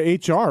letter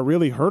to HR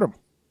really hurt him.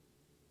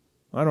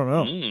 I don't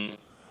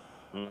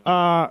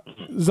know.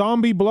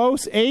 Zombie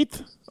Blos,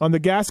 8th on the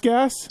Gas.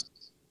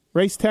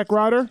 Race Tech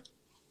Rider.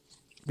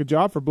 Good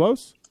job for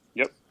Blos.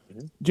 Yep.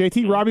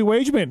 JT, Robbie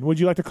Wageman. Would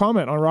you like to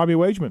comment on Robbie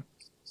Wageman?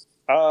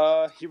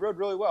 He rode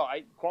really well.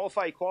 He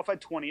qualified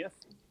 20th.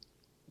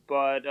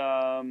 But,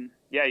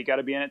 you got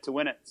to be in it to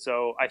win it.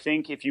 So I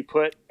think if you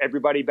put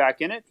everybody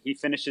back in it, he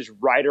finishes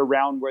right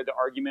around where the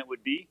argument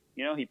would be.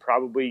 He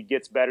probably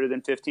gets better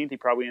than 15th. He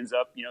probably ends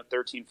up,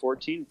 13,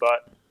 14.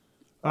 But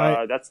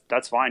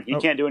that's fine. He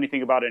can't do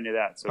anything about any of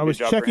that. So I was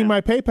checking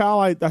my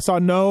PayPal. I saw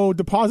no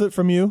deposit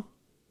from you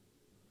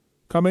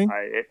coming.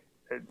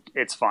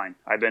 It's fine.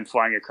 I've been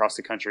flying across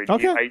the country.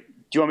 Okay.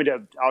 Do you want me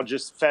to? I'll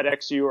just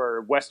FedEx you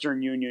or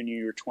Western Union you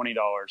your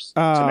 $20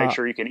 to make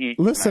sure you can eat.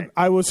 Listen, tonight.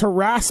 I was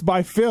harassed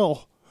by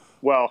Phil.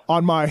 Well,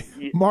 on my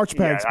March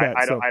Bags bet.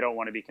 I don't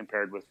want to be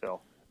compared with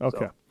Phil.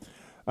 Okay.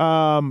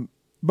 So.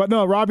 But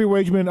no, Robbie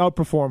Wageman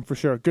outperformed for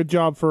sure. Good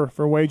job for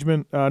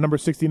Wageman. Number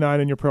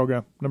 69 in your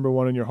program. Number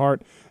 1 in your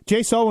heart.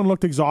 Jay Sullivan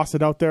looked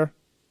exhausted out there.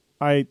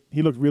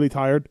 He looked really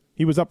tired.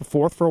 He was up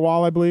 4th for a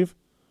while, I believe.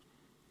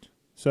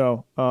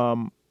 So,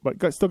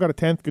 but still got a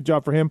 10th. Good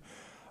job for him.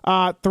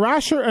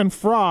 Thrasher and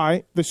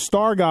Fry, the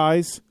star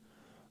guys,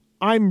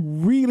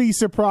 I'm really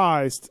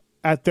surprised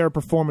at their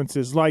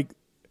performances. Like,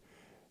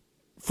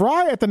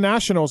 Fry at the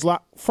Nationals.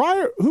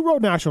 Who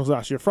rode Nationals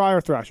last year? Fry or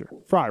Thrasher?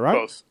 Fry, right?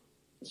 Both.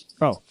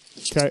 Oh,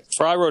 okay.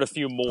 Fry rode a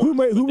few more.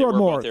 Who rode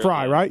more?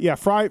 Fry, right? Yeah,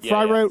 Fry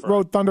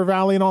rode Thunder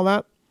Valley and all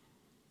that.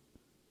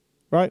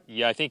 Right?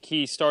 Yeah, I think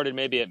he started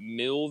maybe at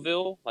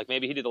Millville. Like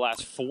maybe he did the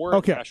last 4.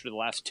 Okay. Thrasher did the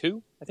last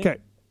 2, I think. Okay.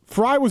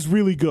 Fry was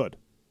really good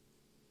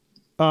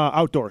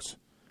outdoors,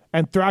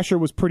 and Thrasher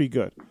was pretty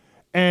good.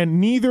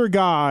 And neither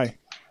guy,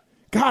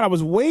 God, I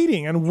was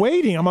waiting. I'm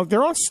like,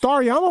 they're on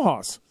Star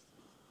Yamahas.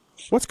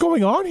 What's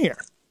going on here?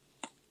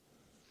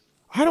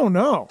 I don't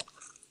know.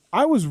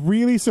 I was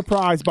really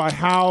surprised by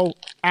how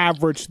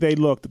average they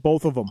looked,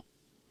 both of them.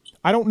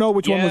 I don't know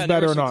which one was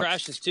better or not. There were some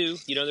crashes, too.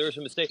 There were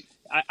some mistakes.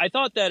 I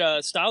thought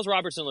that Styles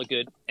Robertson looked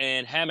good,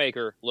 and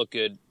Hamaker looked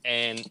good,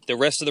 and the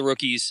rest of the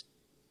rookies,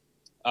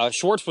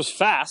 Schwartz was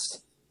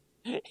fast.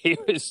 He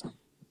was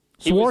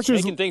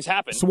making things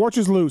happen. Schwartz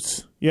is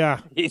loose. Yeah.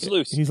 He's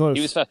loose. He's loose.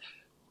 He was fast.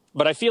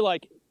 But I feel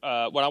like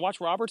when I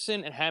watch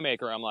Robertson and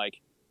Hamaker, I'm like,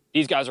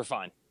 these guys are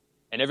fine.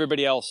 And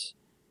everybody else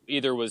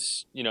either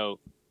was,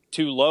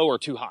 too low or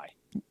too high.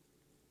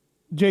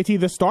 JT,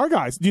 the star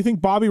guys, do you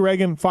think Bobby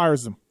Reagan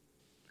fires them?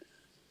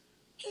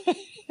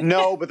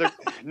 No, but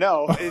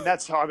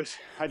that's how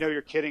I know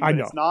you're kidding, but I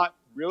know. It's not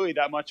really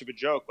that much of a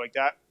joke. Like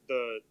that,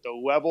 the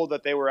level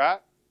that they were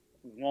at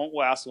won't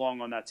last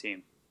long on that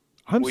team.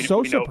 I'm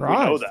so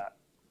surprised. We know that.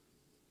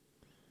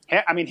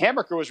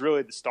 Hamaker was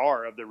really the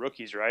star of the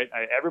rookies, right?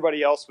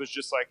 Everybody else was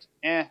just like,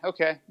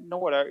 okay,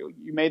 whatever.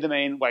 You made the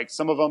main, like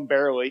some of them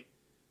barely,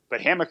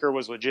 but Hamaker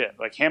was legit.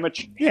 Like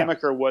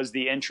Hamaker was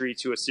the entry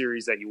to a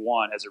series that you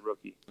want as a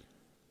rookie.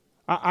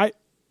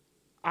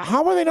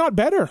 How are they not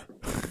better?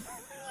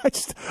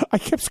 I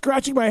kept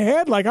scratching my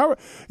head. Like,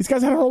 these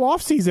guys had a whole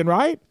off season,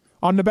 right?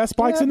 On the best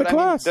bikes in the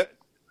class.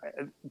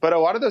 But a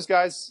lot of those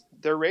guys,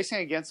 they're racing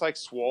against like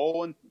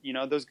Swole and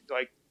those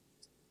like.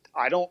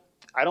 I don't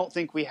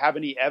think we have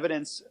any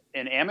evidence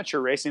in amateur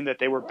racing that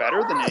they were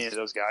better than any of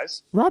those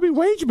guys. Robbie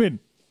Wageman.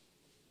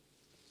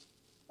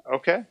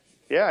 Okay,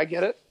 yeah, I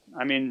get it.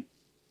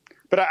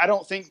 But I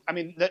don't think.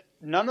 That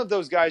none of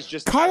those guys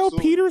just Kyle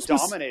Peters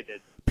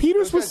dominated.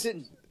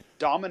 Didn't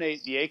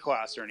dominate the A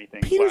class or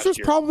anything. Peters was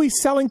probably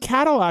selling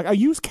a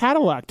used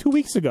Cadillac 2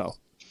 weeks ago.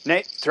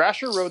 Nate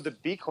Thrasher rode the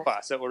B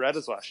class at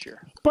Loretta's last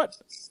year. But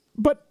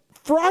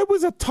Fry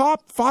was a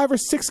top 5 or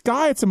 6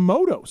 guy at some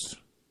motos.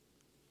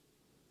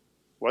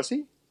 Was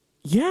he?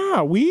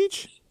 Yeah,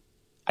 Weege.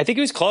 I think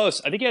he was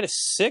close. I think he had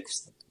a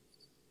 6th.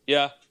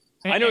 Yeah.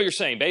 I know what you're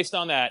saying. Based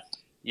on that,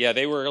 yeah,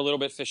 they were a little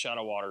bit fish out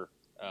of water.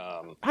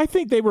 I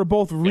think they were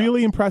both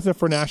really impressive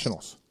for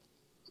nationals.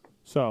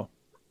 So.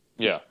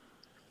 Yeah.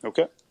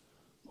 Okay.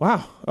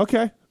 Wow.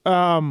 Okay.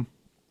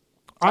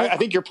 I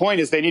think your point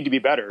is they need to be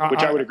better,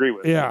 which I would agree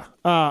with. Yeah.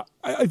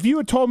 If you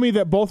had told me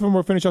that both of them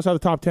were finished outside the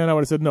top 10, I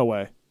would have said no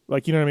way.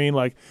 Like, you know what I mean?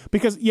 Like,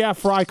 because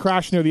Fry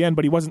crashed near the end,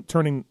 but he wasn't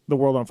turning the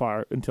world on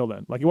fire until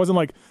then. Like, it wasn't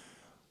like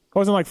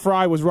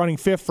Fry was running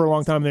 5th for a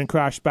long time and then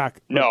crashed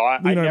back. No, I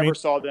never I mean?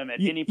 saw them at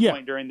any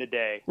point during the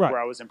day where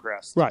I was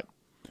impressed. Right.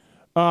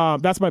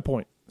 That's my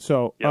point.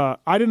 So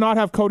I did not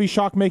have Cody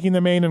Schock making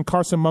the main and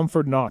Carson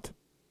Mumford not.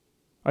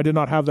 I did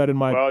not have that in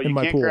my Well, you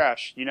can't pool.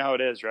 crash. You know how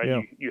it is, right?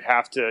 Yeah. You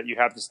have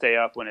to stay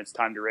up when it's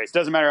time to race.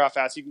 Doesn't matter how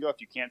fast you can go.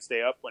 If you can't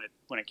stay up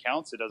when it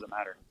counts, it doesn't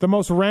matter. The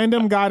most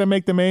random guy to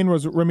make the main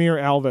was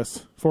Ramir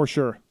Alvis, for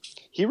sure.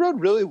 He rode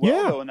really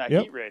well though in that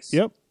heat race.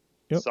 Yep.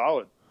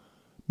 Solid.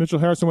 Mitchell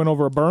Harrison went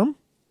over a berm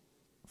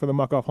for the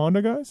Muck Off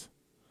Honda guys.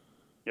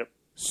 Yep.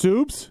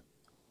 Subs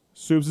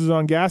is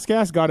on gas,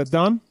 got it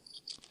done.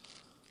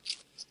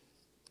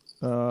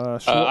 I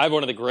have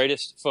one of the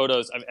greatest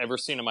photos I've ever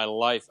seen in my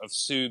life of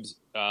Subs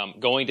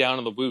going down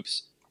on the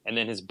whoops, and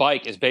then his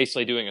bike is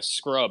basically doing a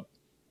scrub.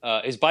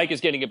 His bike is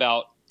getting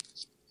about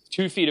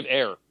 2 feet of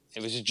air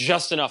It was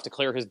just enough to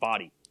clear his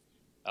body.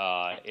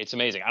 It's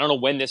amazing. I don't know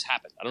when this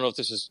happened. I don't know if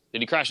this is.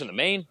 Did he crash in the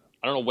main?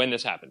 I don't know when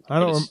this happened. I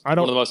don't. One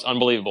of the most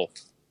unbelievable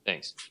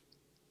things.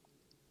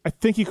 I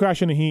think he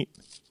crashed in the heat,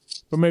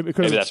 but maybe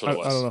that's what it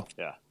was. I don't know.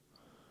 Yeah.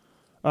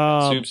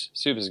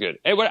 Soup is good.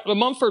 Hey,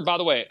 Mumford, by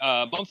the way,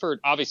 Mumford,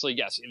 obviously,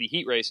 yes, in the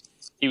heat race,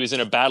 he was in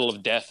a battle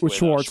of death with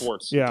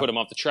Schwartz. Yeah. Put him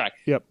off the track.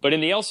 Yep. But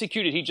in the LCQ,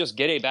 did he just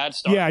get a bad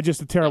start? Yeah,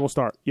 just a terrible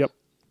start. Yep.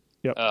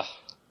 That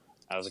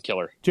was a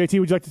killer. JT,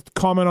 would you like to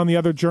comment on the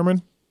other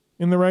German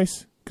in the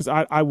race? Because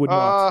I would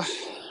not.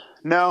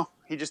 No,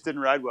 he just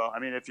didn't ride well. I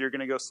mean, if you're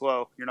going to go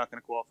slow, you're not going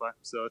to qualify.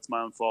 So it's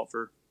my own fault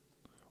for.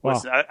 Wow.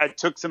 Listen, I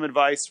took some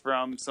advice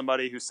from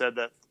somebody who said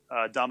that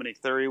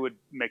Dominic Thury would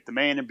make the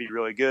main and be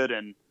really good,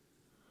 and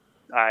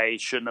I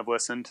shouldn't have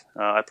listened.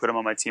 I put him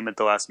on my team at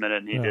the last minute,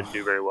 and he didn't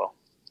do very well.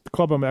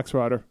 Club MX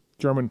rider,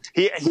 German.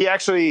 He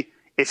actually,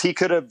 if he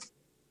could have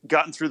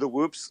gotten through the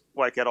whoops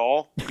like at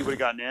all, he would have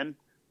gotten in.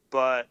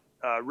 But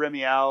Remy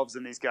Alves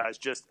and these guys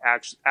just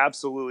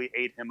absolutely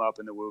ate him up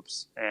in the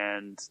whoops,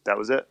 and that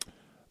was it.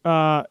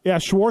 Yeah,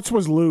 Schwartz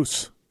was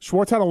loose.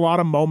 Schwartz had a lot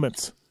of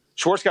moments.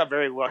 Schwartz got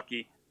very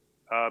lucky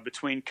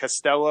between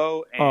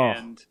Costello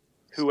and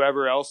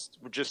whoever else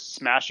were just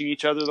smashing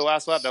each other the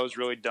last lap. That was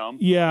really dumb.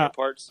 Yeah. On their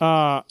parts.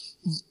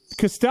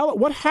 Costello,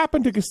 what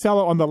happened to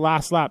Costello on the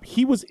last lap?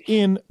 He was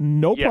in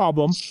no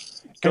problem.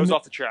 Goes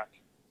off the track.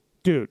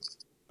 Dude.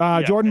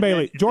 Jordan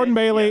Bailey.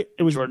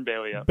 It was Jordan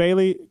Bailey, yeah.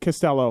 Bailey,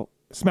 Costello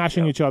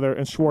smashing each other,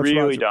 and Schwartz.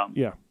 Really dumb.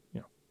 Yeah.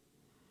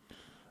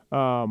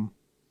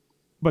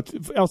 But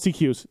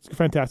LCQs, it's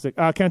fantastic.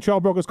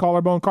 Cantrell broke his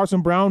collarbone.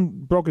 Carson Brown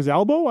broke his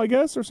elbow, I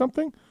guess, or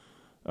something.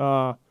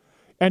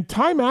 And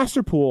Ty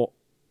Masterpool,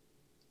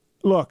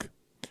 look,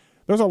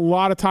 there's a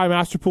lot of Ty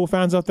Masterpool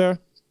fans out there,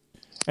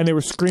 and they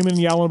were screaming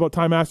and yelling about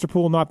Ty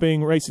Masterpool not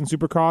being racing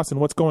Supercross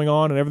and what's going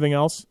on and everything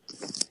else.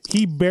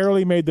 He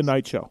barely made the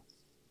night show.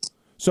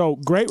 So,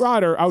 great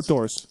rider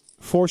outdoors,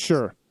 for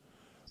sure.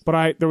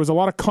 But there was a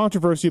lot of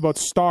controversy about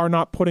Star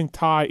not putting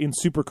Ty in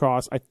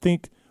Supercross. I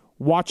think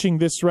watching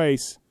this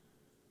race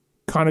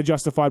kind of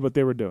justified what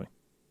they were doing.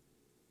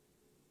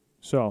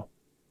 So,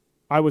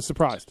 I was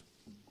surprised.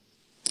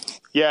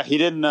 Yeah, he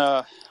didn't.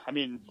 I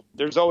mean,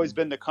 there's always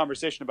been the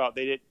conversation about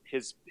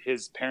his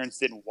parents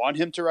didn't want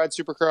him to ride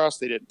Supercross.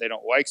 They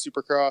don't like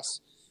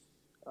Supercross.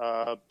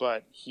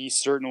 But he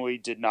certainly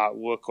did not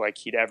look like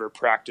he'd ever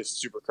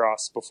practiced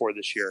Supercross before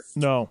this year.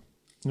 No.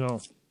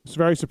 It's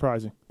very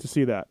surprising to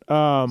see that.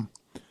 All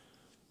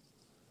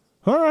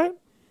right.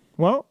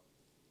 Well,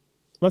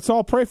 let's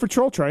all pray for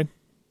Troll Train.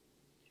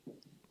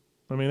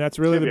 I mean, that's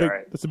really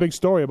that's the big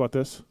story about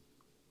this.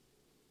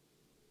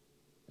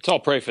 Let's all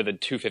pray for the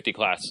 250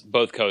 class,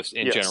 both coasts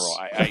in general.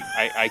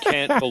 I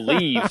can't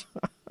believe.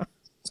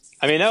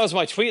 I mean, that was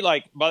my tweet.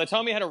 Like, by the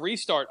time we had a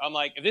restart, I'm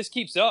like, if this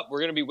keeps up, we're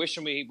going to be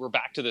wishing we were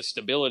back to the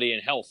stability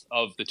and health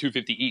of the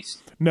 250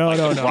 East. No.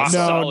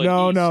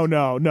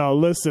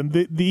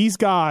 Listen, these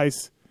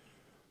guys,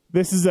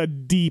 this is a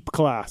deep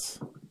class.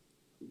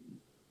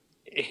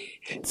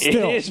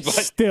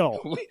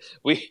 Still.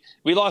 We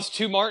lost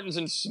 2 Martins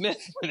and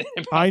Smith.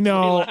 I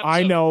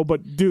know,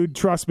 but dude,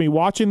 trust me,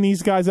 watching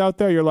these guys out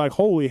there, you're like,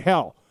 holy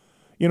hell.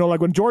 You know,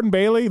 like when Jordan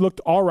Bailey looked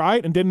all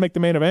right and didn't make the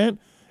main event,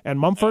 and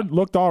Mumford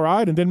looked all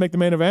right and didn't make the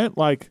main event,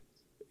 like,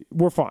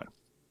 we're fine.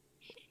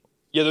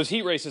 Yeah, those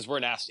heat races were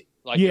nasty.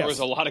 Like, there was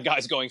a lot of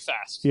guys going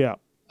fast. Yeah.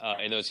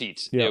 In those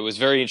heats. Yeah. It was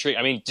very intriguing.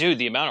 I mean, dude,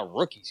 the amount of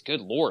rookies, good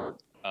Lord.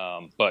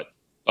 But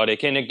it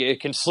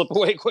can slip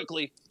away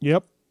quickly.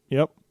 Yep.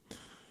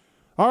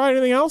 All right,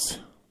 anything else?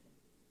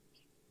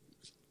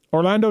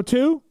 Orlando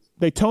 2,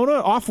 Daytona,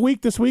 off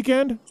week this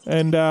weekend,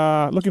 and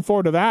looking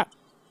forward to that.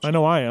 I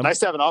know I am. Nice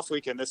to have an off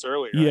weekend this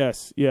early, right?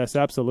 Yes,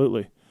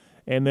 absolutely.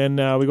 And then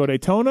we go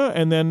Daytona,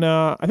 and then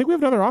I think we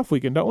have another off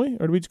weekend, don't we?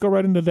 Or do we just go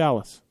right into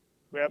Dallas?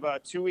 We have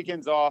 2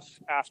 weekends off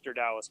after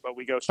Dallas, but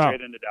we go straight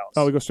into Dallas.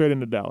 Oh, we go straight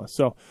into Dallas.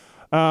 So,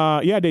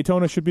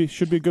 Daytona should be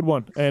a good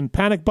one. And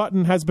Panic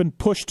Button has been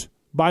pushed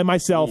by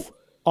myself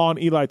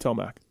on Eli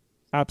Tomac.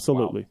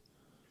 Absolutely.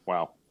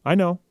 Wow. I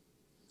know.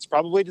 It's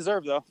probably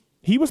deserved, though.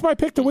 He was my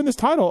pick to win this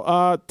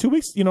title. 2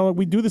 weeks,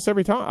 we do this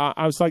every time.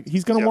 I was like,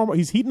 he's going to warm up.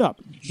 He's heating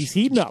up.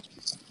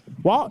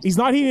 Well, he's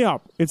not heating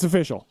up. It's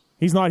official.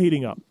 He's not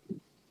heating up.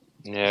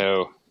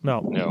 No.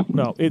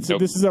 This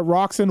is a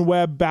Roxon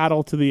Webb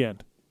battle to the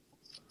end.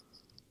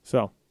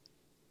 So,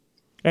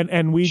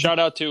 and we shout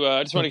out to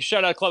I just want to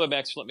shout out Club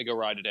MX for letting me go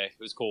ride today. It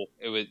was cool.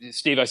 It was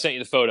Steve. I sent you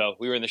the photo.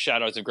 We were in the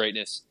shadows of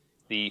greatness.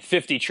 The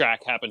 50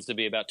 track happens to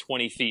be about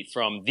 20 feet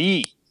from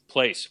the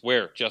place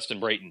where Justin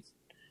Brayton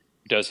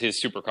does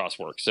his Supercross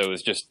work. So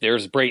it's just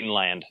there's Brayton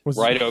land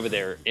right over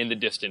there in the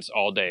distance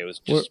all day. It was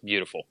just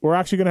beautiful. We're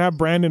actually going to have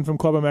Brandon from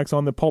Club MX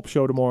on the Pulp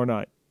Show tomorrow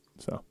night.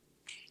 So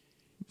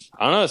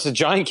I don't know. It's the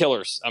Giant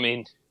Killers. I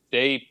mean,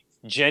 they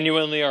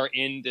genuinely are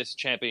in this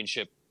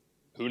championship.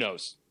 Who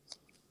knows?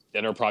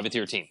 Then our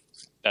privateer team.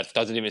 That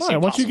doesn't even seem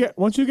possible.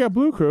 Once you get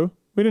Blue Crew,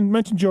 we didn't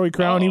mention Joey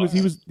Crown. He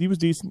was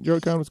decent. Joey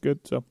Crown was good.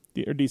 So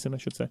or decent, I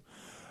should say.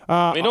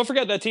 I mean, don't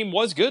forget that team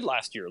was good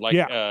last year. Like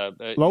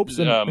Lopes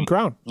and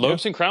Crown.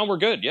 Lopes and Crown were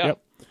good. Yeah.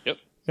 Yep.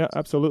 Yeah,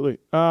 absolutely.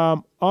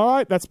 All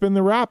right, that's been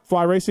the wrap.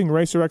 Fly Racing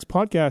Racer X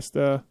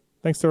podcast.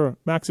 Thanks to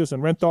Maxxis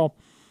and Renthal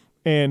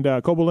and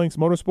Cobalt Links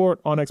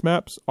Motorsport, OnX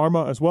Maps,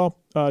 Arma as well.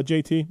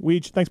 JT,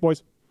 Weege, thanks,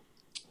 boys.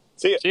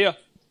 See ya. See ya.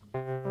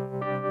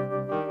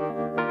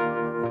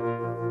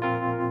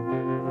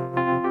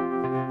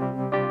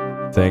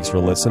 Thanks for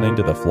listening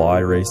to the Fly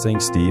Racing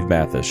Steve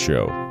Mathis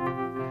Show.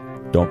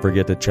 Don't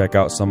forget to check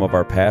out some of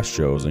our past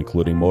shows,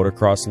 including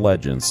motocross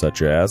legends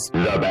such as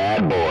The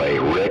Bad Boy,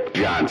 Rick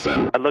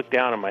Johnson. I looked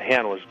down and my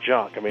hand was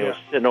junk. I mean, it was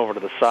sitting over to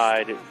the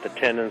side. The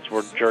tendons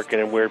were jerking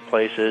in weird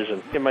places.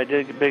 And my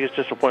biggest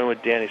disappointment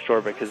with Danny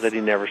Storbeck is that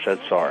he never said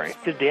sorry.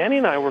 Danny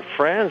and I were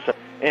friends,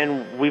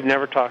 and we've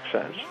never talked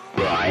since.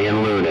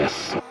 Brian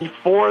Lunas.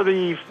 Before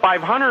the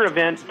 500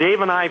 event,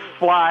 Dave and I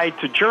fly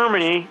to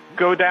Germany,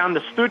 go down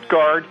to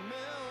Stuttgart.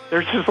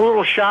 There's this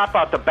little shop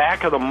out the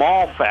back of the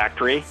mall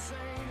factory.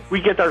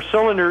 We get our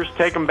cylinders,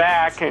 take them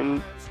back,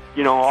 and,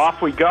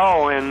 off we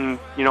go. And,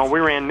 we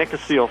ran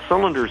Nikasil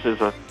cylinders as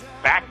a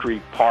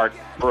factory part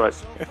for a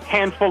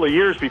handful of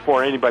years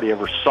before anybody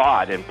ever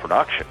saw it in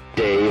production.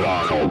 Dave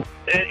Arnold.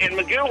 And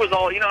Magoo was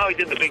all, how he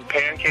did the big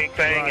pancake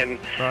thing,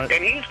 and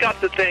he's got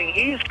the thing,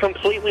 he's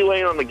completely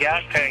laying on the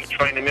gas tank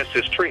trying to miss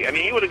his tree. I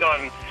mean, he would have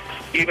gone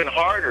even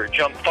harder,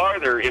 jumped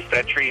farther if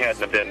that tree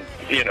hadn't have been,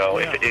 if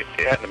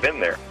it hadn't have been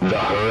there. The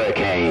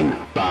Hurricane,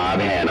 Bob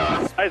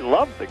Hanna. I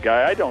love the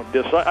guy. I don't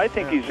dislike. I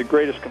think he's the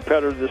greatest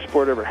competitor this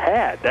sport ever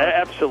had.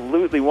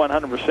 Absolutely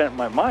 100% in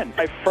my mind.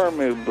 I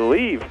firmly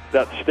believe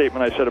that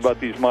statement I said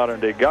about these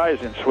modern-day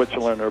guys in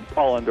Switzerland or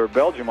Holland or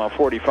Belgium on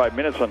 45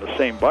 minutes on the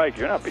same bike.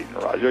 You're not beating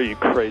Roger. Are you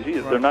crazy?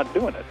 They're not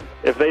doing it.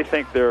 If they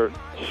think they're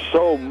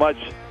so much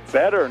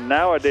better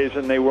nowadays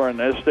than they were in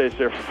those days,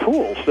 they're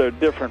fools. They're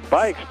different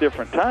bikes,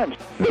 different times.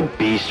 The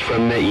Beast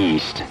from the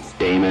East,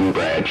 Damon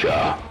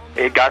Bradshaw.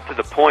 It got to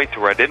the point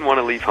where I didn't want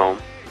to leave home,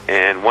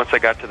 and once I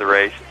got to the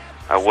race,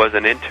 I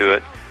wasn't into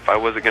it. If I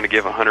wasn't going to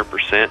give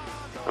 100%,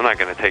 I'm not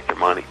going to take their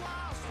money.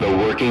 The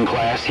working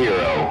class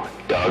hero,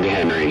 Doug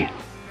Henry.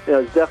 It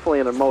was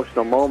definitely an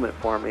emotional moment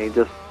for me,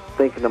 just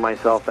thinking to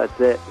myself,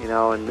 that's it,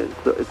 and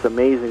it's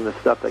amazing the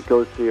stuff that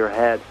goes through your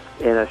head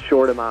in a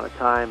short amount of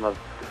time of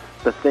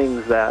the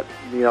things that,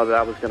 that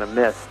I was going to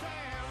miss.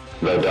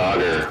 The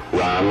Dogger,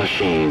 Ron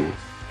Lachine.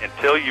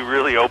 Until you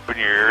really open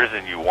your ears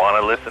and you want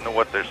to listen to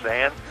what they're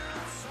saying,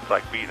 it's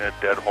like beating a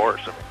dead horse.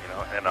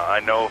 And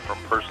I know from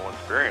personal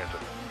experience,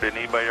 did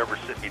anybody ever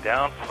sit me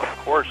down? Of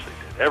course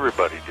they did.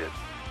 Everybody did.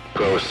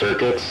 Pro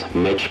Circuits,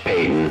 Mitch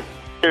Payton.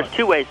 There's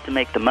two ways to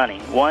make the money.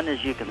 One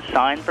is you can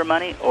sign for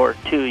money, or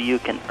two, you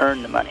can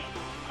earn the money.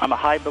 I'm a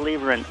high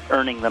believer in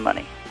earning the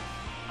money.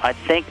 I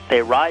think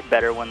they ride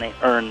better when they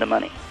earn the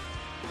money.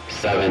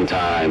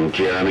 7-time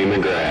Jeremy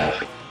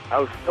McGrath. I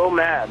was so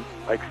mad,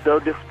 so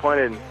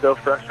disappointed and so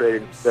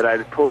frustrated that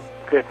I pulled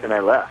the pick and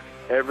I left.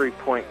 Every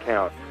point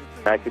counts.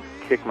 I could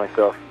kick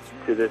myself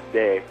to this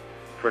day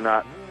for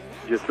not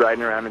just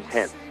riding around in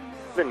tents.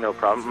 It's been no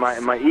problem.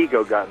 My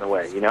ego got in the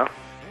way,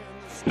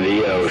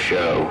 The O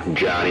Show,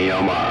 Johnny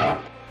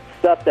O'Mara.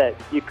 Stuff that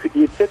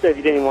you'd sit there if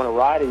you didn't even want to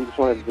ride it, you just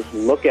wanted to just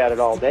look at it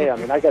all day. I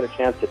mean, I got a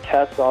chance to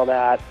test all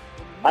that.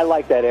 I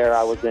like that era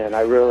I was in.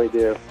 I really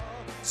do.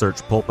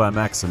 Search Pulp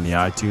MX in the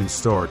iTunes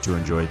store to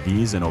enjoy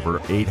these and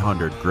over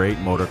 800 great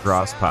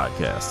motocross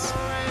podcasts.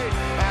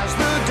 As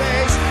the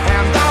days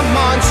and the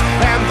months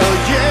and the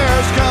years